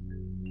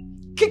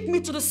 Kicked me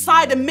to the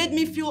side and made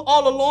me feel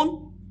all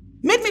alone.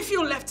 Made me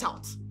feel left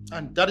out.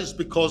 And that is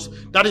because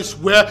that is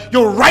where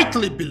you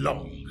rightly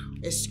belong.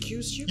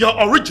 Excuse you? Your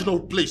original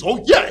place,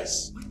 oh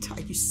yes! What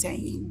are you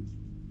saying?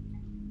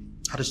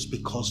 That is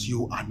because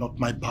you are not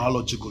my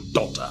biological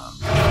daughter.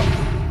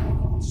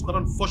 It's not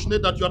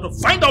unfortunate that you had to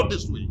find out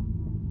this way.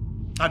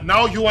 And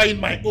now you are in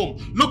my home.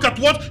 Look at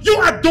what you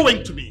are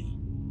doing to me.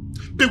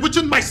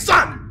 Bewitching my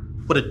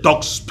son with a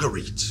dog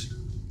spirit.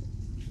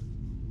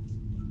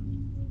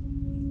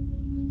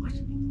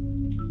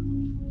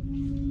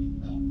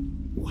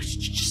 What did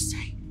you just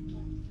say?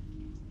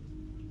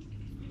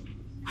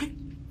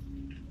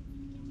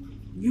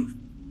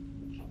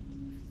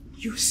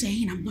 You're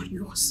saying I'm not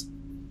yours?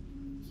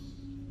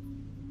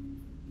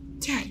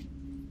 Daddy.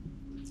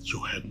 You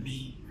heard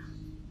me.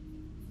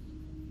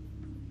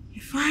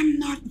 If I'm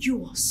not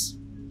yours,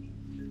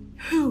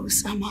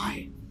 whose am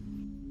I?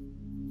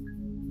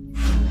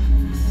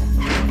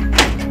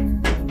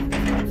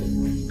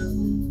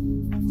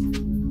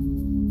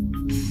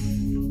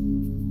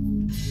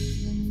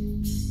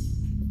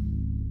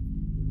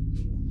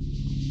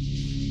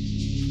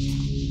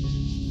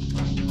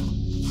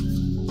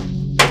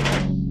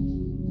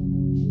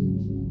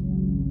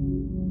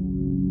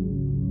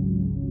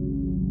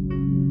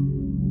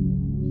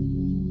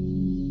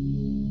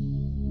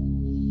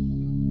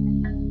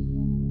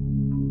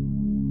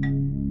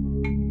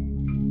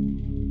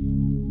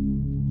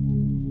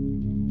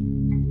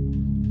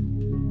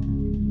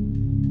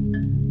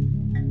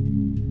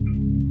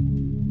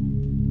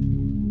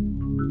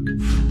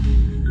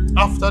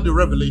 After the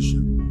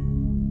revelation,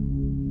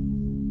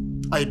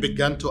 I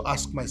began to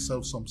ask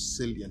myself some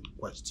salient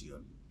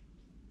question.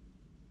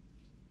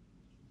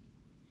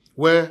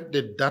 Where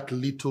did that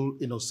little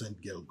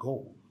innocent girl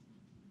go?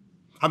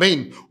 I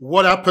mean,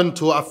 what happened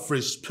to her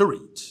free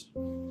spirit?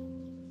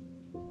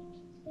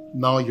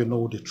 Now you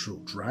know the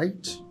truth,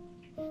 right?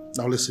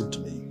 Now listen to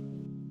me.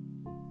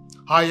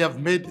 I have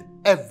made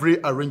every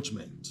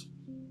arrangement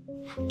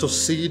to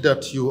see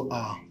that you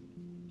are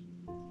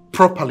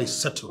properly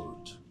settled.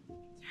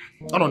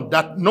 And on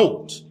that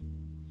note,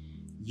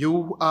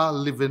 you are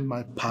leaving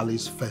my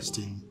palace first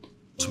thing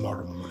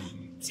tomorrow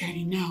morning.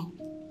 Daddy, no.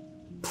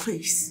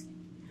 Please.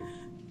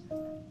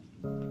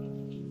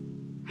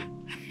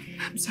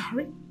 I'm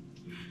sorry.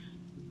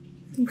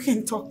 We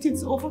can talk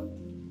things over.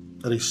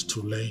 It is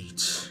too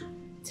late.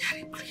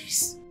 Daddy,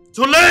 please.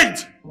 Too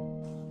late!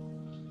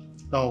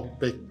 Now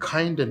be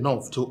kind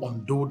enough to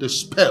undo the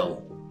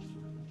spell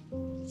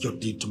you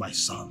did to my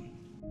son.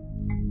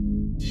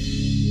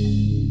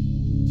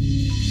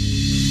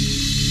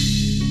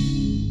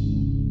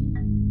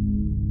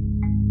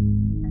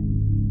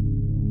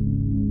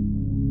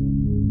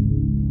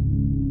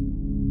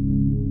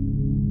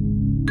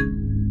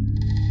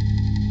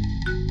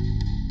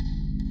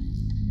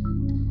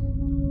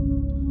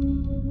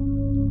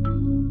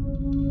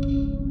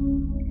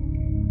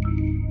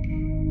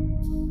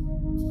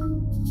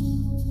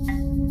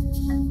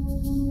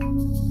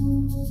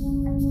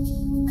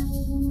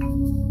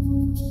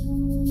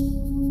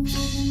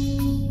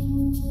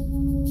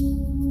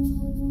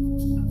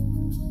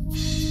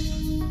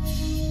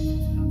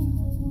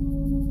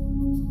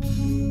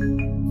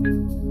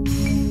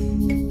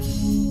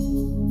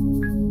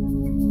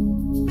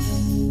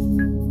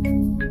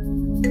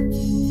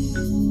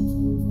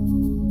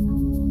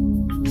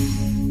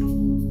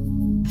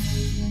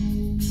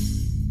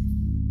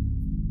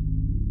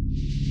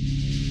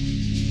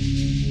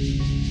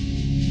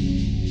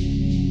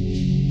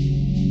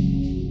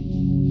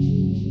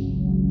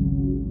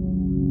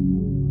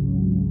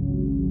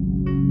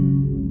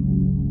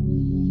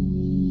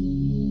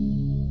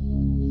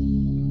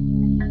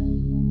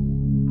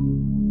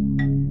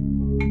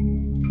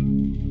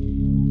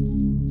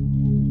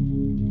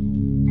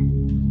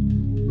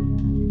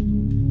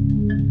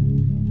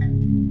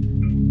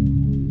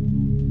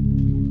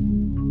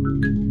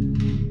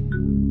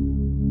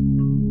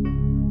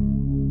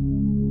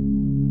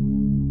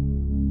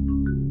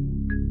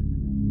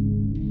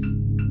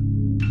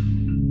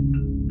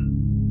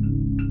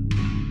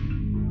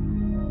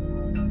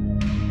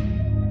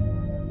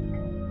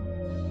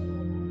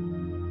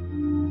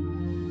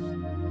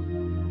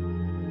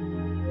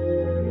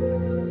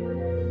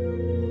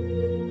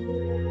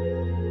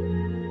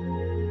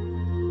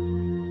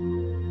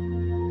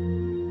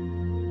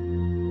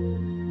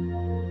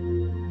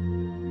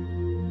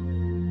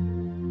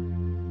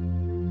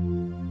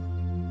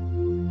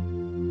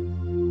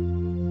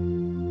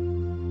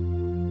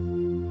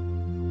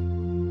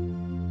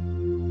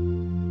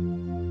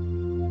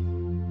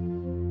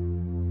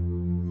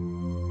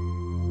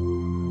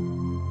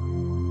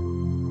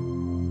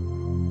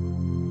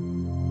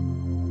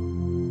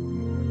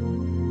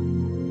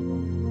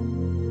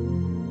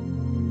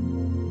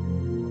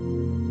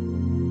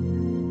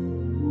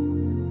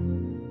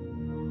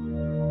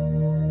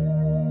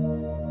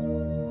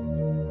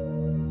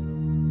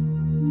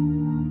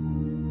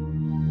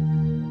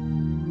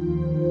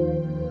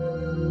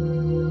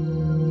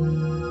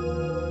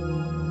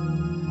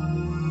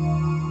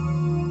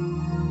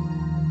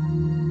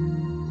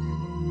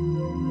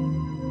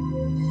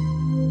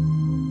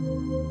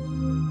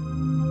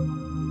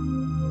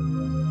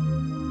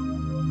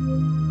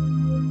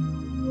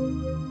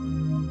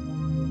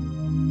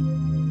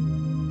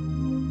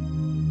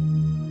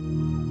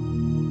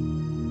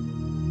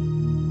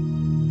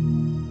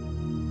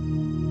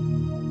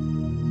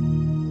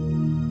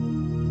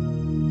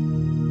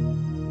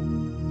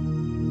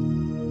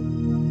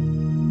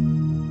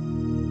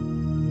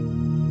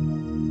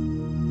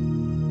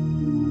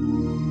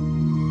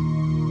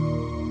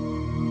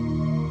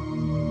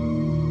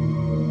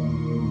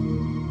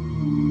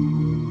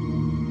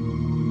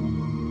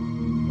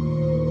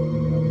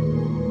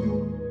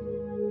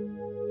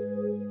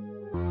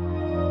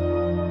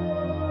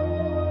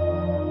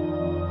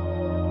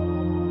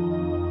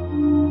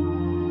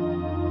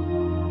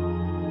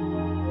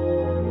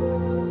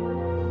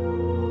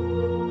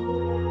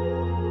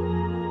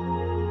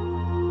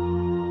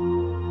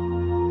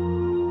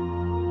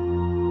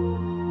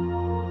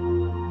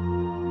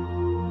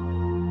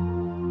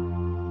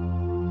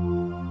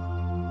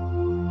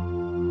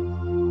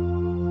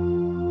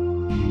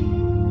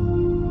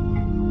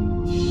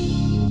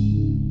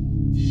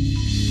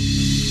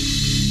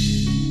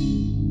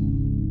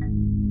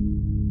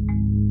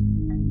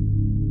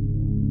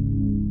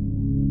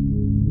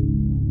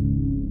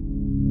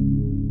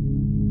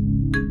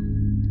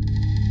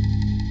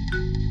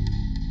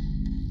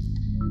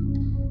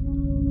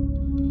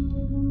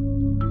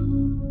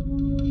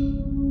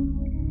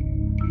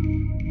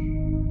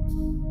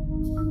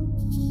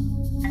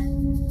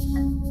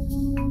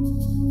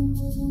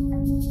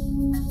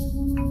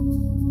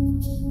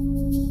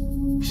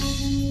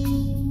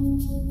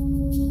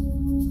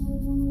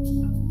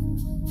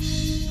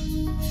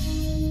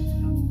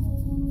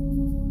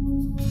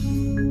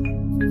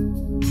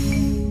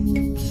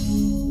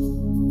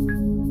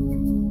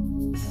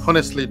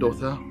 Honestly,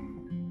 daughter,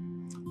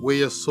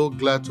 we are so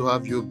glad to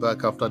have you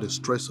back after the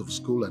stress of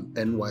school and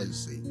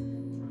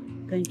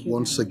NYC. Thank you.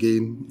 Once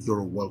again,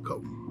 you're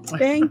welcome.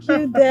 Thank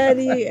you,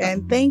 Daddy,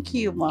 and thank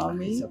you,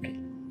 Mommy. It's okay.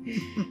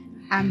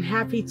 I'm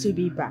happy to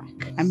be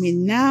back. I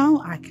mean,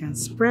 now I can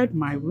spread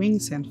my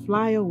wings and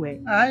fly away.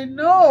 I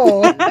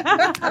know.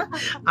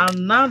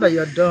 And now that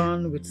you're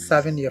done with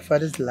serving your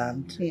father's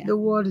land, the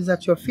world is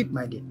at your feet,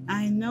 my dear.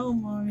 I know,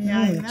 Mommy.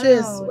 I know.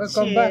 Cheers.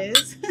 Welcome back.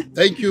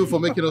 Thank you for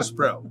making us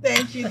proud.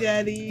 Thank you,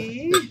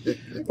 Daddy.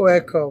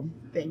 Welcome.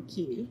 Thank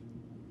you.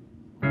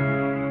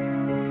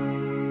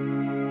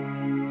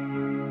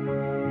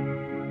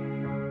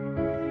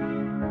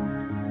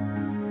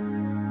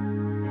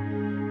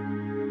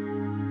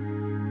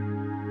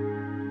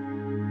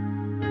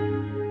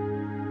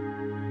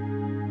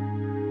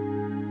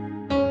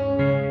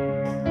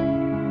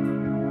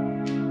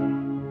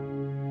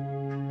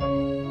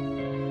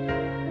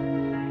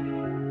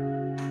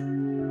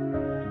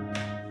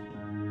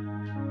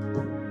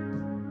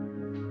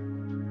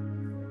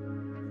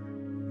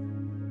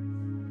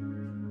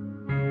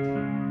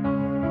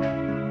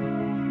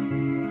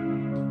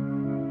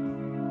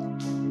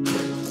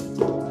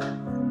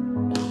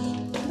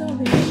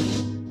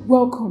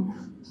 Welcome.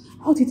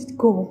 How did it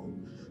go?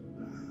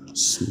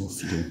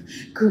 Smoothly.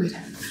 Good.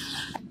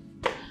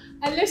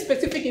 I left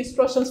specific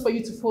instructions for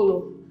you to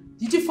follow.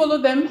 Did you follow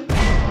them?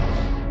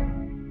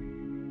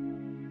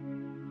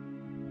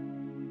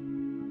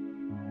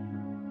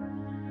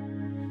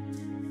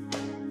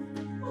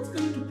 What's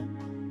going on?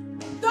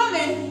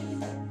 Darling!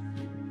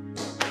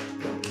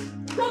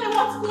 Darling,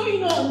 what's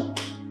going on?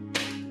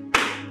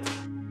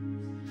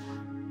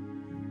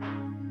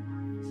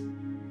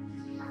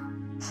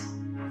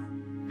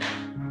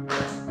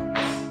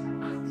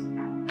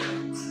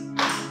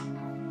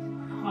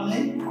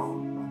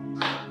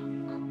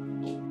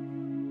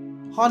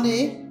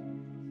 Honey,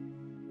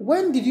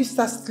 when did you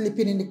start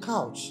sleeping in the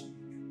couch?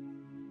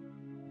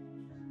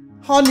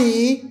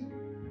 Honey?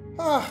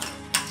 Ah.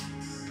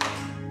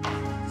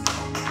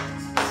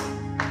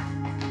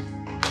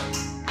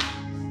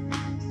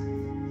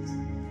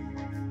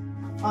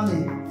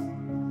 Honey?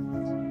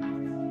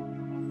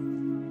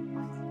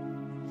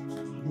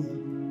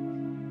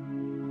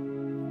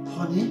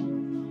 Honey?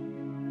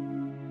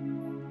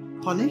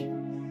 Honey?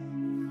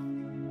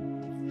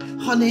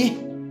 Honey?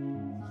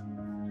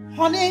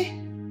 Honey?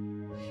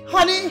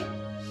 Honey!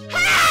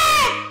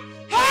 Help!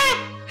 Help!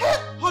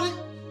 Help! Honey!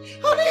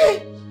 Honey!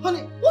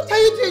 Honey! What are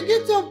you doing?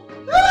 Get up!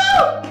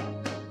 Help!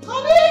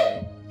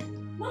 Honey!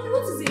 Mommy,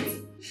 what is it?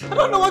 I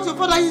don't know what your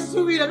father is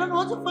doing. I don't know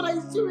what your father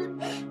is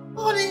doing.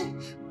 Honey!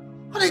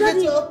 Honey,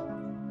 Daddy. get up!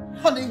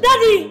 Honey!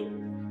 Daddy!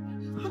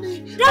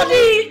 Honey!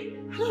 Daddy!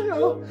 I don't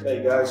know.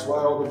 Hey guys,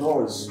 why all the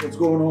noise? What's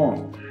going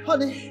on?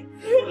 Honey!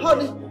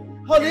 Honey!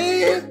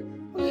 Honey!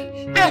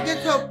 Honey!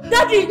 Get up!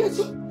 Daddy! Get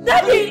up!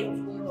 Daddy!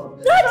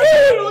 I Daddy!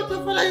 don't know what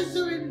your father is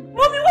doing.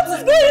 Mommy, what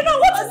is going on?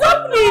 What is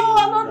happening? I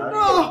don't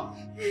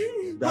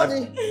know.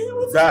 Honey!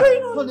 What's Dad.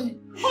 going on? Honey!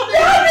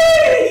 Daddy!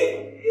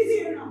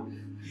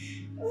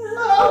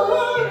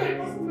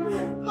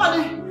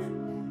 Honey!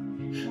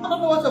 I don't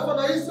know what your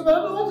father is doing. I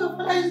don't know what your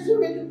father is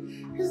doing.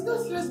 He's not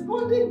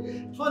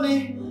responding. Honey!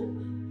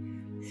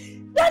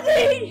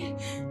 Daddy!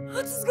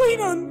 What is going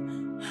on?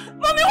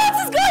 Mommy, what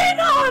is going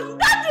on?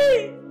 Daddy!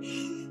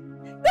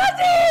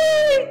 Daddy!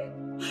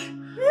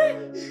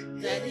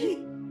 Daddy?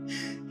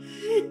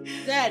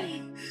 Daddy?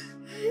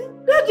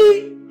 Daddy!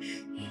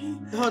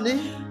 Honey?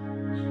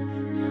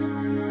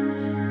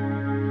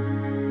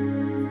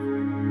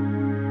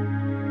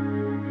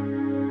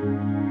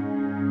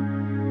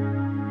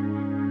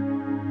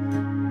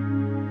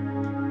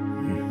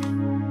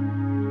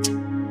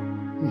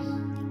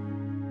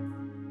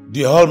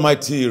 The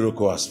almighty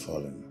Iroko has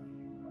fallen.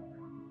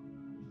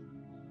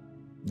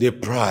 The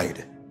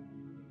pride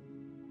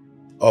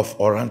of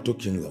Oranto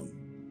Kingdom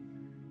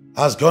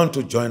has gone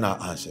to join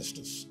our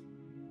ancestors.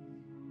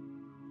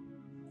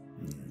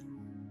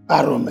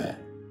 Arome.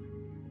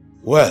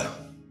 Well,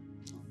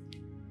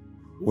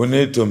 we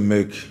need to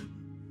make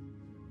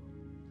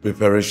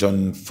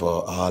preparation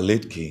for our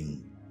late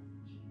king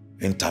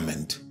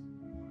interment.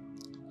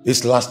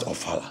 His last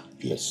ofala.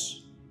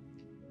 Yes.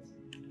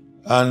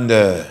 And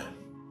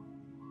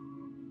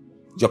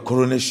your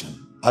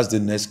coronation as the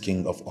next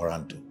king of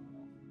Oranto.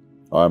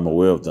 I'm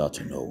aware of that,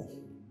 you know.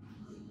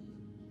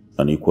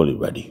 And equally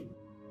ready.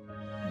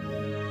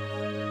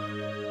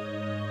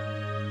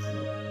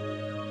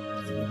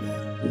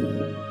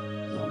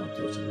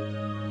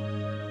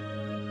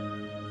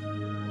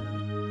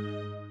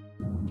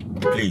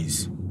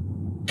 Please,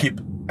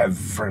 keep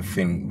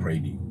everything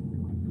ready.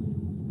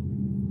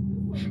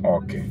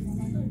 Okay.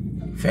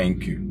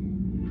 Thank you.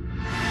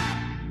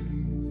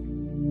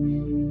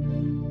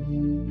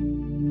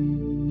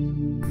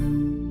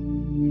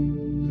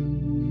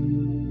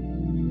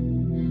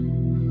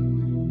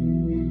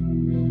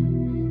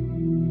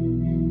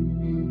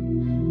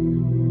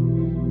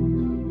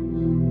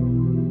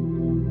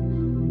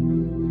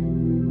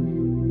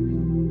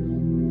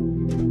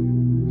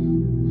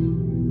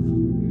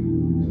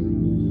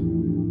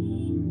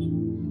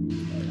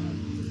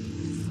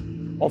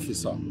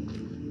 Officer,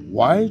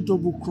 why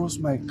double-cross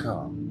my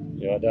car?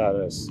 You're under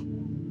arrest.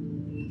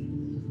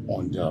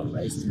 Under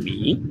arrest?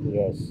 Me?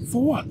 Yes.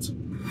 For what?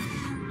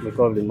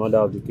 Because of the murder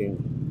of the king.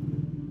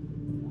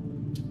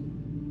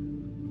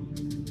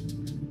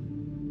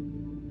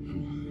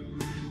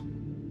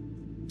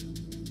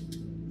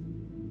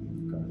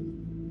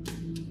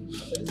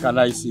 Can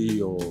I see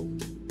your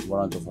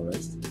warrant of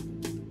arrest?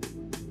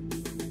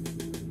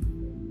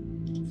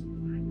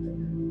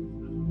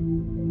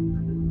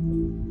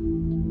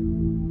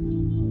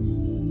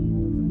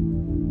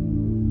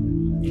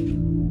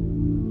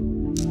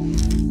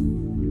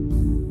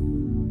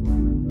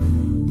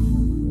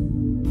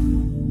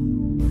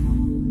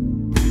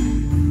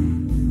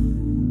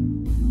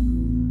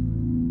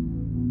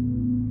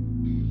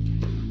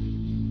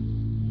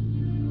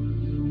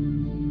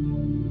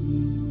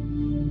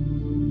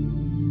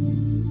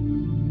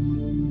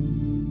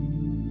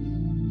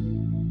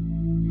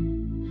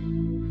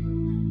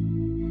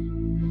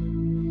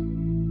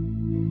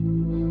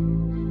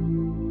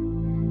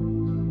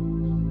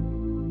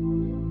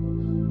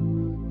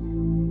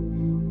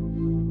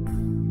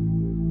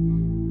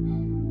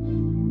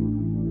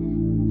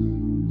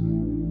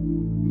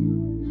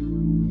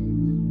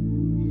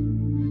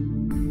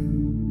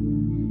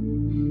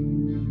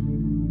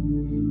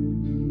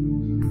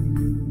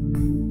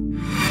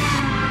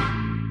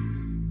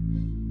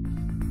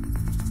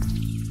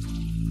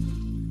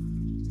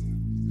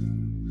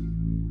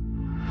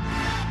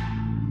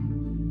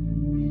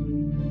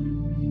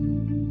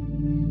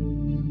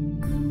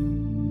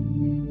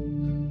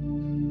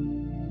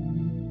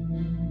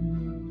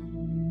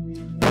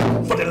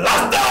 For the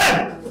last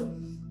time!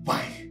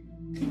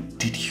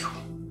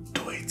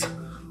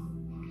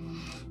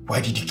 Why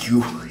did you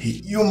kill a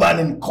human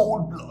in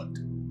cold blood?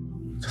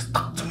 Just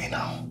talk to me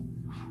now.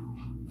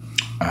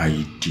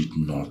 I did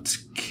not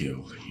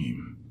kill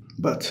him.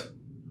 But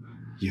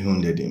you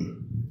wounded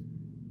him.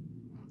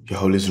 You're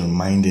always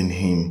reminding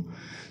him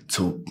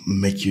to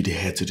make you the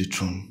heir to the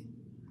throne.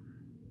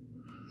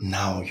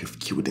 Now you've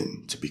killed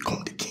him to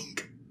become the king.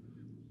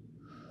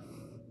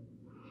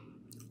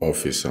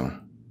 Officer,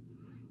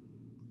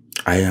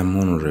 I am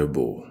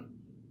honorable.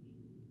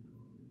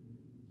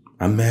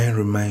 And may I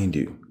remind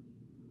you,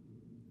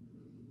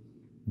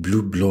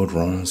 blue blood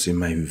runs in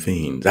my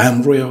veins. I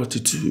am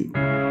royalty too.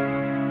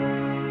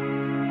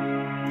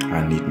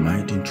 And it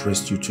might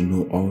interest you to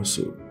know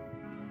also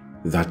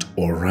that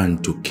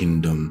Oranto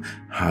Kingdom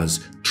has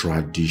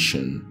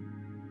tradition.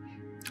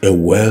 A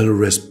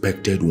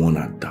well-respected one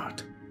at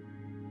that.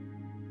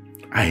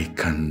 I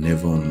can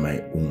never on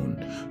my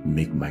own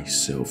make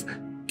myself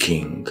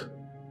king.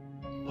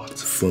 But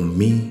for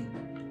me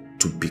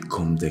to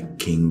become the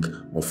king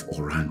of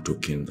Oranto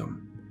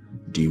Kingdom,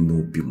 the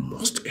Imobi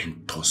must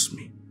endorse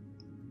me.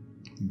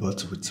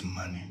 But with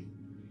money,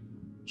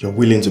 you're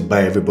willing to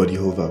buy everybody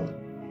over.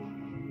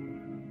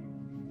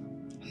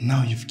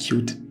 Now you've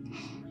killed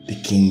the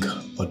king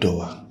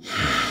Odowa.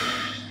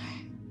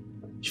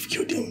 You've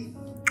killed him.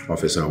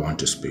 Officer, I want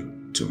to speak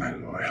to my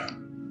lawyer.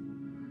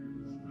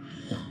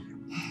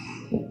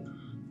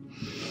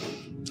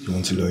 You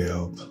want to lawyer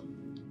up?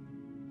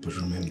 But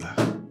remember,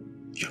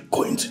 you're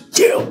going to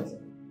jail.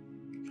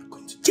 You're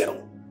going to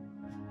jail.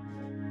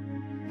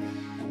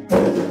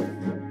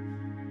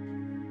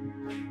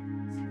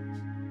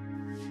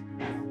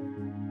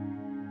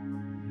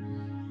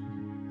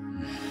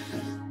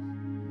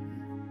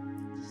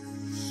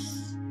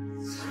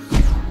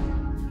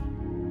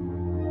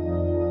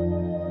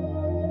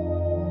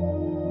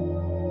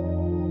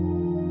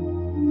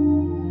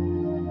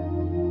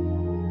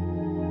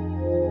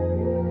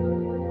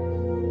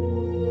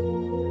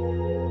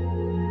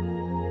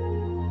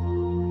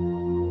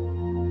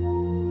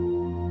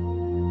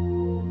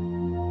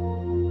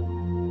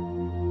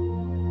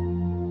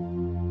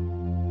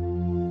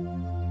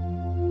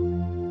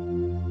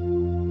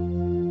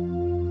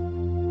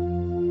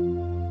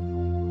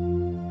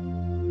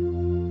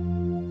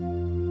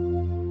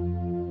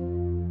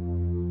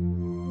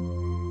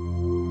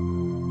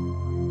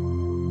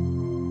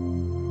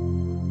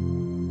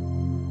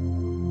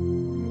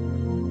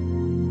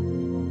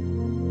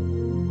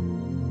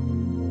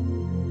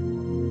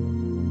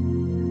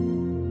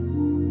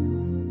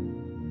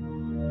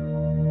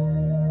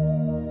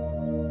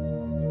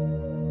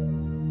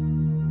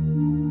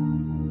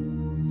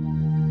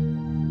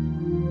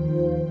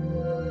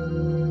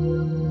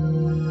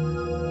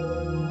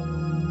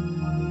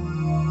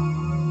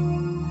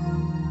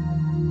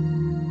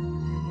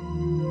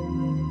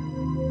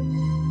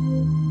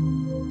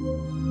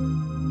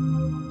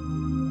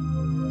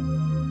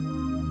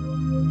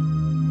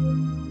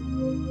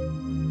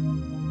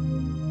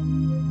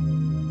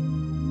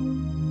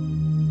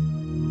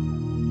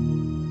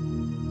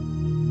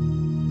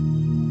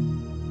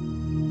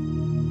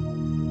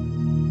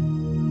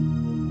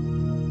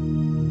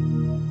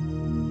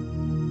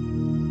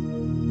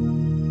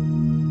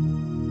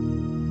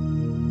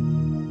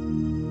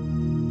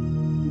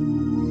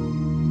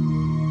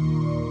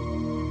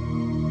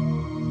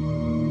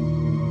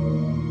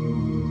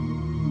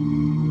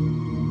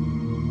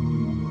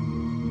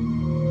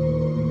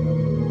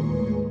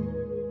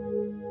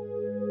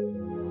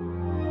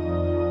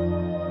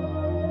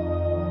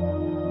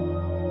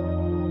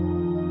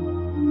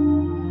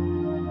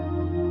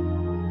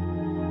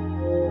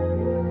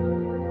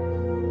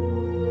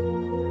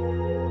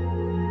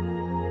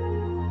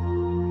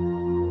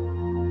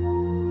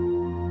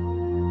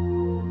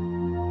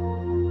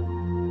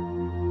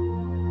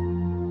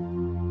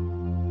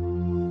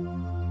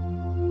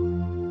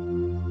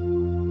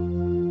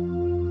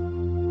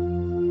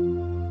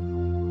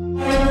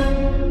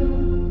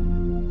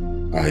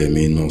 I am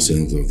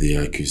innocent of the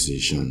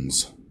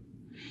accusations.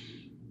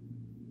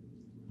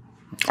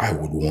 I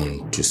would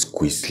want to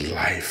squeeze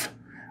life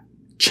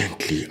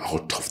gently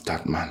out of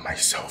that man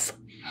myself.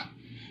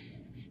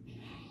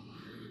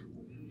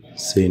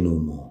 Say no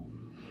more.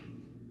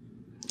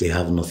 They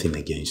have nothing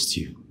against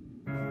you.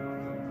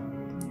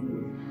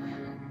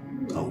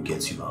 I'll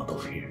get you out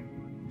of here.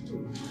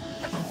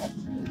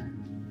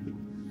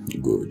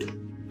 Good.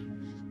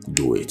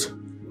 Do it.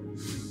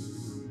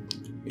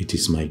 It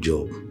is my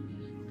job.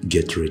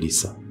 Get ready,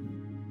 sir.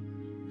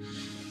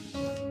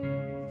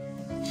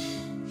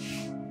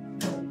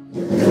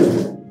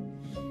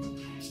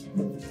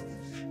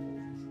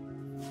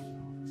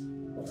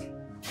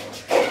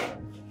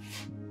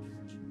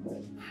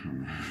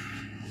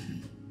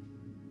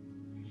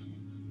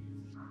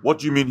 What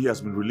do you mean he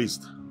has been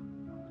released?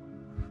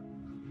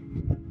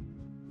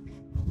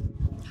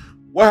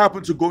 What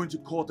happened to going to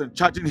court and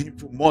charging him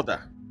for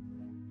murder?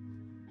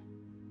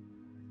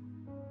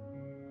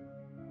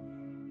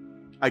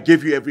 I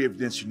gave you every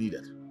evidence you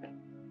needed.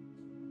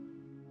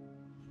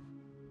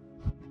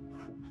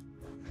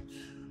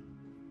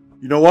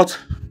 You know what?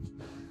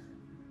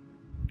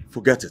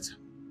 Forget it.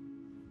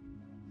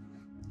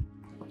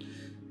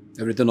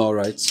 Everything all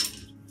right?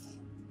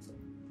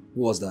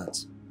 Who was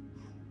that?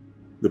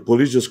 The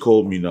police just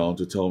called me now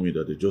to tell me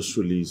that they just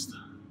released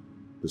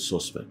the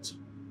suspect.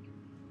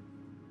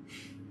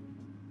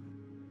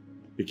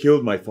 He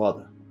killed my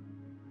father.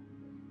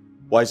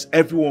 Why is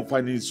everyone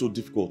finding it so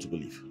difficult to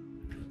believe?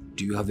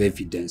 Do you have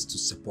evidence to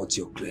support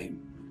your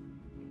claim?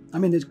 I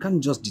mean, they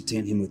can't just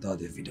detain him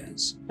without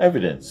evidence.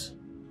 Evidence?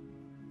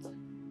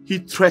 He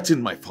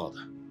threatened my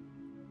father.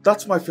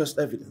 That's my first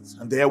evidence,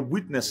 and there are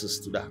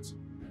witnesses to that.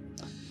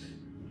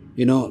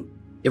 You know,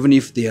 even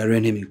if they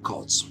arraign him in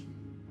court,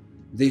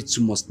 they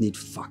too must need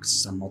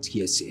facts and not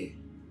hearsay.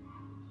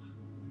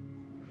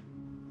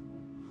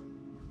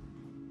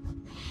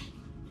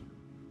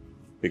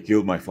 He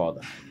killed my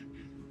father.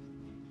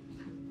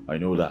 I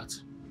know that.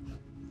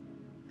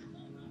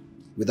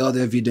 Without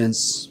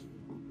evidence,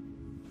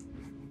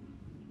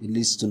 it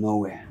leads to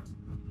nowhere.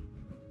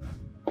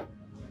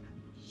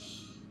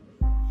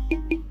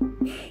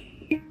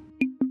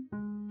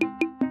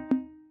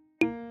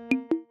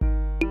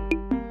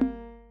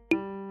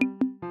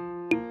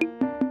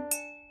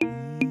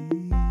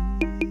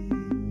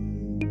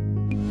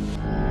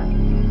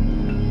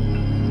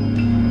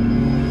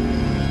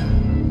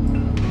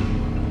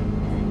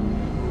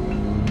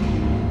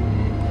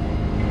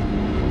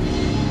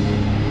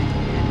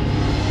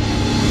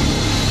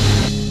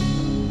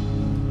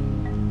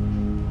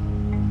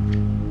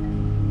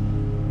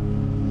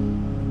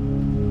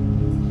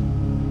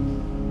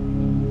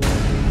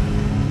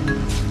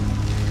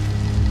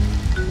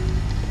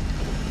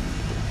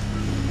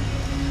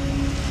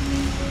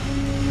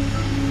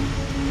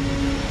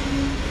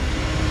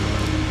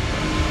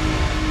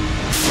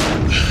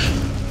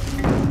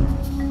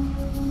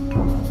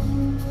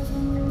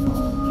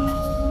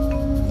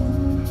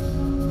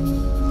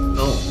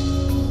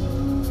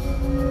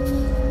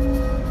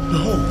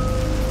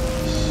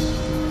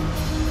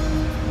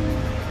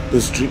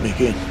 This dream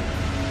again.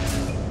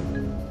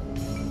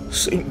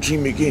 Same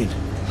dream again.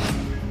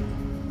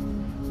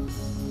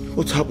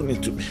 What's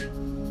happening to me?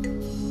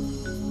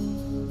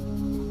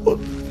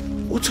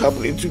 What's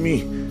happening to me?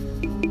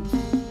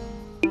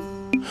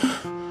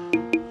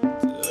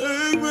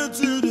 Take me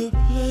to the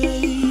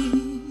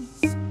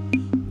place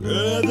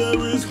where there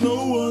is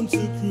no one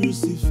to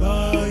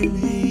crucify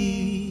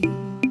me.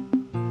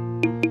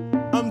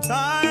 I'm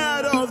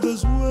tired of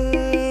this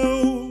world.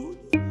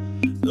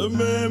 The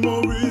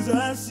memories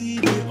I see,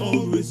 they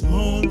always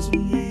haunt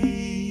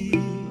me.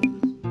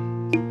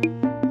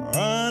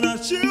 And I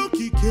chill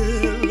kick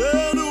it,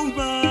 little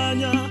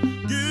mania,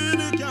 get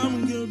it, come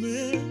and get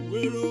me,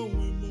 we're all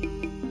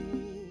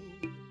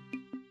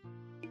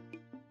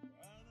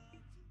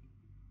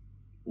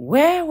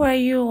Where were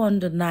you on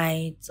the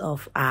night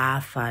of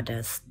our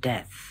father's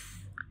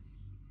death?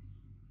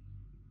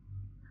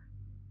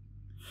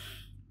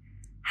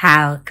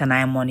 How can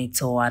I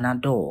monitor an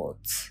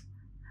adult?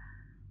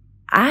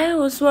 I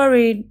was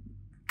worried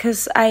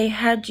because I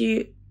heard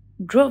you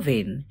drove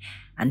in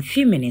and a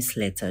few minutes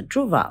later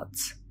drove out.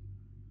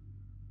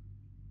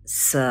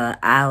 So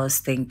I was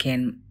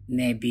thinking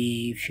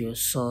maybe if you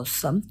saw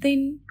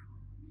something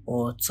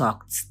or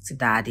talked to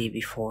Daddy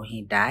before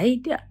he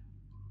died.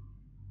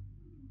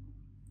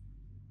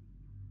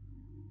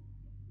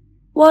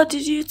 What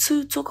did you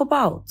two talk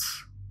about?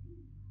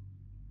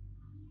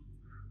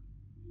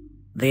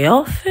 The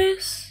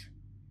office?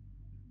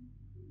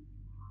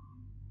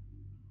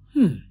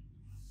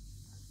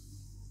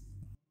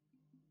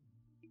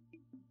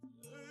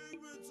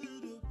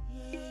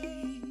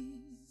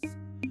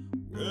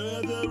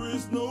 where there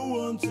is no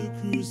one to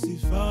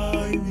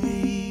crucify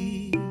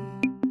me.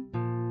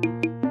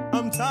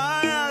 I'm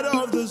tired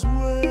of this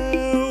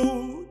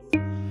world.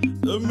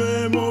 The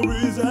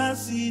memories I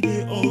see,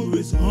 they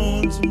always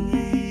haunt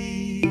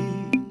me.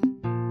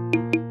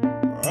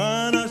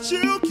 And I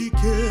chill kick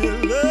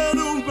it,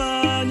 little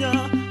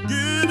mania,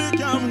 get it,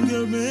 come and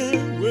get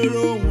me, we're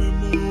all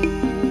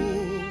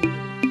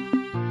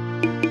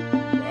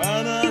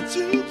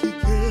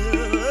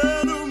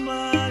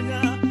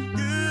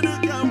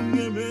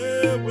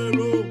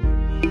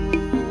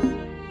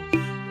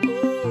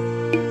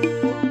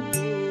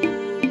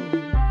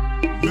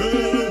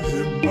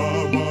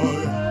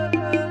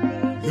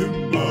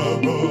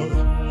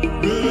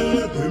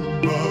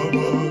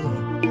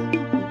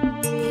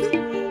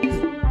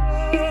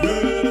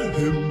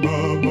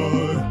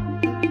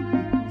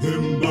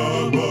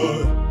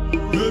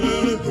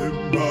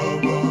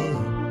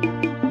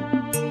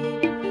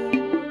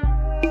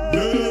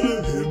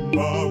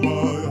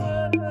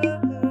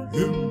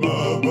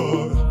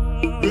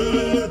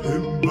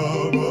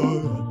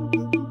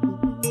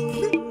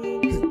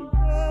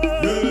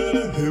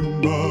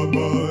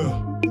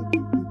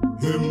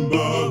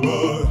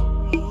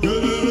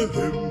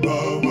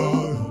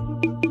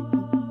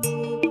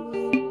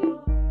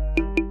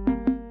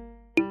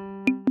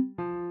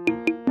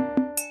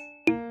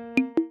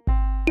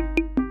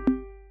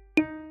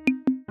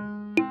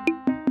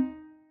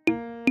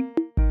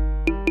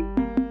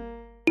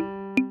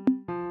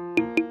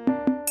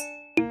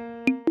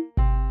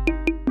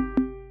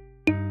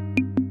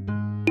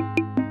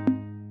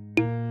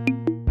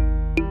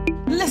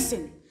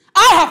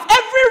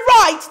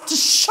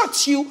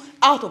cut you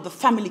out of the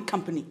family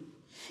company.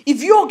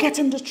 If you're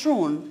getting the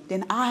throne,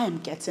 then I am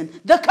getting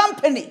the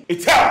company.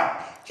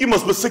 Etel, you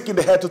must be sick in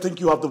the head to think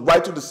you have the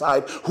right to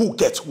decide who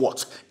gets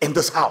what in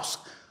this house.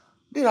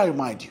 Did I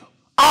remind you?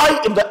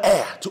 I am the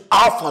heir to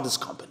our father's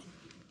company.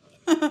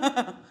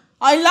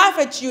 I laugh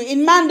at you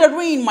in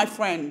Mandarin, my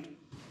friend.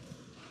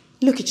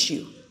 Look at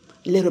you,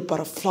 little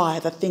butterfly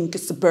that thinks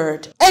it's a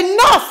bird.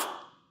 Enough!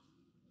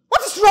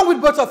 What is wrong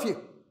with both of you?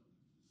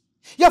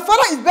 Your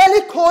father is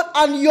barely cold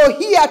and you're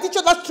here at each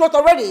other's throat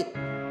already.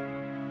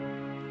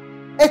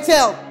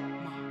 Etel,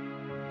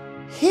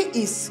 he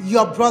is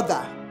your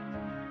brother,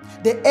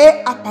 the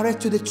heir apparent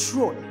to the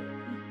throne,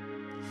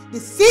 the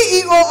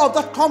CEO of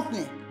that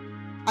company,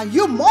 and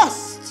you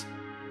must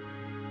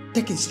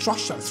take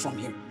instructions from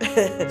him.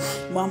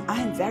 Mom,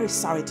 I am very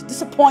sorry to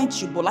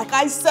disappoint you, but like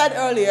I said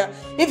earlier,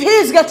 if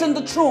he's getting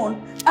the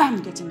throne,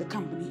 I'm getting the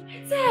company.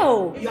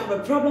 So, you have a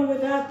problem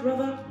with that,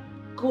 brother?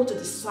 Go to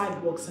the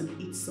sidewalks and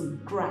eat some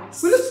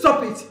grass. Will you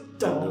stop it?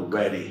 Be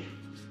ready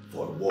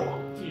for war.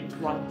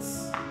 Right.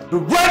 Be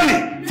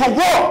ready for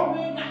war!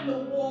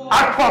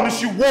 I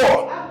promise you war!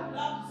 I would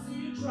love to see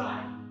you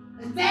try.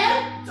 And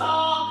then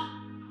dog!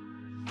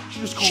 She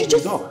just called me a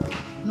dog.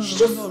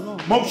 No.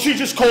 Mom, she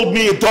just called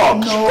me a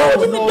dog. No.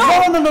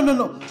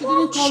 She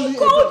didn't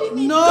call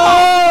you a dog.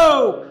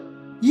 No!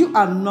 You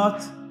are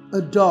not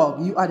a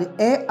dog. You are the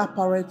heir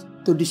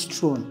apparent to this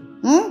throne.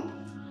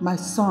 My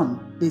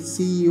son, the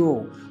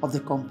CEO of the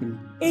company.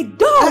 A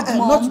dog,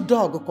 Mom? Not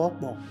dog,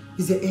 Okokpo.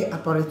 He's the heir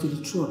apparent to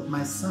the throne.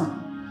 My son.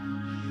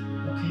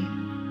 Okay?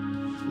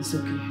 It's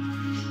okay.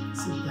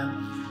 Sit down.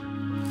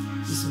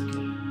 It's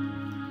okay.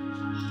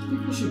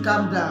 People should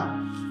calm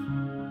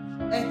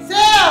down.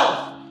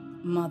 Excel!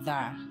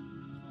 Mother,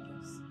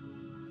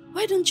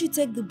 why don't you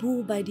take the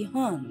bull by the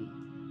horn?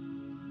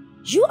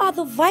 You are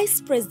the vice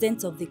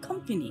president of the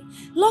company.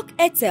 Lock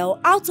Etel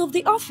out of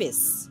the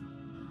office.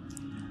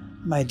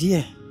 My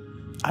dear,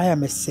 I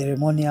am a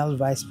ceremonial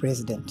vice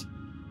president.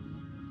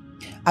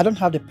 I don't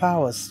have the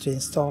powers to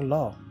install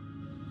law.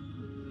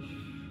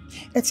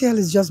 Etel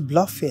is just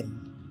bluffing.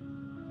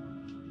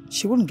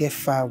 She wouldn't get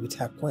far with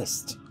her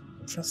quest.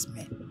 Trust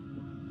me.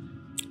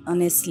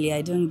 Honestly,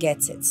 I don't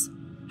get it.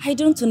 I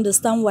don't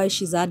understand why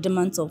she's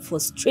adamant of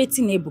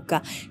frustrating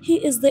Ebuka. He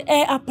is the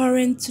heir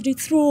apparent to the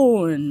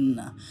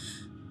throne.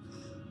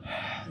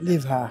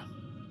 Leave her.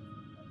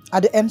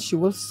 At the end, she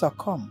will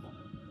succumb.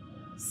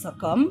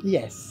 Succumb?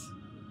 Yes.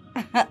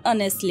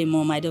 Honestly,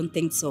 Mom, I don't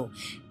think so.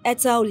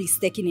 Etel is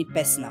taking it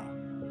personal.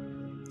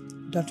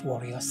 Don't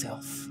worry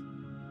yourself.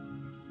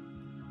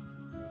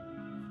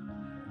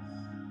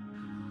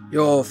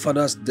 Your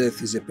father's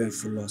death is a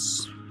painful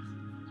loss.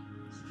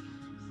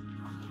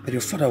 But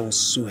your father was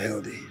so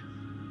healthy.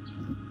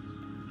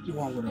 No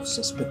one would have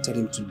suspected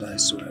him to die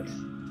so early.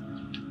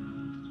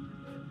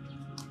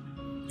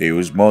 He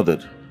was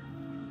murdered.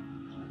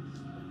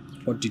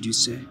 What did you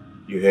say?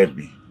 You heard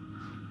me.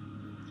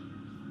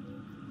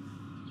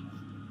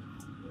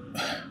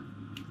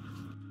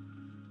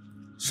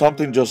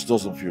 Something just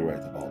doesn't feel right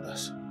about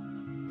this.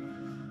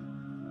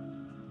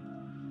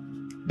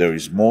 There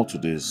is more to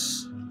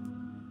this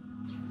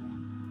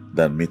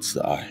than meets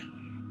the eye.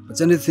 But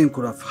anything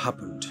could have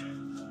happened.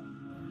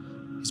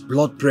 His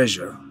blood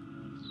pressure,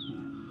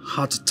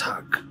 heart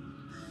attack,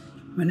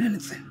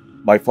 anything.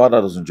 My father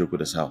doesn't joke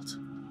with his health.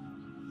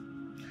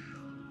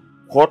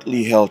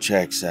 Quarterly health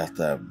checks at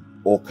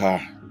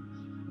Oka,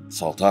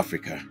 South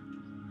Africa.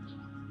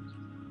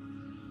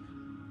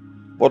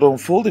 But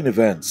unfolding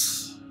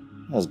events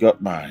has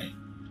got my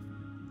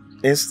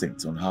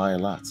instinct on high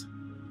alert.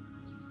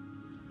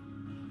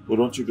 Well,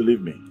 don't you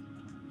believe me?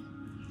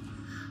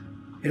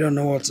 You don't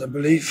know what I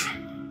believe.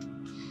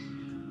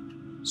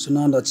 So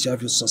now that you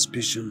have your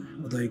suspicion,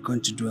 what are you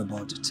going to do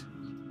about it?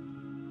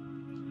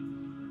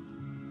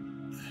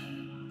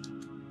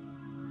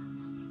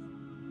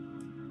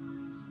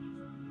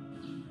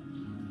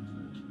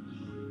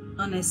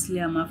 Honestly,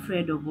 I'm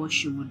afraid of what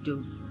she would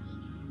do.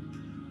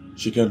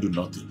 She can do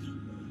nothing.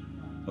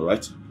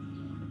 Alright?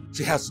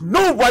 She has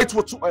no right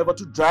whatsoever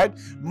to drag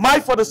my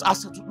father's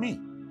asset with me.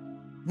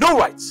 No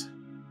right.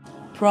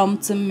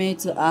 Prompting me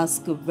to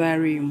ask a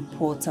very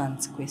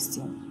important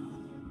question.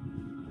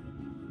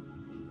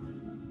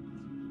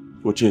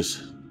 Which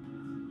is?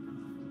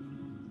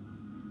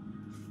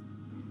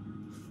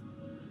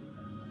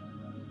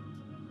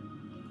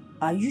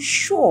 Are you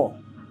sure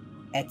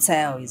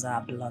Etel is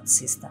our blood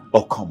sister?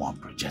 Oh, come on,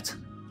 Bridget.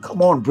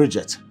 Come on,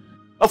 Bridget.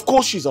 Of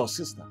course she's our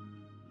sister.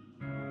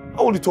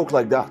 How will you talk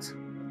like that?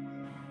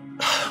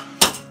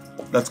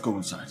 Let's go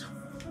inside.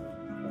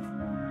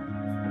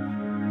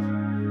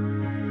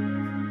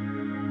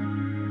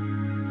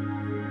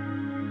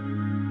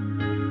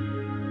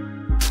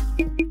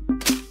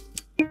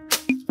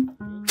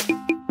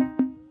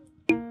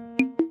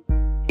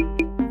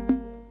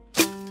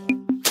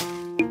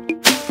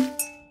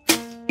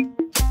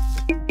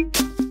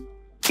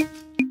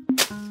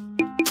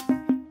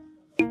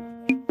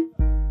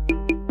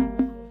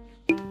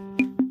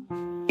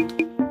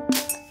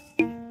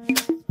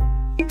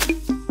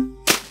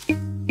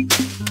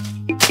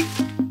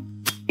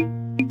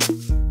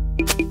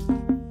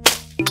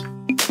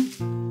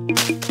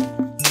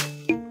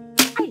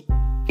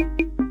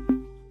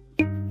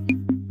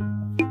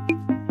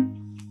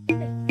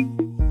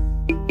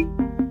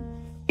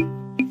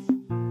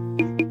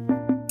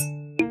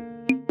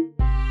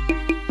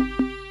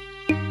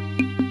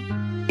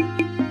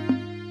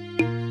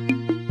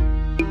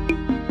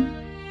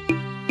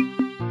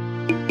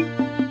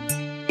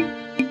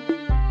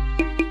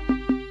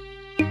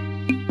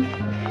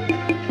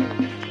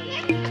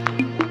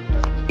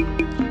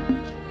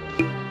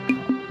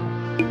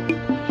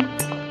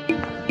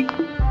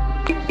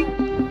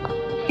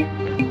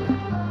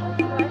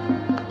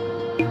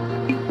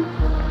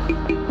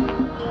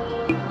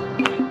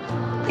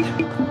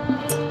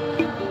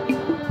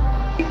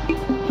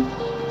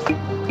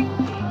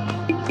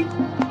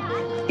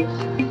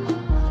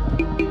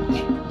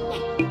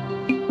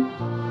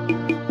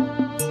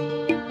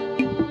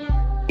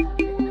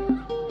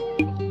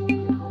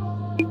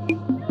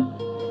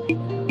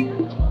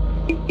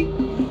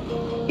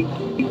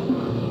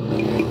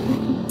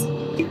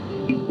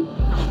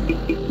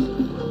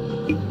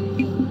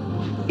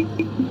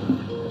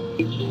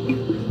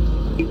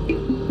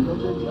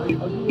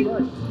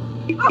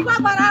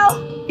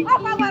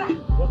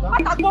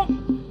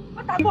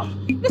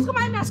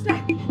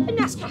 scratch. Let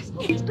me scratch.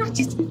 Scratch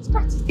it.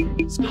 Scratch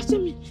it.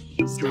 Scratching me.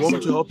 You want me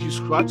to help you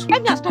scratch?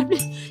 Let me scratch,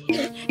 please.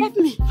 Help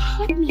me.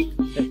 Help me.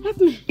 Help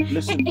me.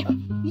 Listen.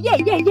 Yeah.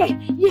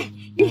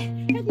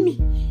 Help me.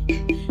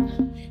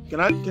 Can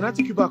I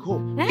take you back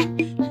home? Eh?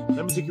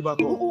 Let me take you back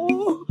home.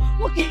 Oh,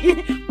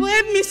 okay. Well,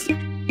 help me.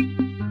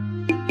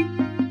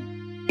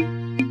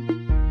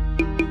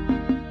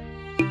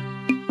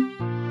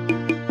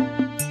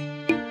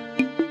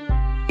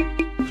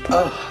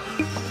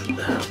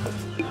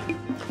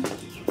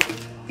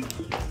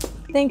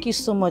 Thank you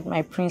so much,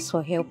 my prince,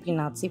 for helping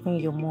out even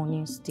your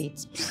morning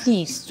state.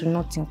 Please do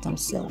not think I'm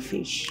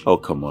selfish. Oh,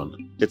 come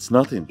on. It's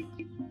nothing.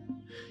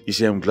 You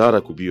see, I'm glad I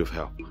could be of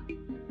help.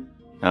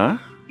 Huh?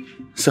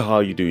 So how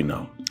are you doing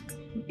now?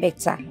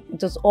 Better.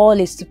 It was all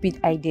a stupid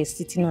idea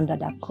sitting under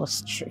that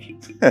cost tree.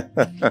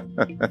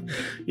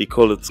 You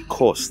call it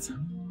cost.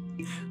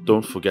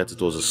 Don't forget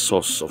it was a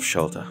source of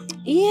shelter.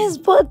 Yes,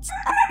 but...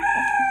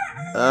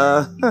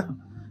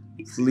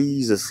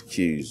 Please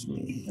excuse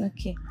me.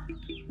 Okay.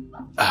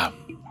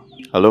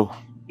 Hello?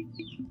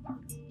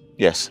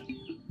 Yes.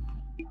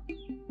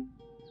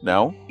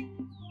 Now?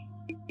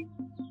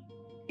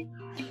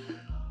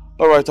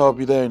 Alright, I'll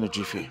be there in a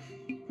jiffy.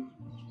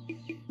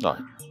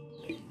 Alright.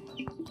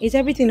 Is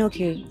everything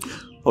okay?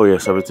 Oh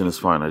yes, everything is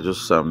fine. I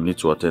just need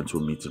to attend to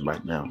a meeting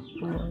right now.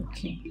 Oh,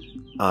 okay.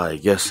 I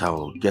guess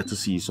I'll get to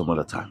see you some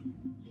other time.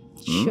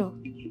 Sure.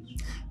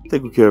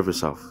 Take good care of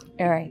yourself.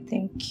 Alright,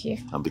 thank you.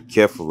 And be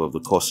careful of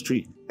the cost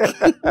tree.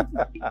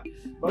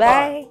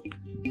 Bye.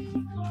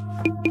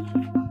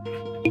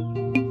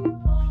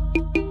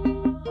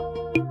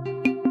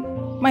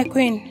 My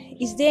queen,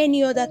 is there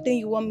any other thing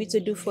you want me to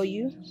do for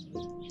you?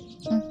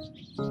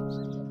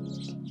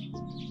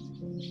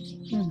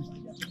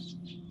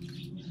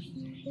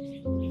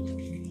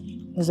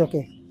 It's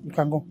okay. You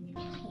can go.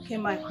 Okay,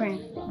 my queen.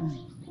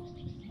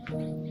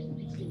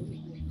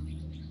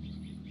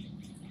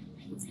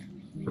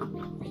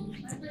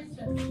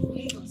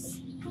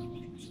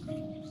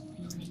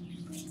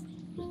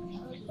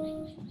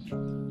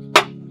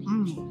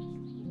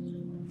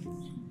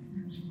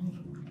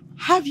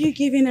 Have you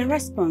given a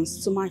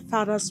response to my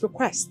father's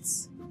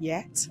requests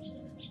yet?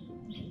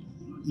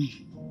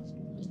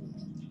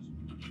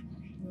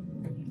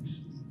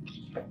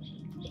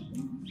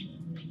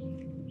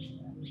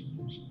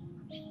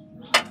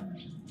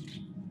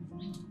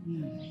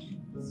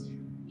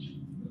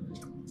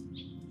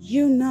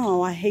 You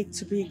know I hate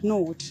to be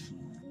ignored.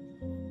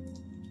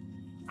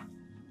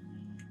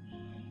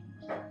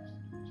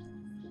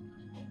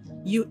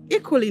 You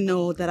equally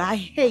know that I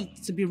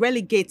hate to be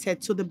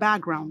relegated to the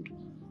background.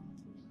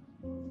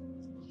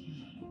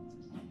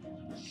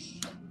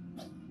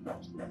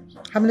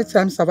 How many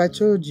times have I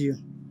told you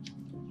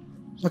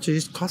not to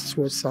use cuss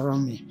words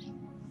around me?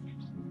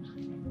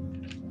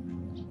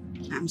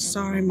 I'm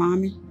sorry,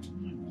 Mommy.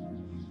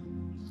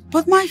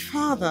 But my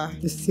father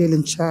is still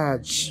in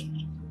charge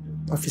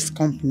of his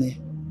company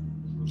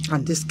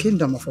and this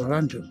kingdom of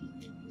Orlando.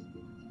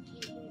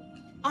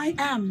 I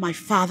am my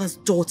father's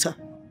daughter.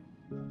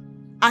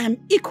 I am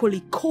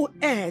equally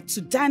co-heir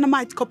to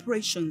Dynamite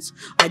Corporations.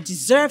 I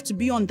deserve to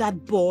be on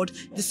that board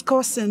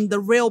discussing the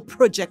rail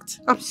project.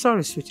 I'm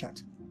sorry,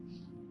 sweetheart.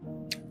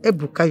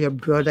 Ebuka, your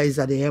brother, is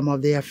at the helm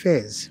of the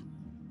affairs.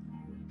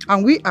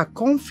 And we are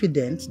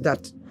confident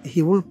that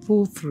he will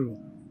pull through.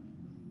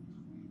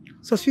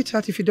 So,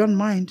 sweetheart, if you don't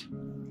mind,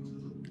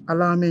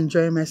 allow me to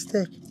enjoy my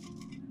steak.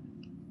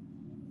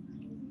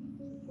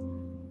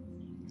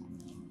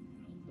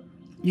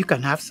 You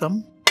can have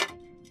some.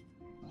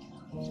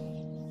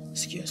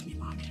 Excuse me,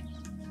 Mommy.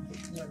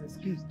 Yeah,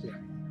 excuse me.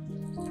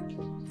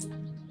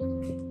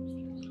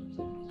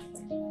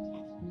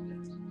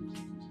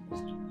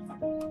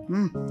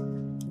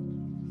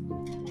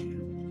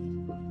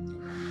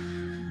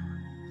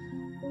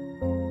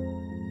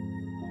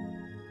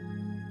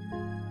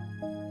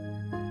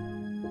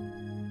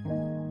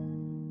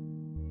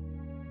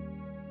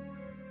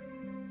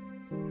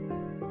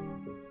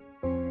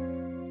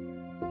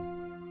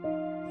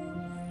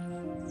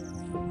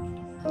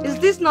 Is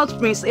this not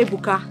Prince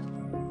Ebuka?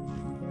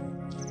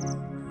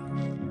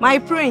 My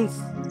prince.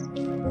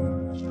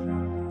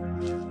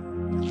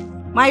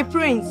 My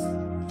prince.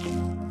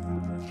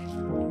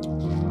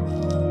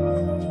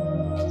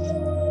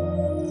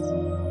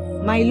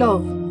 My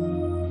love.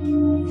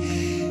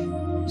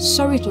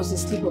 Sorry it was a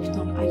slip of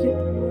tongue. Are you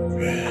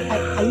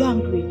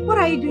angry? What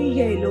are you doing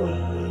here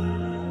alone?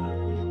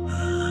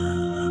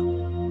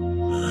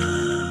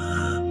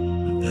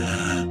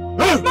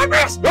 My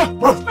breast! My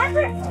breast!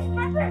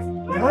 My breast!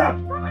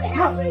 Somebody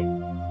help me!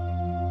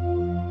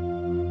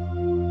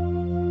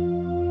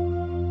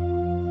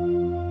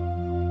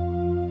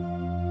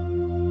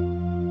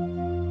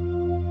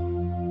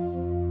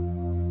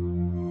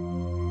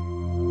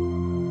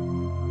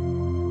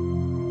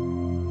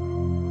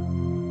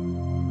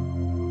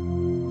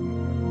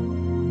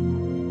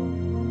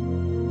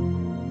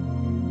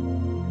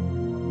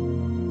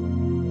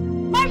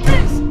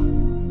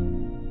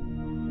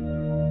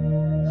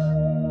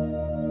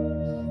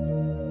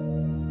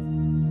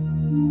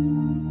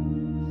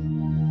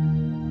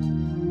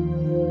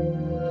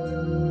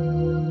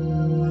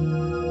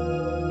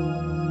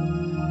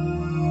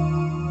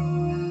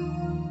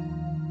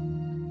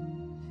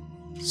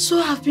 So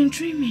I've been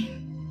dreaming.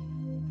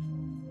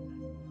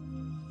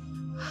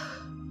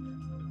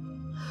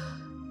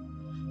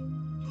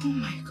 Oh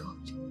my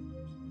God.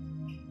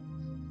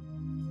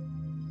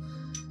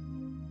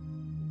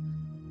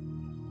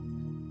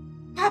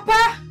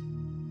 Papa!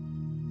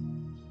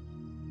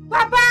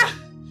 Papa!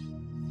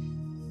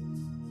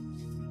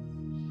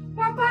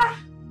 Papa!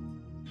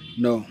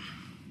 No,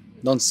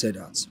 don't say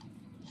that.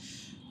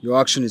 Your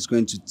action is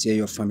going to tear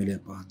your family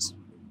apart.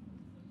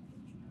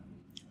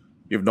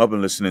 You've not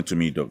been listening to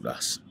me,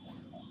 Douglas.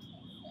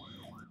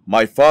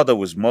 My father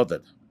was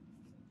murdered,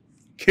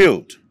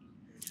 killed,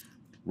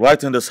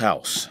 right in this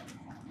house.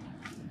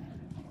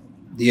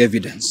 The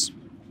evidence.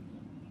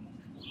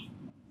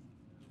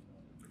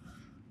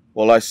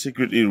 Well, I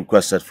secretly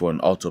requested for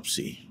an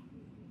autopsy.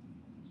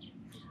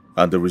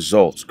 And the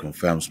result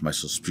confirms my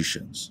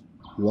suspicions.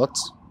 What?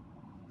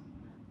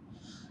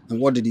 And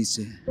what did he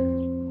say?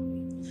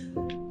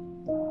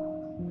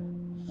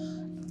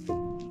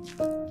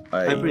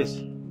 Hi,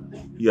 Prince.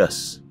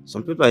 Yes.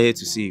 Some people are here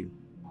to see you.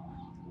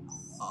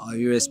 Are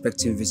you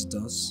expecting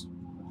visitors?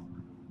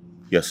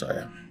 Yes,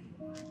 I am.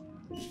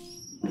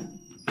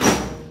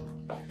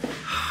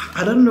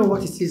 I don't know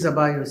what it is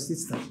about your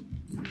sister.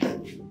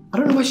 I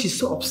don't know why she's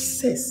so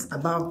obsessed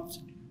about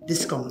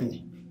this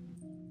company.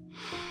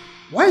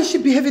 Why is she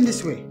behaving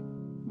this way?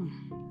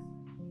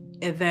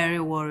 A very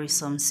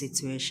worrisome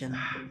situation.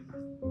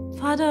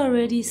 Father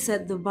already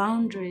set the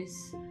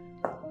boundaries.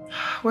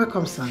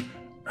 Welcome, son.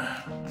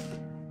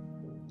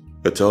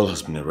 Ethel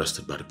has been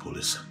arrested by the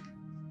police.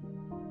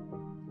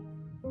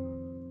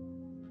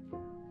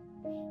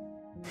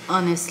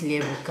 Honestly,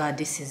 Ebuka,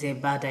 this is a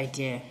bad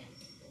idea.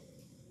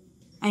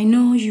 I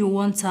know you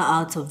want her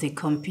out of the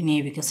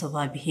company because of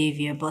her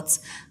behavior, but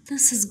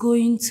this is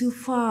going too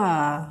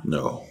far.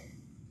 No.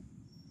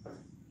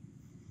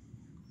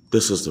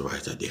 This is the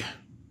right idea.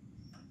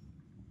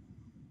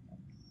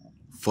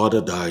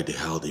 Father died a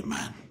healthy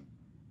man.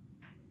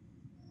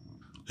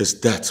 His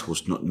death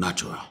was not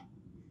natural.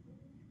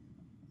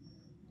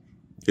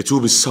 It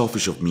will be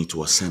selfish of me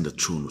to ascend the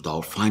throne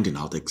without finding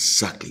out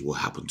exactly what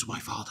happened to my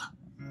father.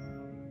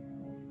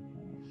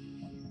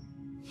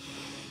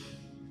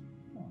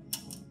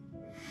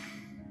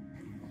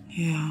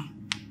 Yeah,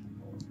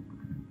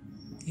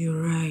 you're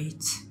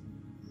right.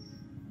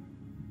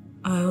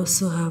 I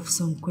also have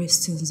some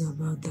questions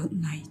about that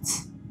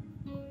night.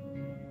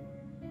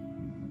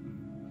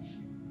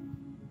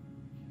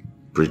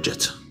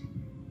 Bridget,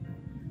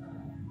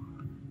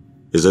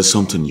 is there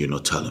something you're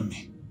not telling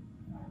me?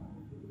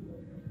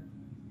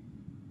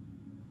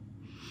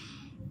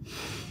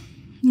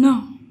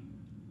 No.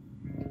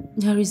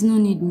 There is no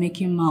need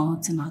making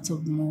mountain out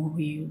of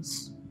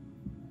molehills.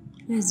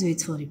 Let's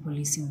wait for the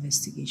police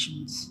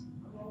investigations.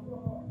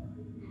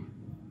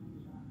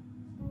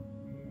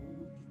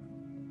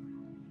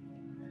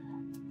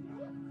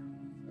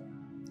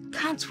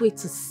 Can't wait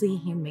to see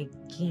him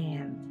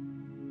again.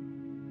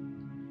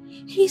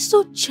 He's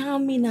so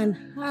charming and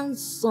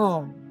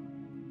handsome.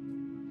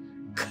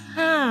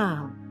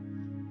 Calm.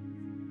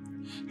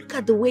 Look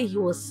at the way he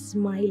was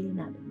smiling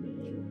at me.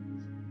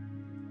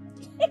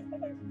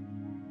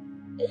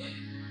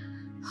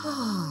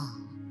 Oh.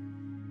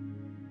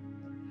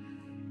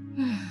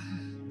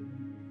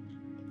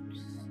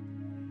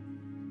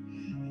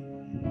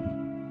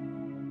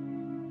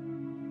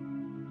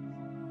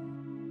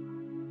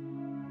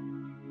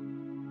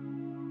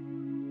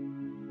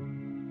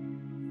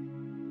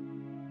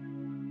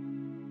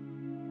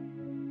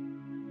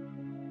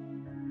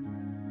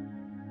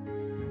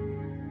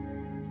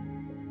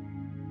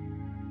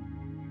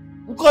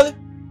 Ukoli.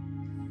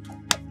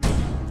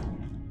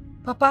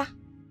 Papa.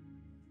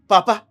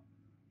 Papa.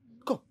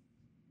 Come.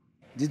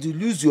 Did you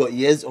lose your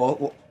ears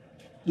or...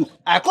 Look,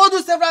 I called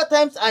you several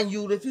times and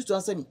you refused to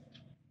answer me.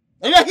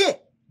 And you're here.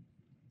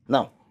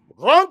 Now,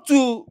 run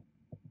to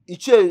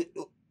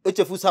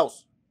Ichefu's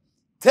house.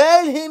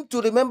 Tell him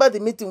to remember the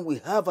meeting we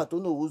have at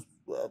Onowo's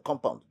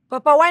compound.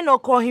 Papa, why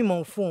not call him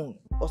on phone?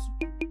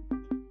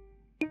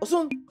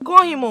 Osun?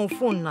 Call him on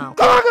phone now.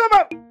 Come on.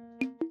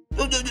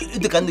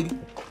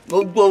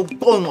 Go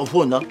on my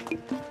phone now.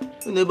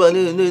 No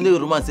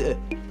romance.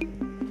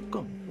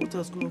 Come, what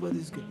has come over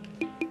this girl?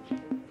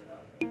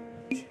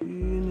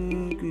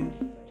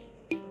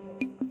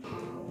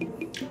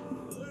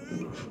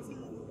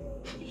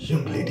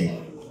 Young lady,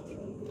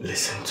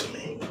 listen to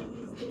me.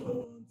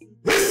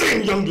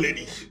 Listen, young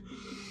lady.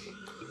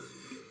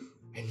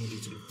 I need you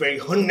to be very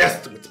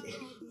honest with me.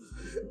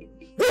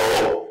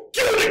 Oh,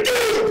 kill the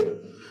girl!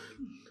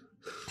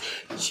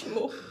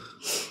 Chimo,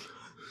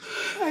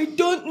 I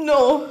don't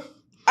know.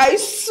 I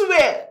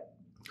swear.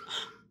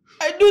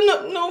 I do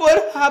not know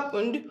what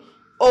happened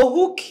or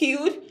who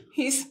killed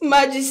His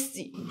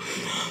Majesty.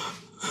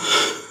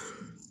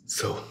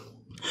 So,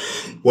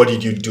 what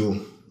did you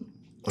do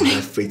on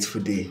that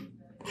fateful day?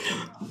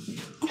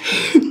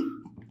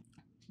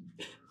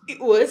 It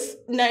was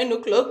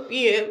 9:00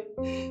 p.m.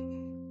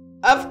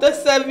 after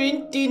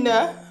serving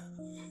dinner.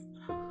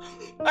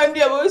 And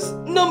there was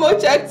no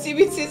much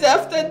activities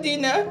after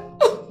dinner.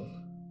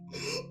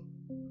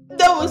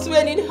 That was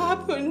when it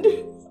happened.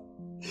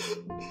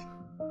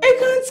 I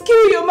can't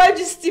kill your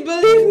majesty,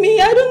 believe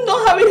me. I don't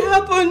know how it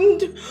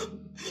happened.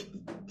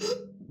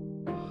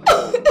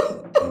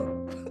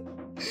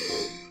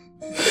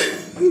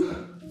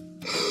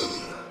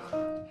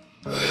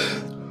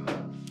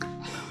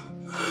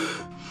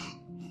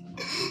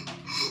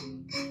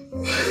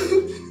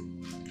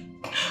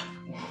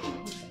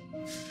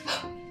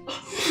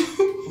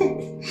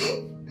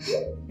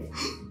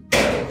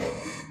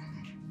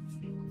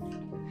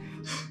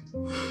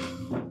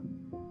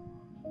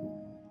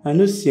 I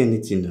don't see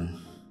anything now.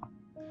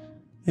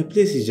 My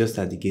place is just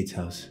at the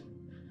gatehouse.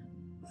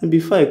 And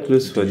before I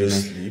close for the night...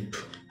 sleep?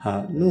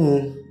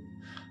 No.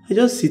 I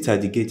just sit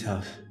at the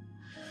gatehouse,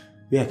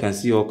 where I can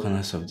see all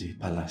corners of the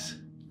palace.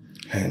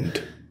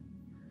 And?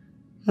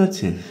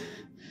 Nothing.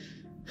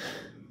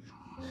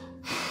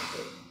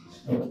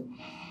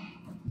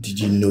 Did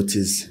you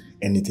notice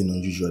anything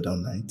unusual that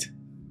night?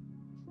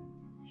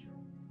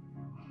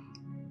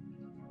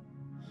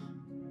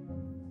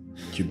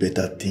 You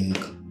better think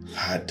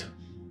hard,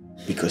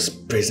 because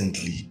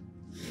presently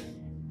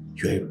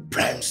you are a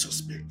prime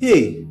suspect.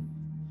 Hey!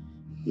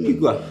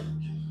 Migwa.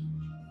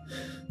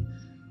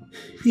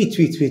 Wait.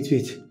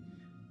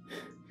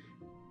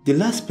 The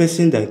last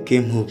person that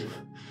came home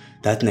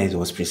that night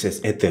was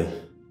Princess Ethel.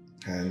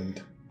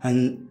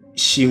 And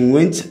she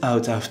went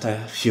out after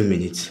a few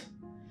minutes.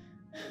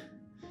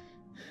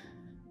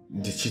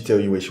 Did she tell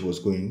you where she was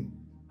going?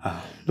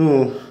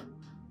 No.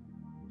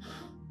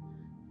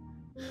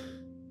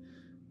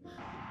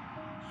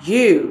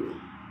 You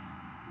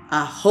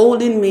are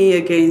holding me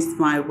against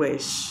my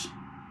wish.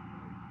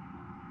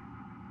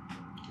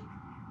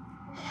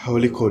 I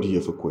only called you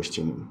here for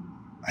questioning,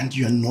 and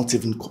you are not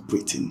even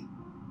cooperating.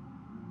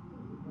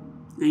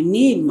 I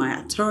need my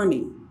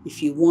attorney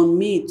if you want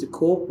me to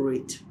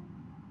cooperate.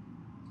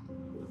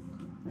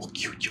 Who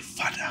killed your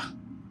father?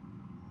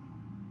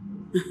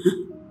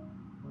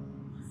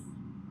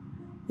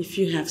 If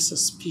you have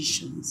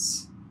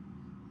suspicions,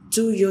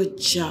 do your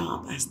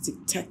job as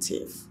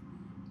detective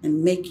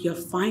and make your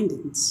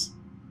findings.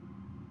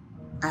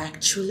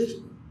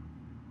 Actually,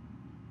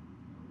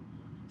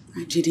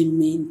 I didn't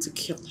mean to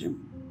kill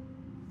him.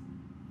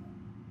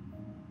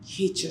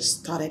 He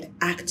just started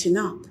acting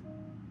up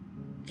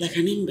like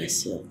an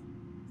imbecile.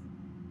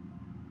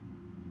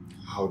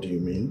 How do you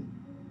mean?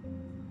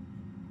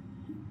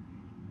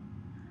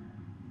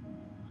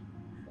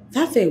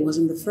 That day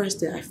wasn't the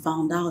first day I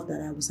found out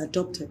that I was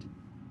adopted.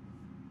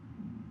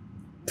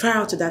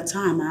 Prior to that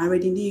time, I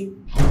already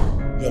knew.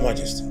 Your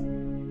Majesty,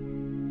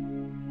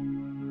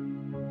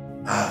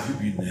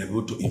 have you been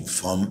able to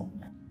inform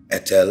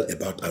Ethel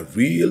about her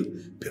real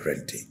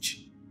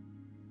parentage?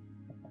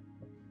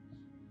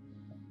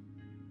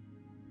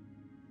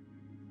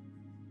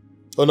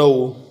 Oh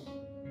no,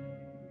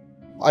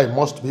 I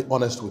must be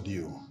honest with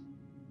you.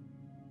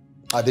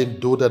 I didn't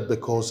do that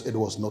because it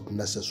was not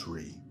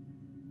necessary.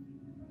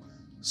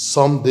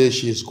 Someday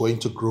she is going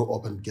to grow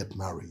up and get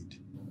married,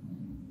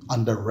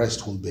 and the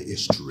rest will be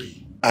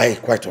history. I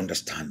quite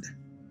understand.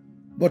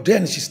 But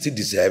then she still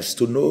deserves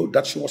to know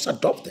that she was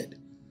adopted.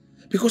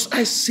 Because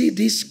I see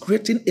this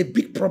creating a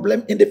big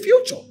problem in the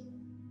future.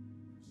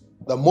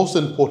 The most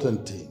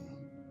important thing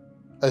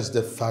is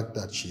the fact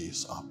that she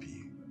is happy.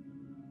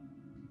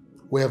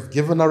 We have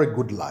given her a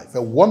good life,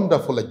 a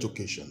wonderful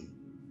education.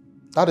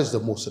 That is the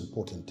most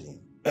important thing.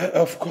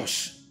 Of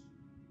course.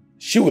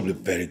 She will be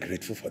very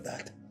grateful for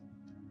that.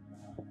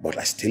 But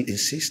I still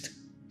insist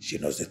she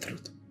knows the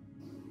truth.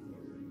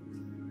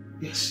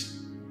 Yes.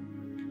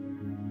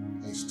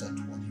 Is that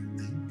what you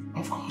think?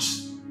 Of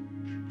course.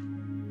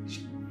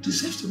 She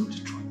deserves to know the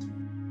truth.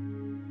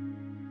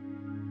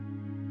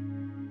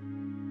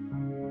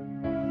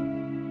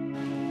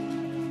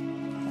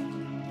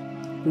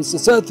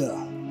 Princess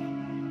Ethel,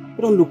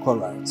 you don't look all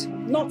right.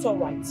 Not all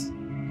right.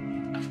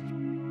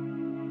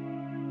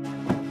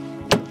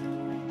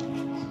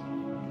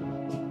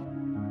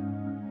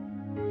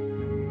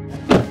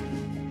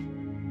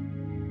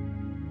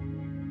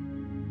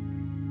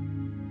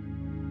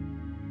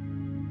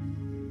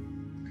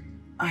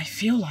 I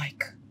feel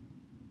like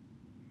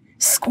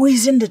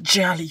squeezing the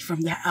jelly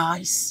from their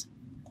eyes.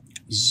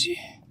 Easy.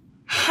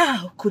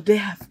 How could they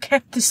have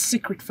kept this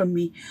secret from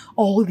me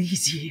all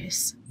these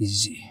years?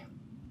 Easy.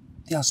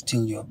 They are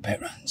still your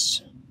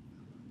parents.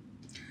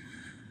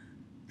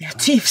 They're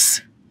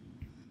thieves.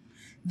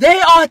 They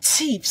are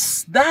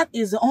thieves. That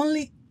is the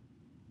only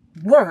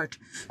word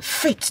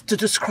fit to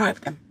describe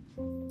them.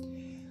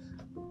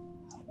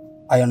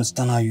 I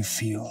understand how you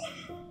feel,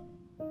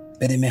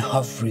 but they may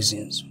have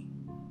reasons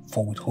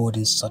for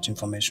withholding such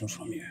information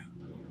from you.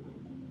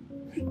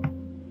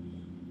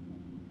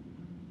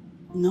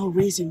 No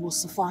reason will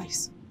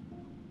suffice.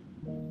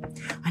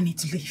 I need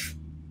to leave.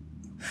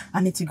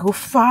 I need to go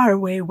far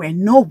away where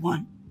no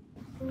one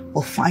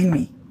will find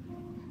me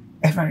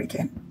ever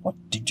again. What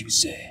did you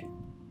say?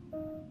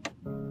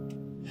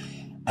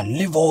 And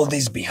leave all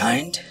this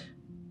behind?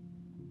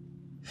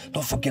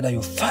 Don't forget that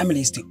your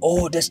family is the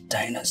oldest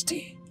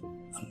dynasty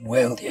and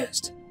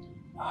wealthiest.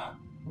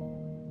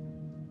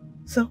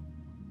 So,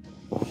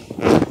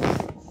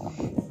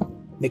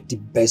 Make the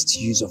best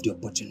use of the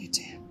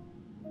opportunity.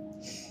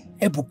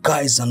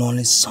 Ebuka is an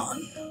only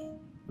son.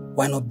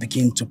 Why not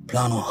begin to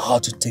plan on how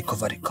to take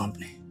over the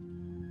company?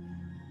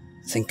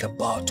 Think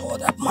about all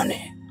that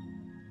money.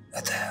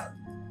 What the hell?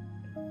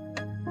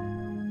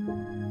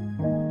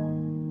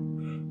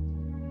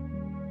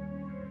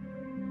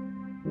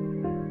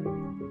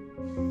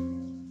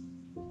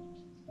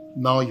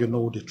 Now you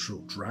know the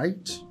truth,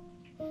 right?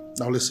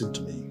 Now listen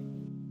to me.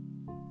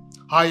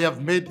 I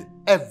have made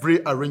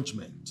every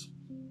arrangement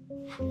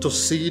to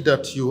see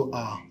that you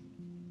are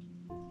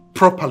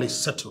properly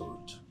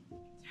settled.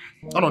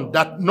 And on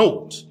that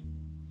note,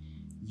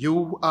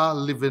 you are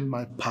leaving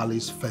my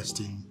palace first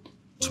thing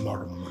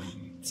tomorrow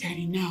morning.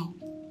 Daddy, no.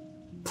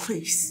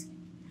 Please.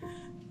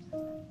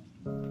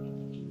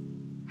 I'm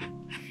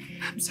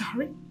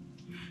sorry.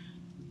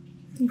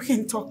 We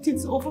can talk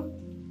things over.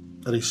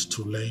 It is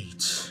too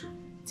late.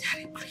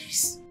 Daddy,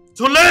 please.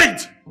 Too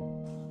late!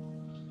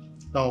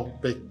 Now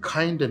be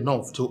kind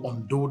enough to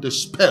undo the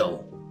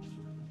spell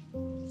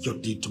you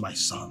did to my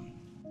son.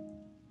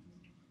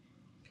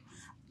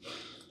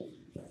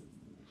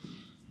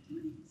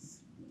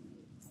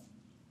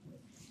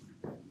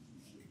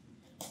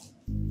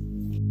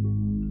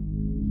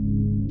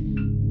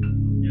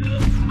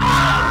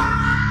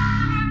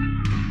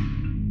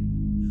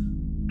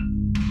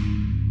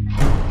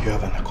 You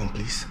have an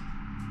accomplice?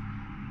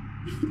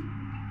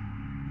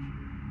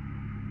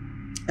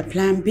 A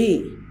plan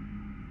B.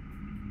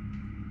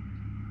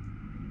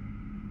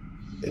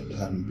 A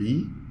plan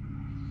B?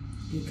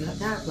 You got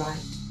that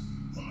right.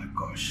 Oh my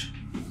gosh.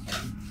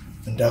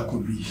 And that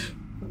could be...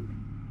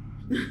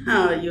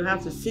 You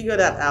have to figure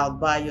that out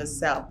by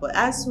yourself. But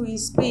as we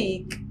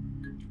speak,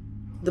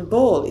 the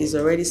ball is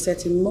already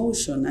set in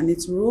motion and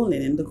it's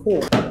rolling in the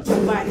court.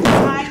 By the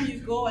time you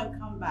go and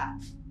come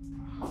back,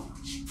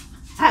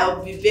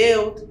 I'll be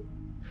veiled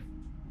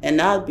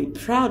and I'll be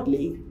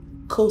proudly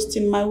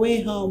coasting my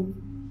way home.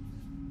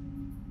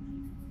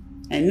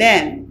 And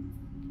then,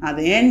 at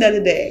the end of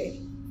the day,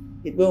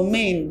 it will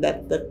mean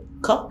that the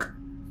cock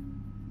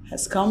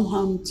has come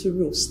home to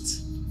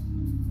roost.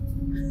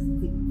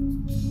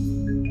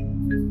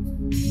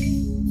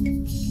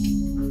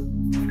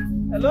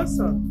 Hello,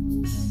 sir.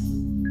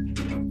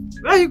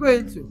 Where are you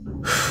going to?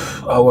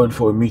 I went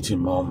for a meeting,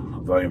 Mom.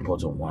 A very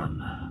important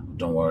one.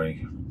 Don't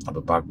worry. I'll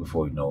be back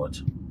before you know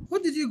it. Who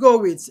did you go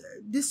with?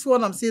 This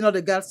one I'm seeing all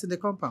the guards in the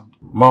compound.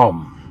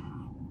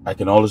 Mom, I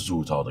can always do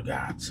without the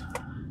guards.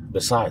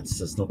 Besides,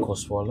 there's no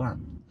cost for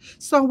alarm.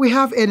 So we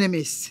have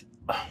enemies.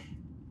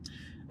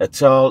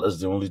 Ethel is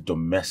the only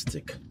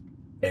domestic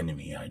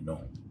enemy I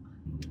know.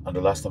 And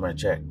the last time I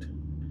checked,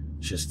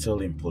 she's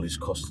still in police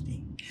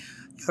custody.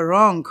 You're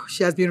wrong.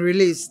 She has been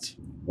released.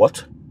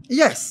 What?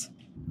 Yes.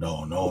 No.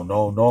 All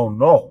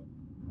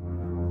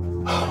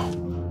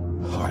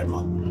right,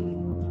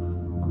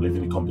 Mom. I'm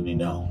leaving the company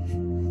now.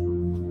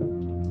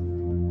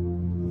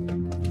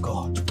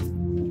 God,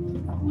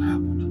 what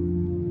happened?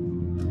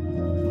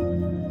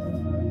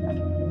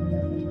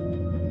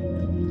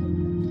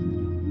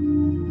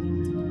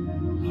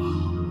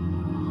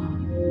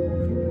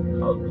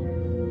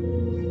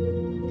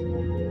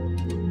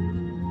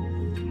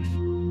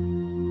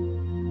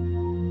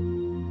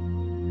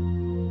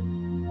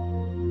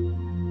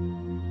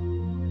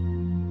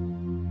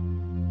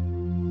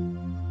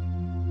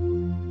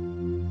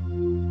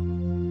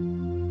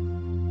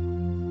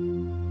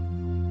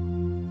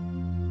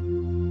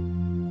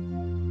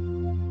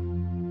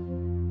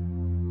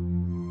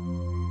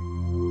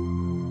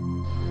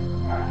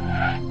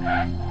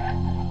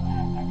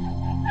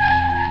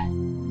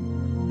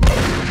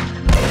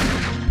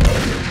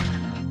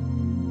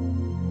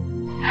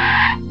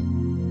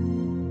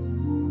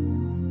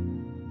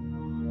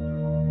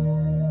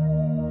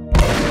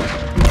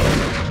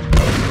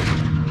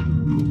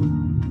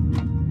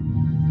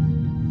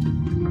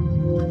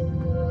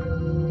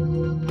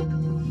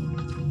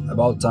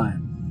 About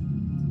time.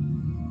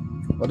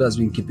 What has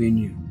been keeping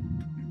you?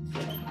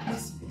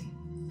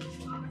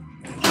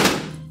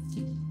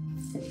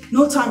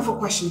 No time for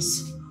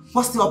questions.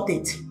 What's the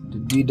update? The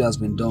deed has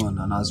been done,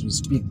 and as we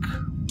speak,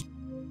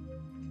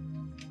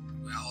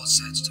 we're all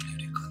set to leave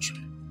the country.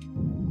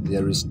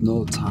 There is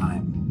no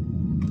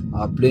time.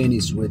 Our plane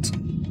is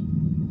waiting.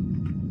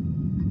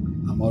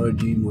 I'm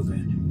already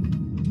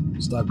moving.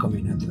 Start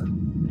coming, Ethel.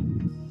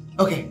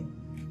 Okay.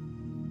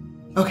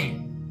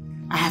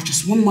 I have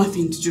just one more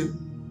thing to do.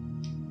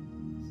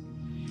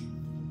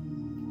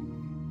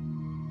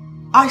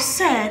 I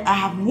said I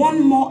have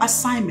one more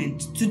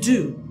assignment to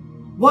do.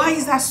 Why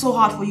is that so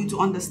hard for you to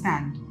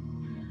understand?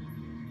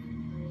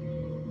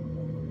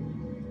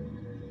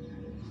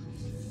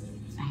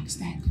 I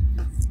understand.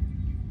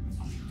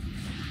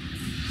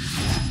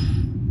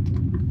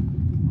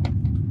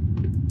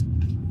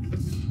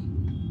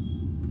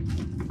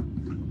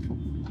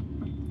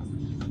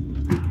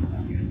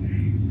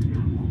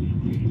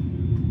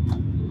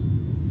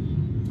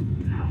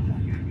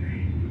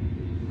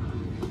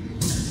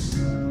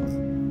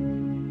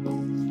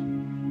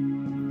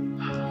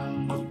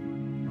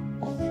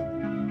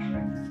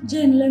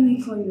 Jane, let me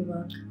call you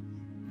back.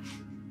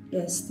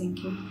 Yes, thank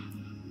you.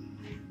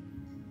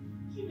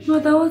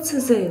 Mother, what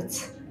is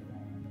it?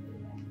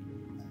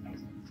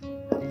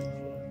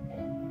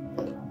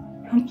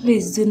 And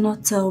please do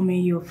not tell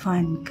me you're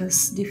fine,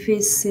 because the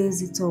face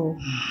says it all.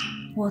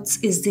 What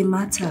is the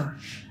matter?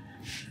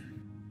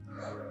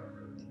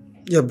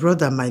 Your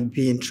brother might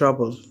be in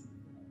trouble.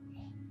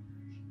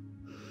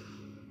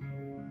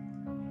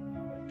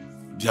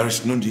 There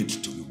is no need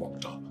to be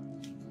worked up.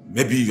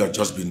 Maybe you are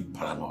just being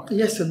paranoid.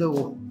 Yes or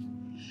no?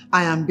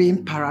 I am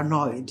being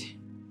paranoid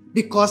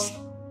because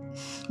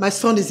my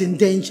son is in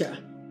danger.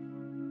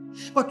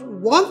 But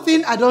one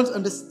thing I don't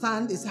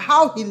understand is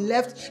how he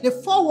left the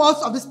four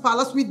walls of this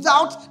palace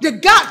without the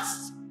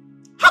guards.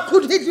 How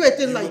could he do a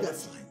thing like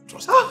that?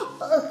 Trust me.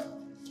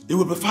 He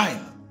will be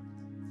fine.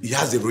 He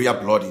has the royal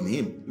blood in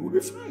him. He will be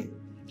fine.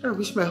 I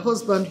wish my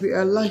husband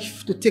were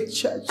alive to take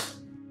charge.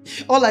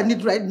 All I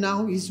need right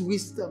now is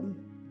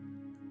wisdom.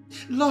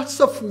 Lots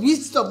of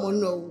wisdom, oh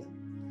no.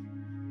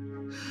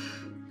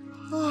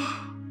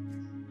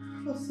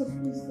 Lots of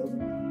wisdom.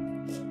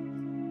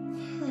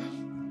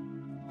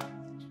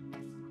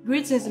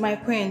 Greetings, my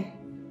queen.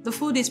 The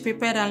food is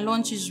prepared and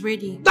lunch is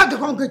ready. Get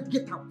out!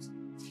 Get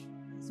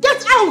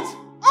out!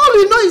 All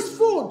we know is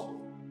food.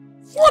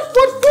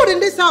 Food in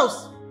this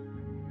house.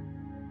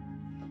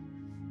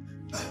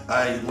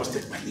 I must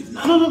take my leave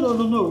now.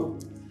 No.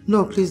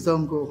 No, please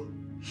don't go.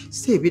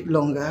 Stay a bit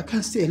longer. I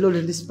can't stay alone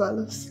in this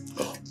palace.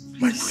 Oh,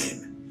 my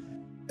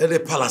queen. The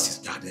palace is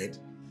guarded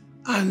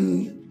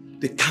and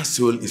the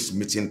council is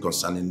meeting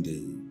concerning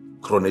the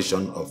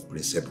coronation of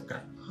Prince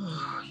Ebuka.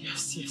 Oh,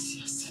 yes.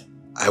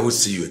 I will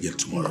see you again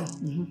tomorrow.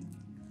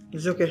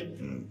 It's okay.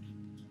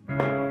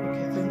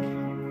 Okay, thank you.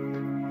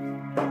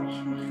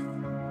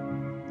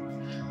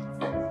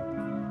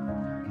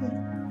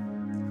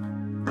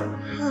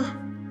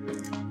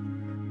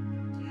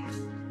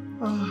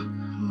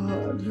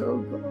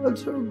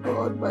 Oh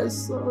God, my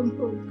son,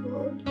 oh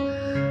God,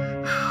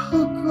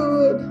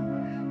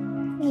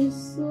 my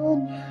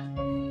son.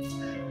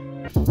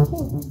 Oh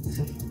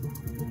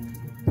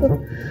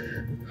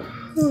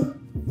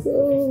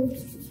God.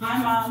 Hi,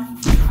 Mom.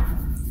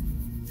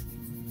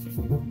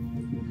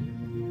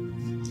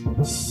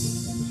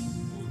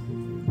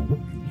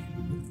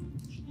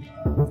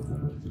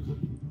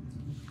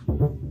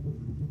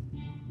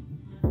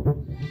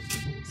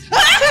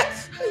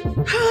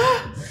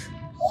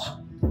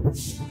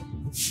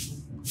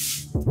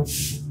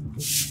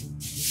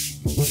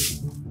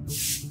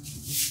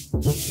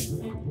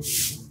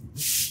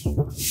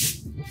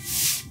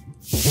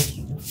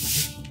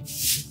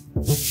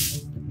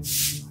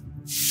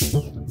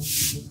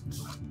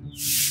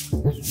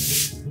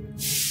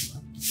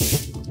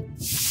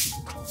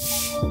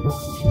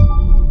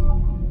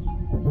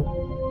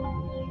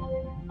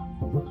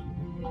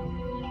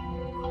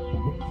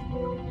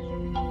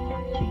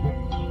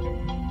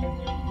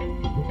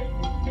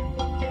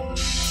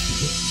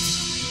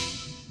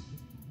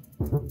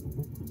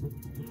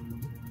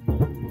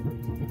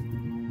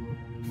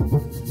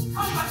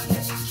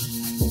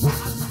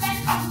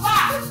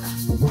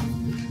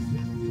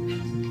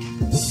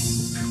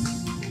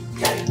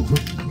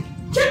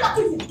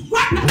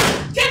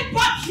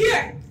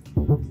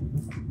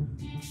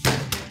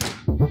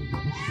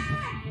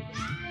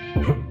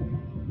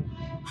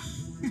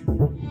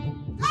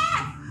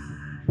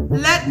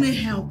 Let me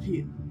help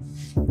you.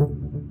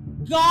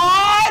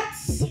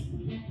 Gods,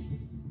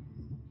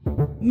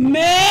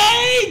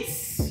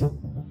 mates.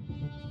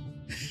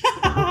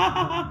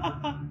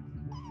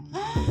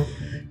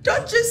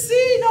 Don't you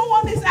see? No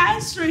one is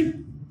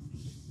answering.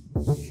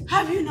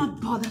 Have you not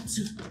bothered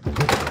to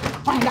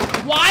find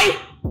out why?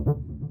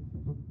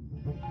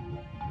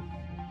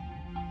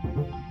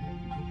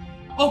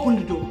 Open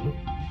the door.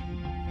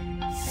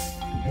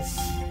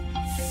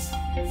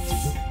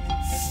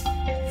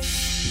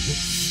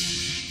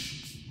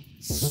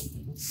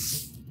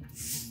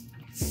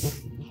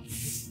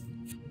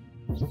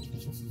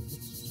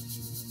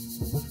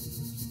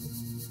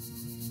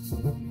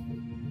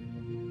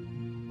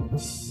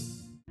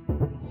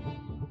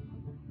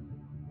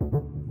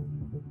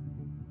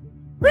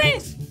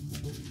 Prince!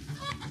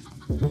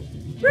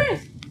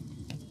 Prince!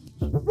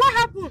 What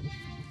happened?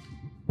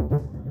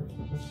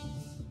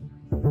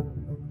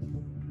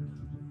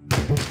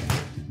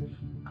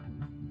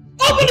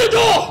 Open the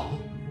door!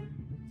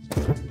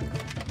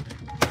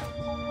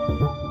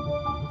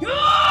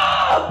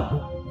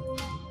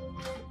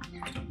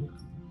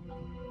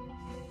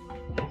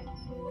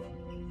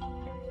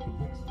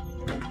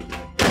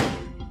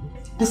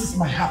 This is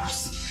my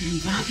house.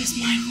 And that is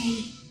my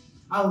room.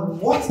 And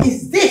what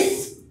is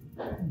this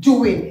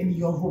doing in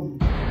your room?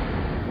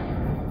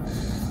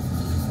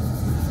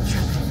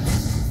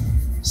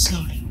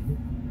 Slowly.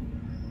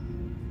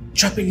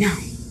 Drop it now.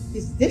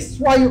 Is this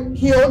why you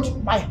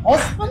killed my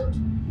husband?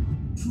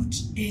 Put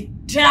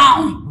it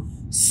down.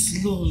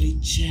 Slowly,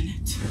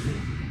 Janet.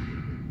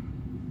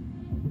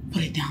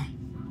 Put it down.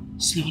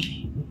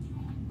 Slowly.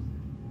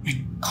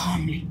 And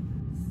calmly.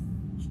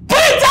 Put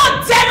it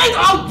down, damn it!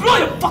 I'll blow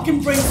your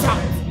fucking brains out!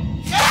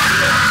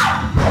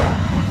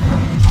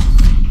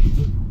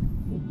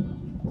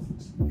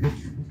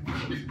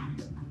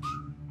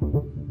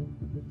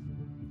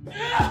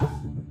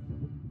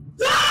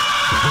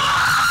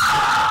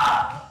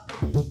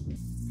 Drop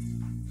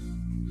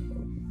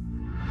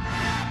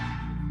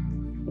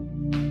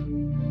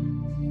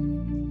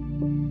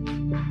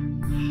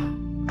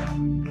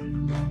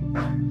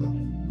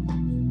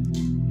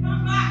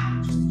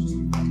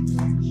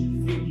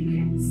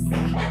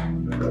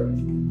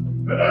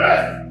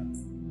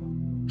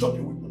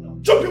your weapon now.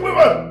 Drop your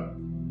weapon!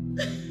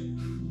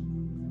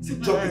 Say,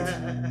 drop it.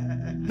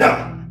 Now!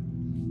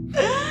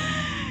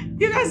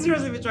 You guys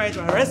seriously be trying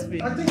to arrest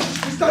me? I think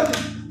he's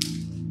standing.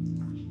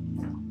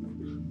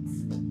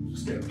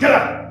 Get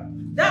out!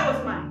 That was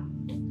mine.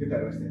 Get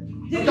arrested.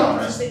 You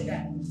don't say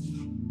that.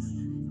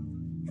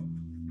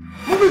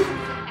 Move it!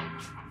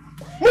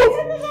 Move!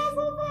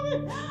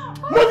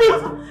 Move it!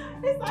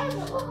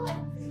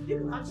 You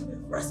can actually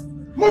arrest me.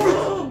 Move it!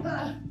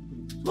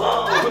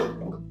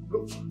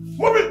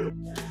 Move it!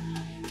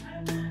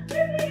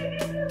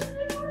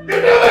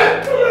 Get down there!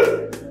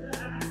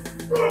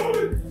 Move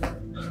it!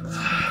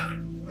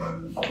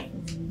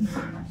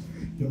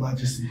 Your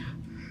Majesty,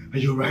 are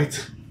you right?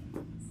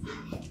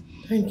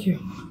 Thank you.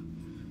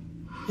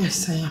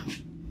 Yes, I am.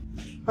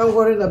 I'm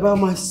worried about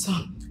my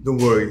son. Don't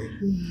worry.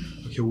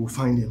 Okay, we'll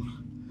find him.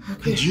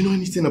 Okay. And do you know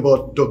anything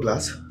about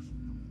Douglas?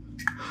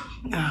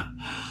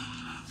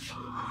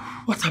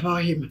 What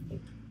about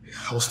him?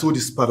 I was told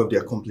he's part of the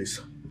accomplice.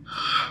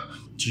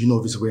 Do you know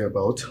of his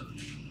whereabouts?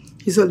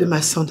 It's only my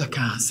son that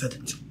can answer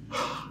it.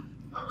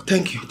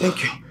 Thank you,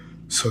 thank you.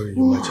 Sorry,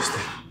 Your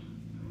Majesty.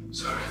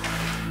 Sorry.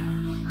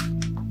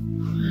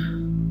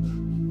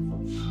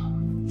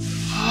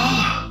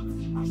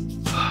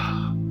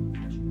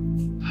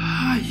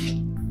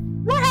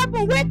 What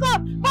happened? Wake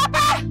up!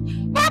 Papa!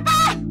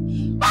 Papa!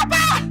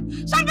 Papa!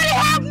 Somebody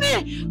help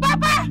me!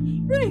 Papa!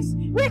 Please,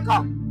 wake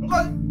up!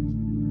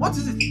 What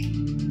is it?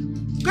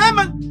 Come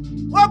on!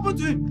 What happened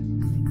to him?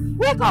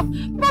 Wake up!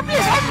 Papa,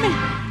 please help me!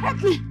 Help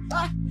me!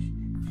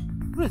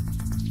 Please!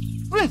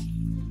 Please!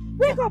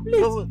 Wake up,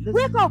 please!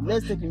 Wake up!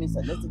 Let's take him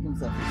inside. Let's take him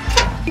inside.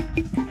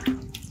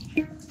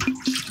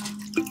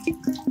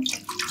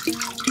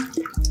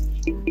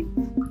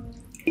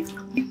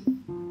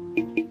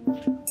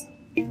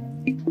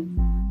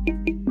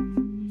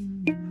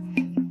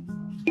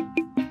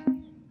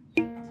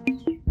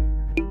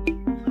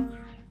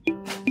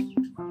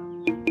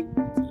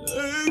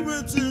 Take me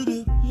to the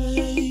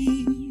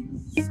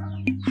place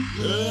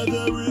where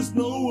there is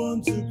no one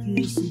to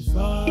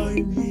crucify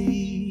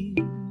me.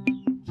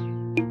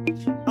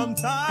 I'm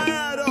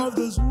tired of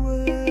this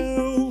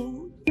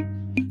world.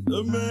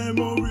 The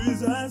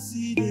memories I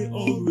see, they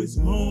always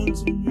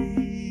haunt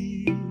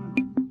me.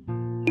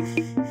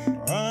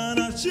 And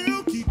I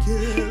chill kick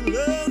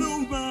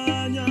little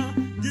banya,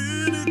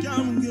 get it,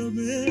 come give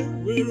me,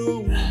 we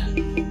don't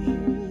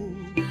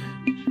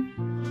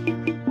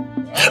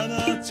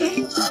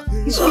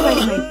It's alright,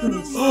 my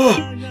prince.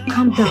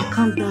 Calm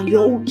down.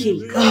 You're okay.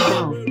 Calm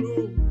down.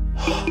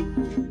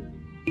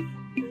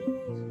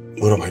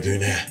 What am I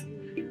doing here?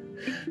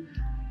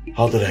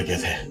 How did I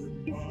get here?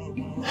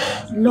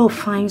 Love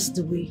finds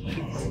the way.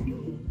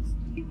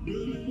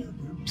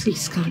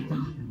 Please calm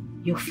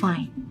down. You're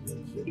fine.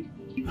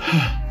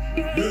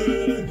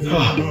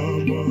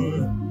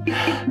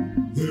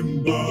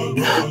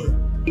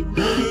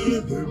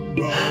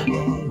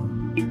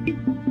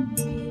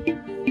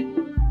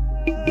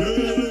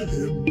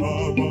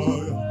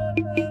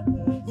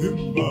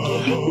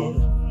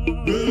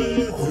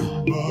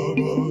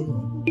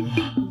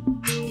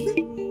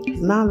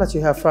 Now that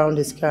you have found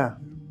his car,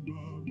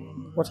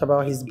 what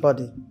about his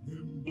body?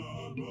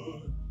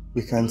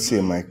 We can't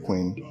say, my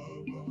queen.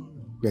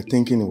 We're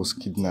thinking he was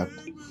kidnapped.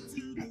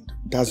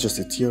 That's just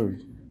a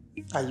theory.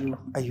 Are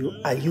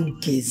you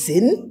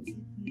gazing?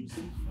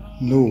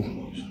 No,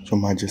 Your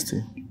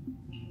Majesty.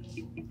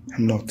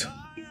 I'm not.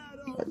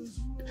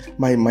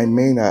 My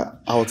men are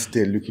out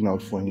there looking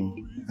out for him,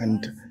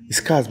 and his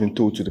car has been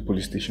towed to the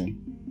police station.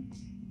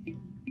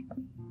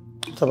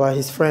 What about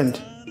his friend,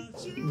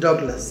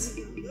 Douglas?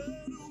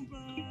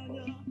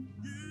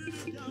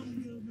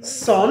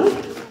 Son?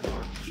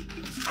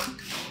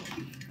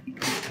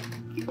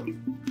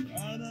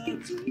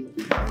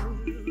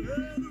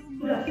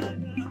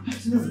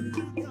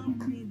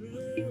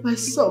 My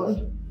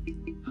son,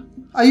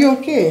 are you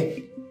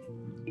okay?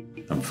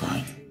 I'm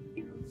fine.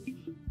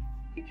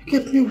 You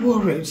get me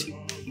worried.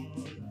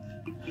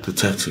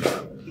 Detective.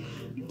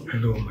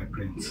 Hello, my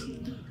prince.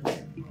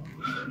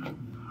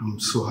 I'm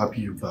so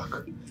happy you're back.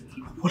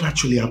 What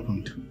actually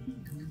happened?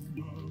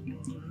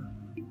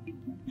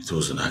 It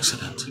was an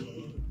accident.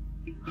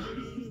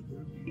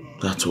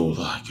 That's all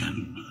that I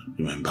can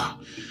remember.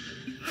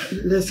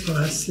 Let's go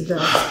and sit down.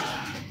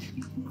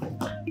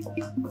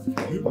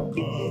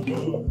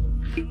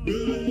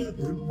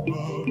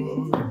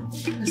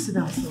 Let's sit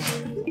down,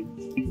 son.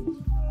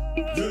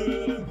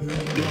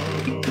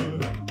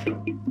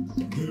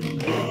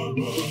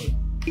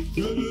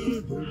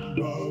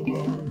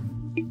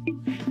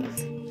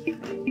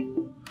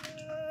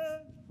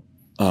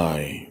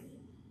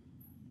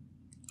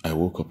 I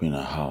woke up in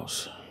a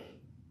house.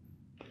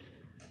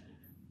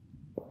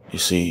 You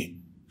see,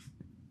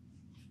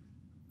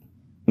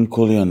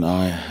 Nkoli and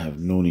I have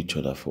known each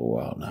other for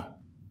a while now.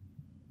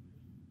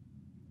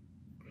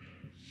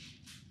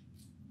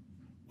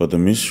 But the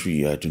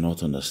mystery I do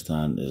not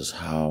understand is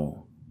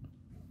how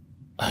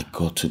I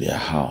got to their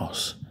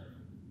house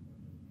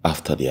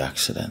after the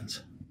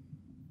accident.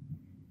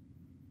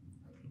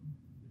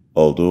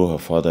 Although her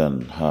father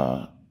and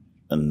her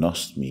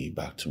nursed me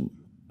back to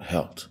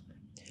health.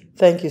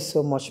 Thank you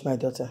so much, my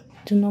daughter.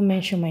 Do not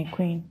mention my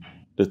queen.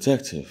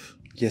 Detective.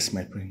 Yes,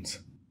 my prince.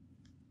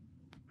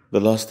 The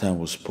last time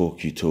we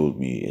spoke, you told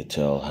me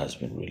Ethel has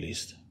been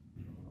released.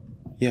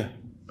 Yeah.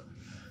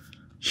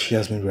 She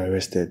has been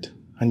rearrested.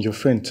 And your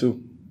friend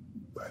too.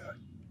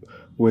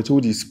 We're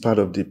told it's part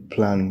of the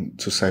plan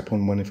to siphon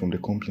money from the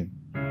company.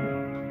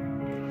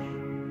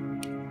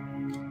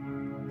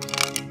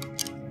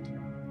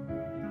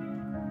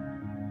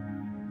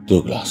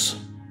 Douglas.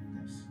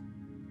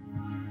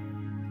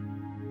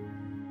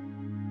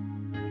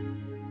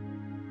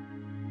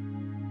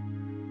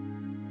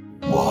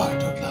 Why,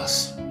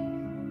 Douglas?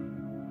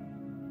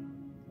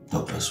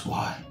 Douglas,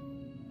 why?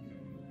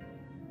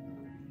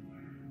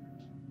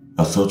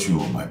 I thought you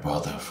were my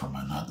brother from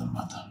another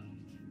mother.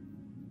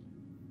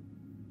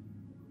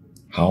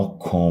 How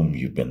come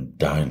you've been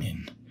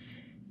dining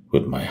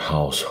with my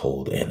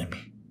household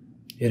enemy?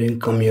 You didn't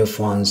come here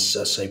for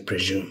answers, I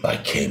presume. I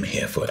came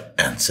here for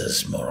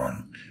answers,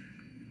 moron.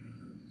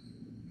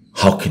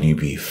 How can you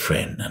be a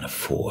friend and a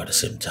foe at the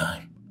same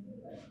time?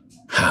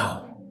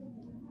 How?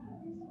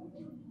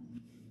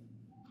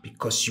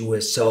 Because you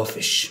were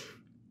selfish.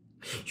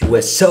 You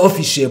were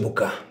selfish,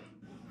 Ebuka.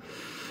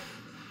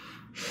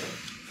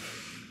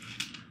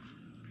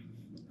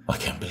 I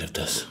can't believe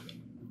this.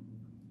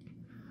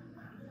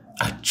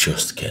 I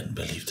just can't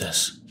believe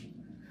this.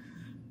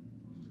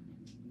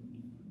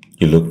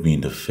 You looked me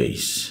in the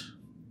face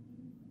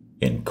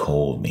and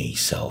called me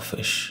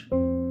selfish.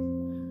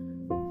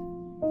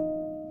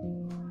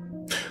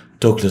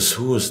 Douglas,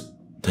 who was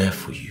there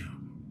for you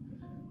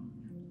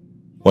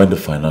when the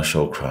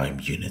financial crime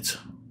unit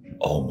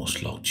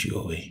almost locked you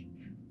away?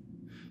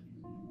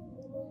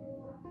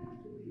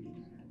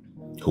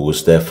 Who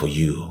was there for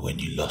you when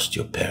you lost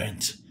your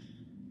parents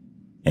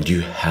and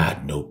you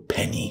had no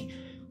penny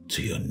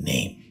to your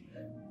name?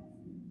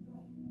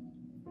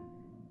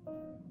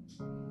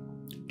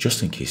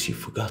 Just in case you've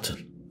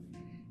forgotten,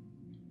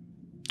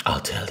 I'll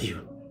tell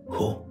you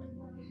who.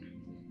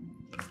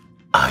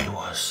 I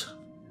was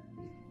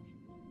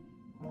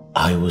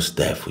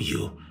there for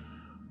you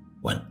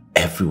when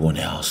everyone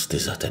else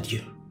deserted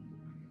you.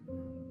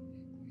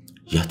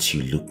 Yet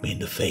you looked me in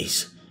the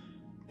face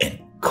and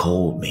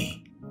called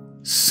me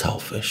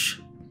selfish.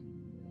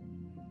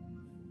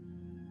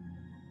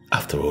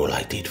 After all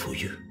I did for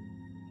you.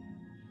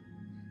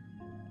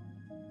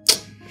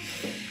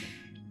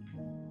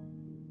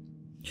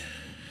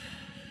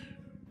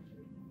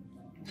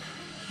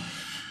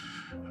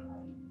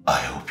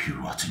 I hope you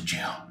rot in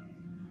jail.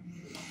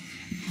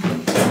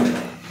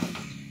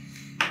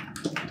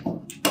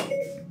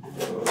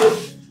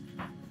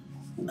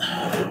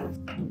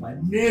 My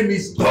name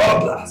is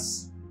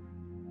Douglas.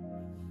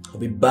 I'll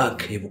be back,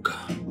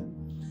 Ebuka.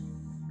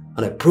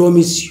 And I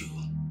promise you,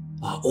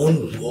 our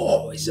own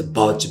war is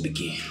about to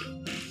begin.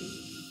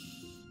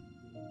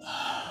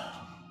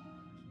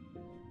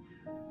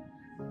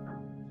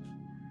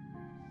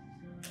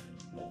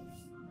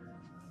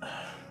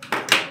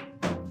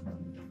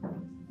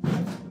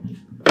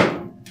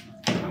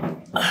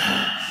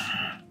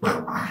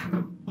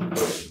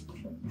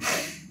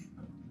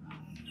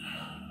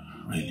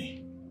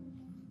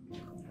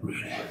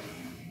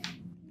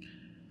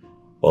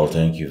 Well,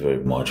 thank you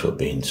very much for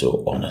being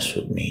so honest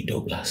with me,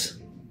 Douglas.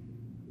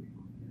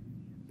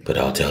 But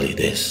I'll tell you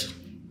this.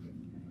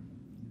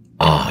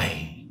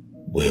 I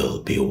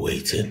will be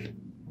waiting.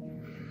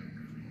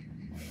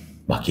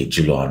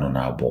 Makijulo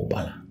anona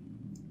bobala.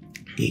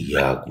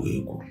 Iyagu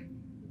egu.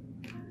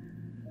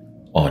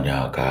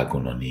 Onya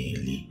akagu no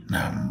nili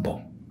na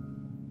mbo.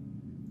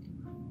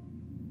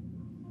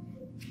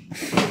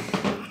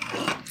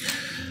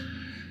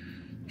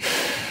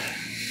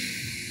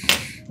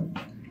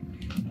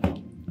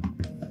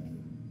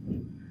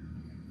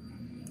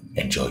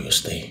 Enjoy your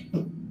stay.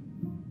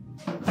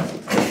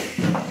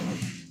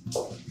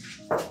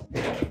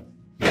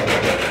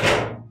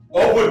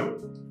 Open!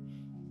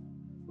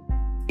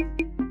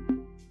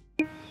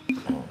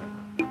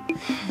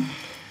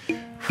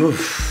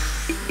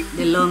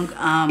 The long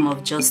arm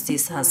of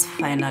justice has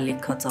finally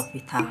caught up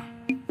with her.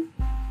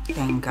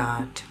 Thank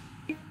God.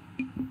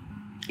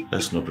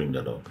 Let's not bring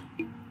that up.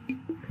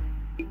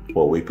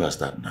 We're way past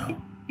that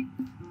now.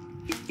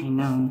 I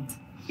know.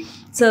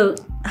 So,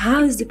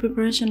 how is the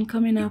preparation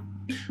coming up?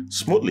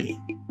 Smoothly.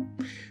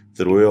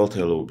 The royal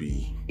tailor will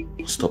be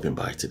stopping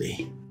by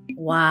today.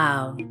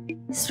 Wow,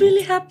 it's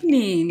really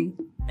happening.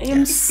 I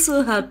am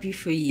so happy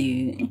for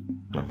you.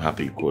 I'm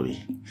happy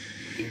equally.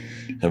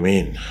 I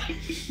mean,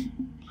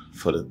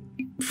 for the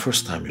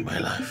first time in my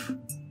life,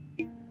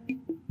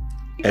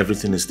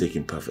 everything is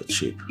taking perfect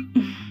shape.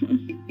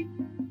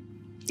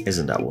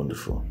 Isn't that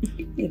wonderful?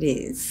 It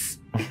is.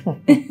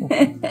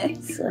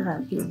 So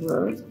happy,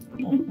 bro.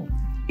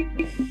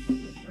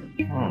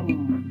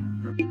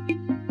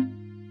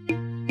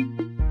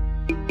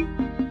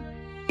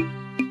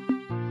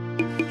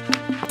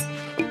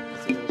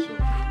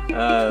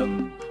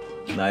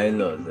 Now,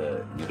 in-laws,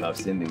 you have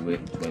seen the way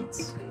it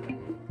went.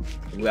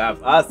 We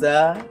have asked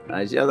her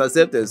and she has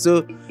accepted.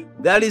 So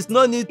there is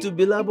no need to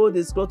belabor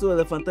the scrotal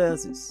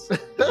elephantiasis.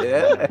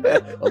 Yeah.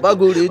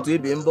 Obaguri to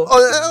Bimbo.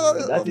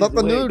 That is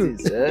the way it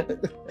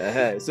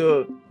is.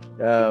 So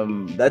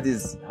that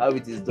is how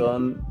it is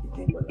done.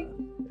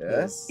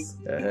 Yes.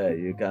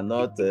 You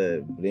cannot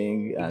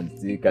bring and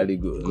still carry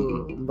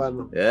go.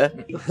 Yeah.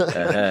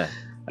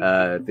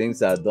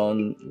 Things are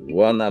done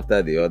one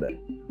after the other.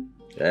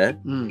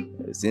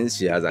 Since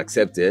she has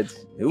accepted,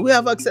 we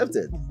have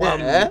accepted.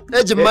 That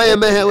is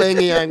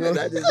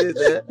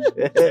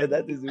it.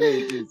 That is the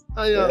way it is.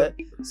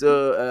 So,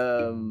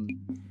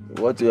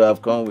 what you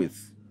have come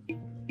with,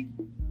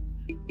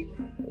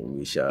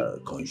 we shall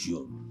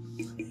consume.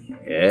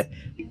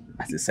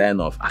 As a sign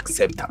of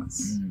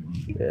acceptance.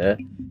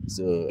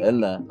 So,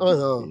 Ella, you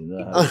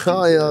know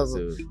how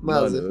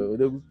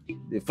the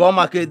 4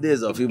 market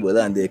days of Igbo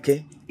and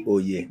Eke. Oh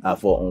yeah,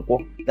 for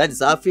unko. That is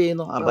how far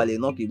no abale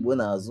no kibo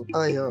na azu.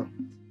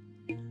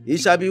 It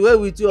shall be well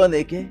with you on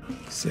Eke.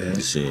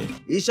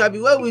 It shall be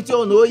well with you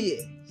on Oye.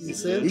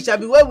 It shall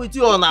be well with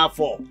you on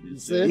Afo.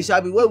 It shall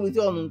be well with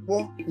you on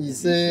Unko.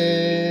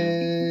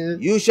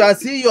 You shall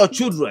see your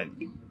children.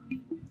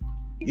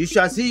 You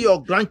shall see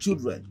your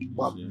grandchildren.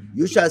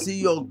 You shall see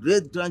your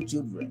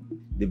great-grandchildren.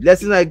 The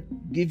blessing I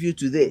give you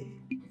today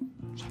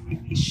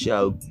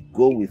shall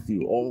go with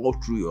you all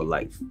through your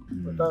life.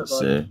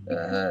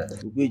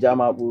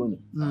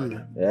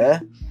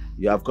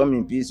 You have come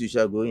in peace, you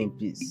shall go in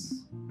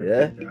peace.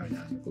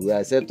 We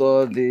accept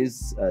all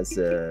this as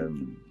a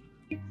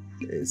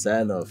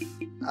sign of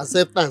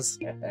acceptance.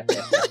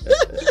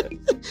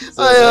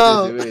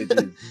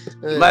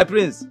 My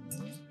prince,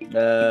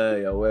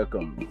 you're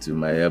welcome to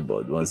my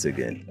airport once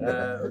again.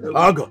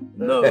 Uncle.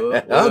 No,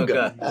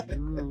 Uncle.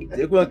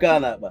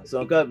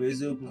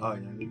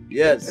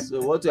 Yes,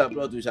 so what you have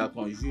brought we shall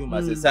consume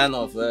as a sign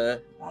of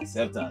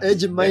acceptance.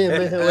 So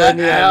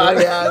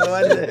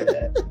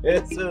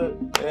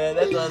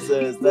let us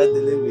start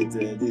dealing with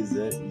this.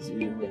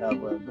 We have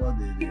got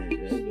the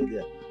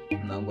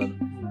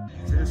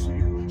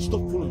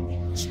Stop following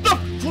me. Stop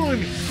following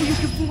me. You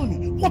keep following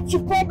me. What's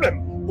your problem?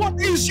 What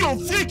is your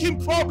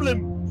freaking problem?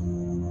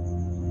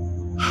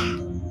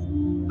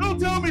 Don't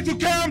tell me to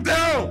calm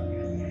down.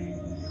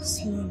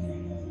 Slowly.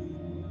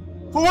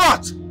 For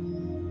what?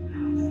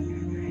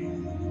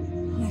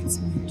 Let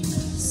me do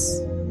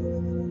this.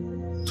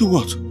 Do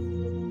what?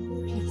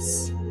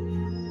 Please.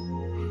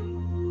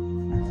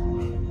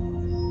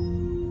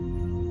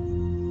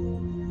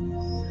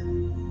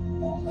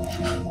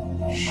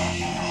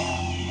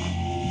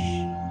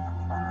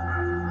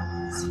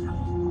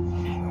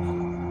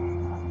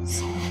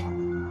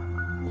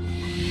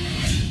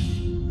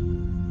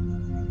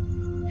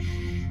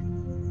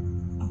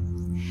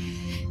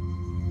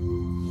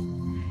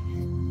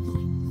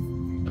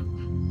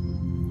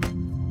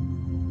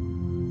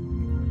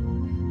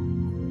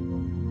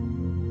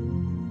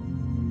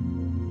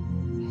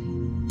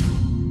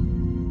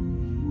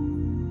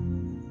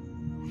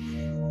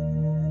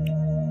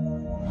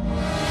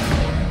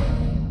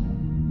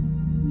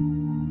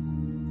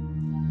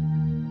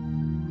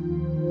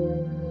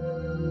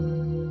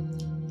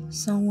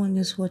 Someone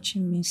is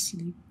watching me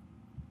sleep.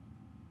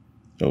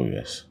 Oh,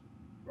 yes.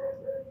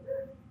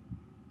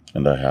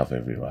 And I have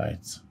every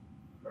right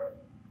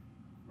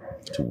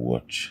to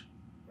watch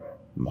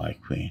my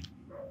queen,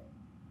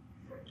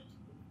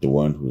 the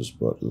one who's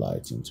brought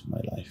light into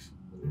my life.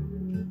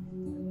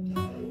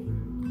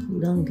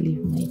 Don't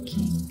leave my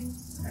king.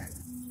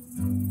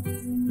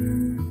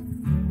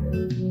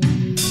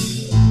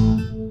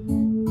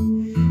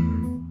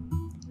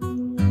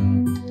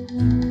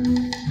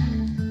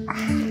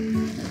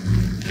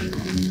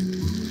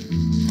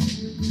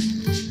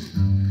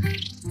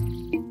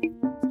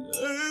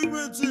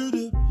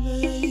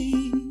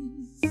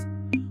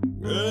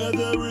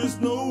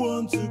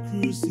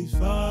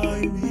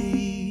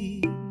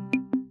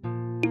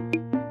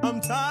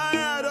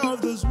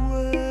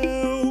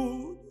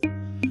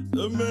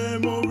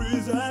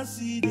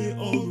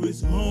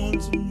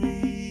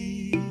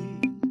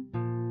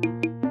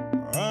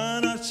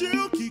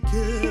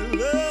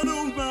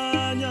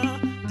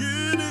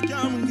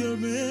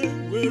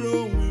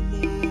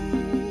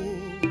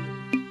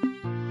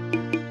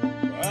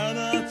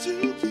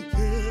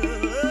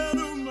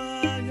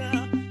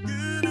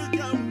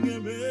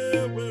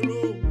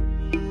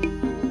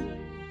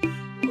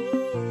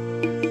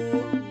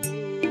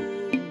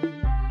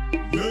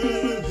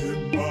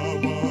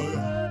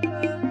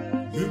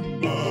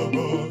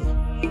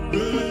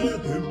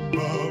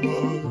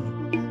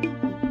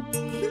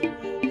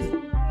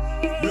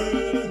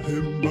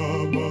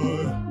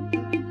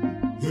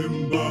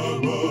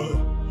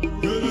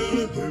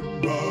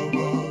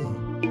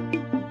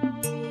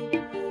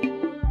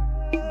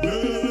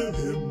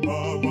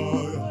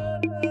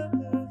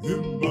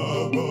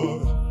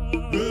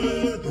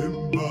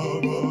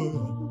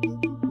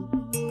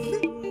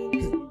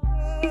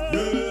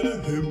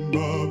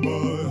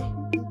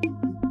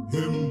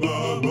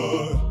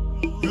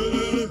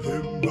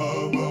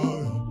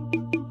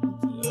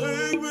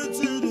 Take me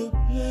to the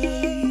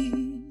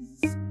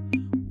place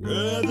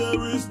where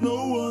there is no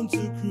one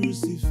to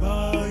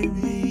crucify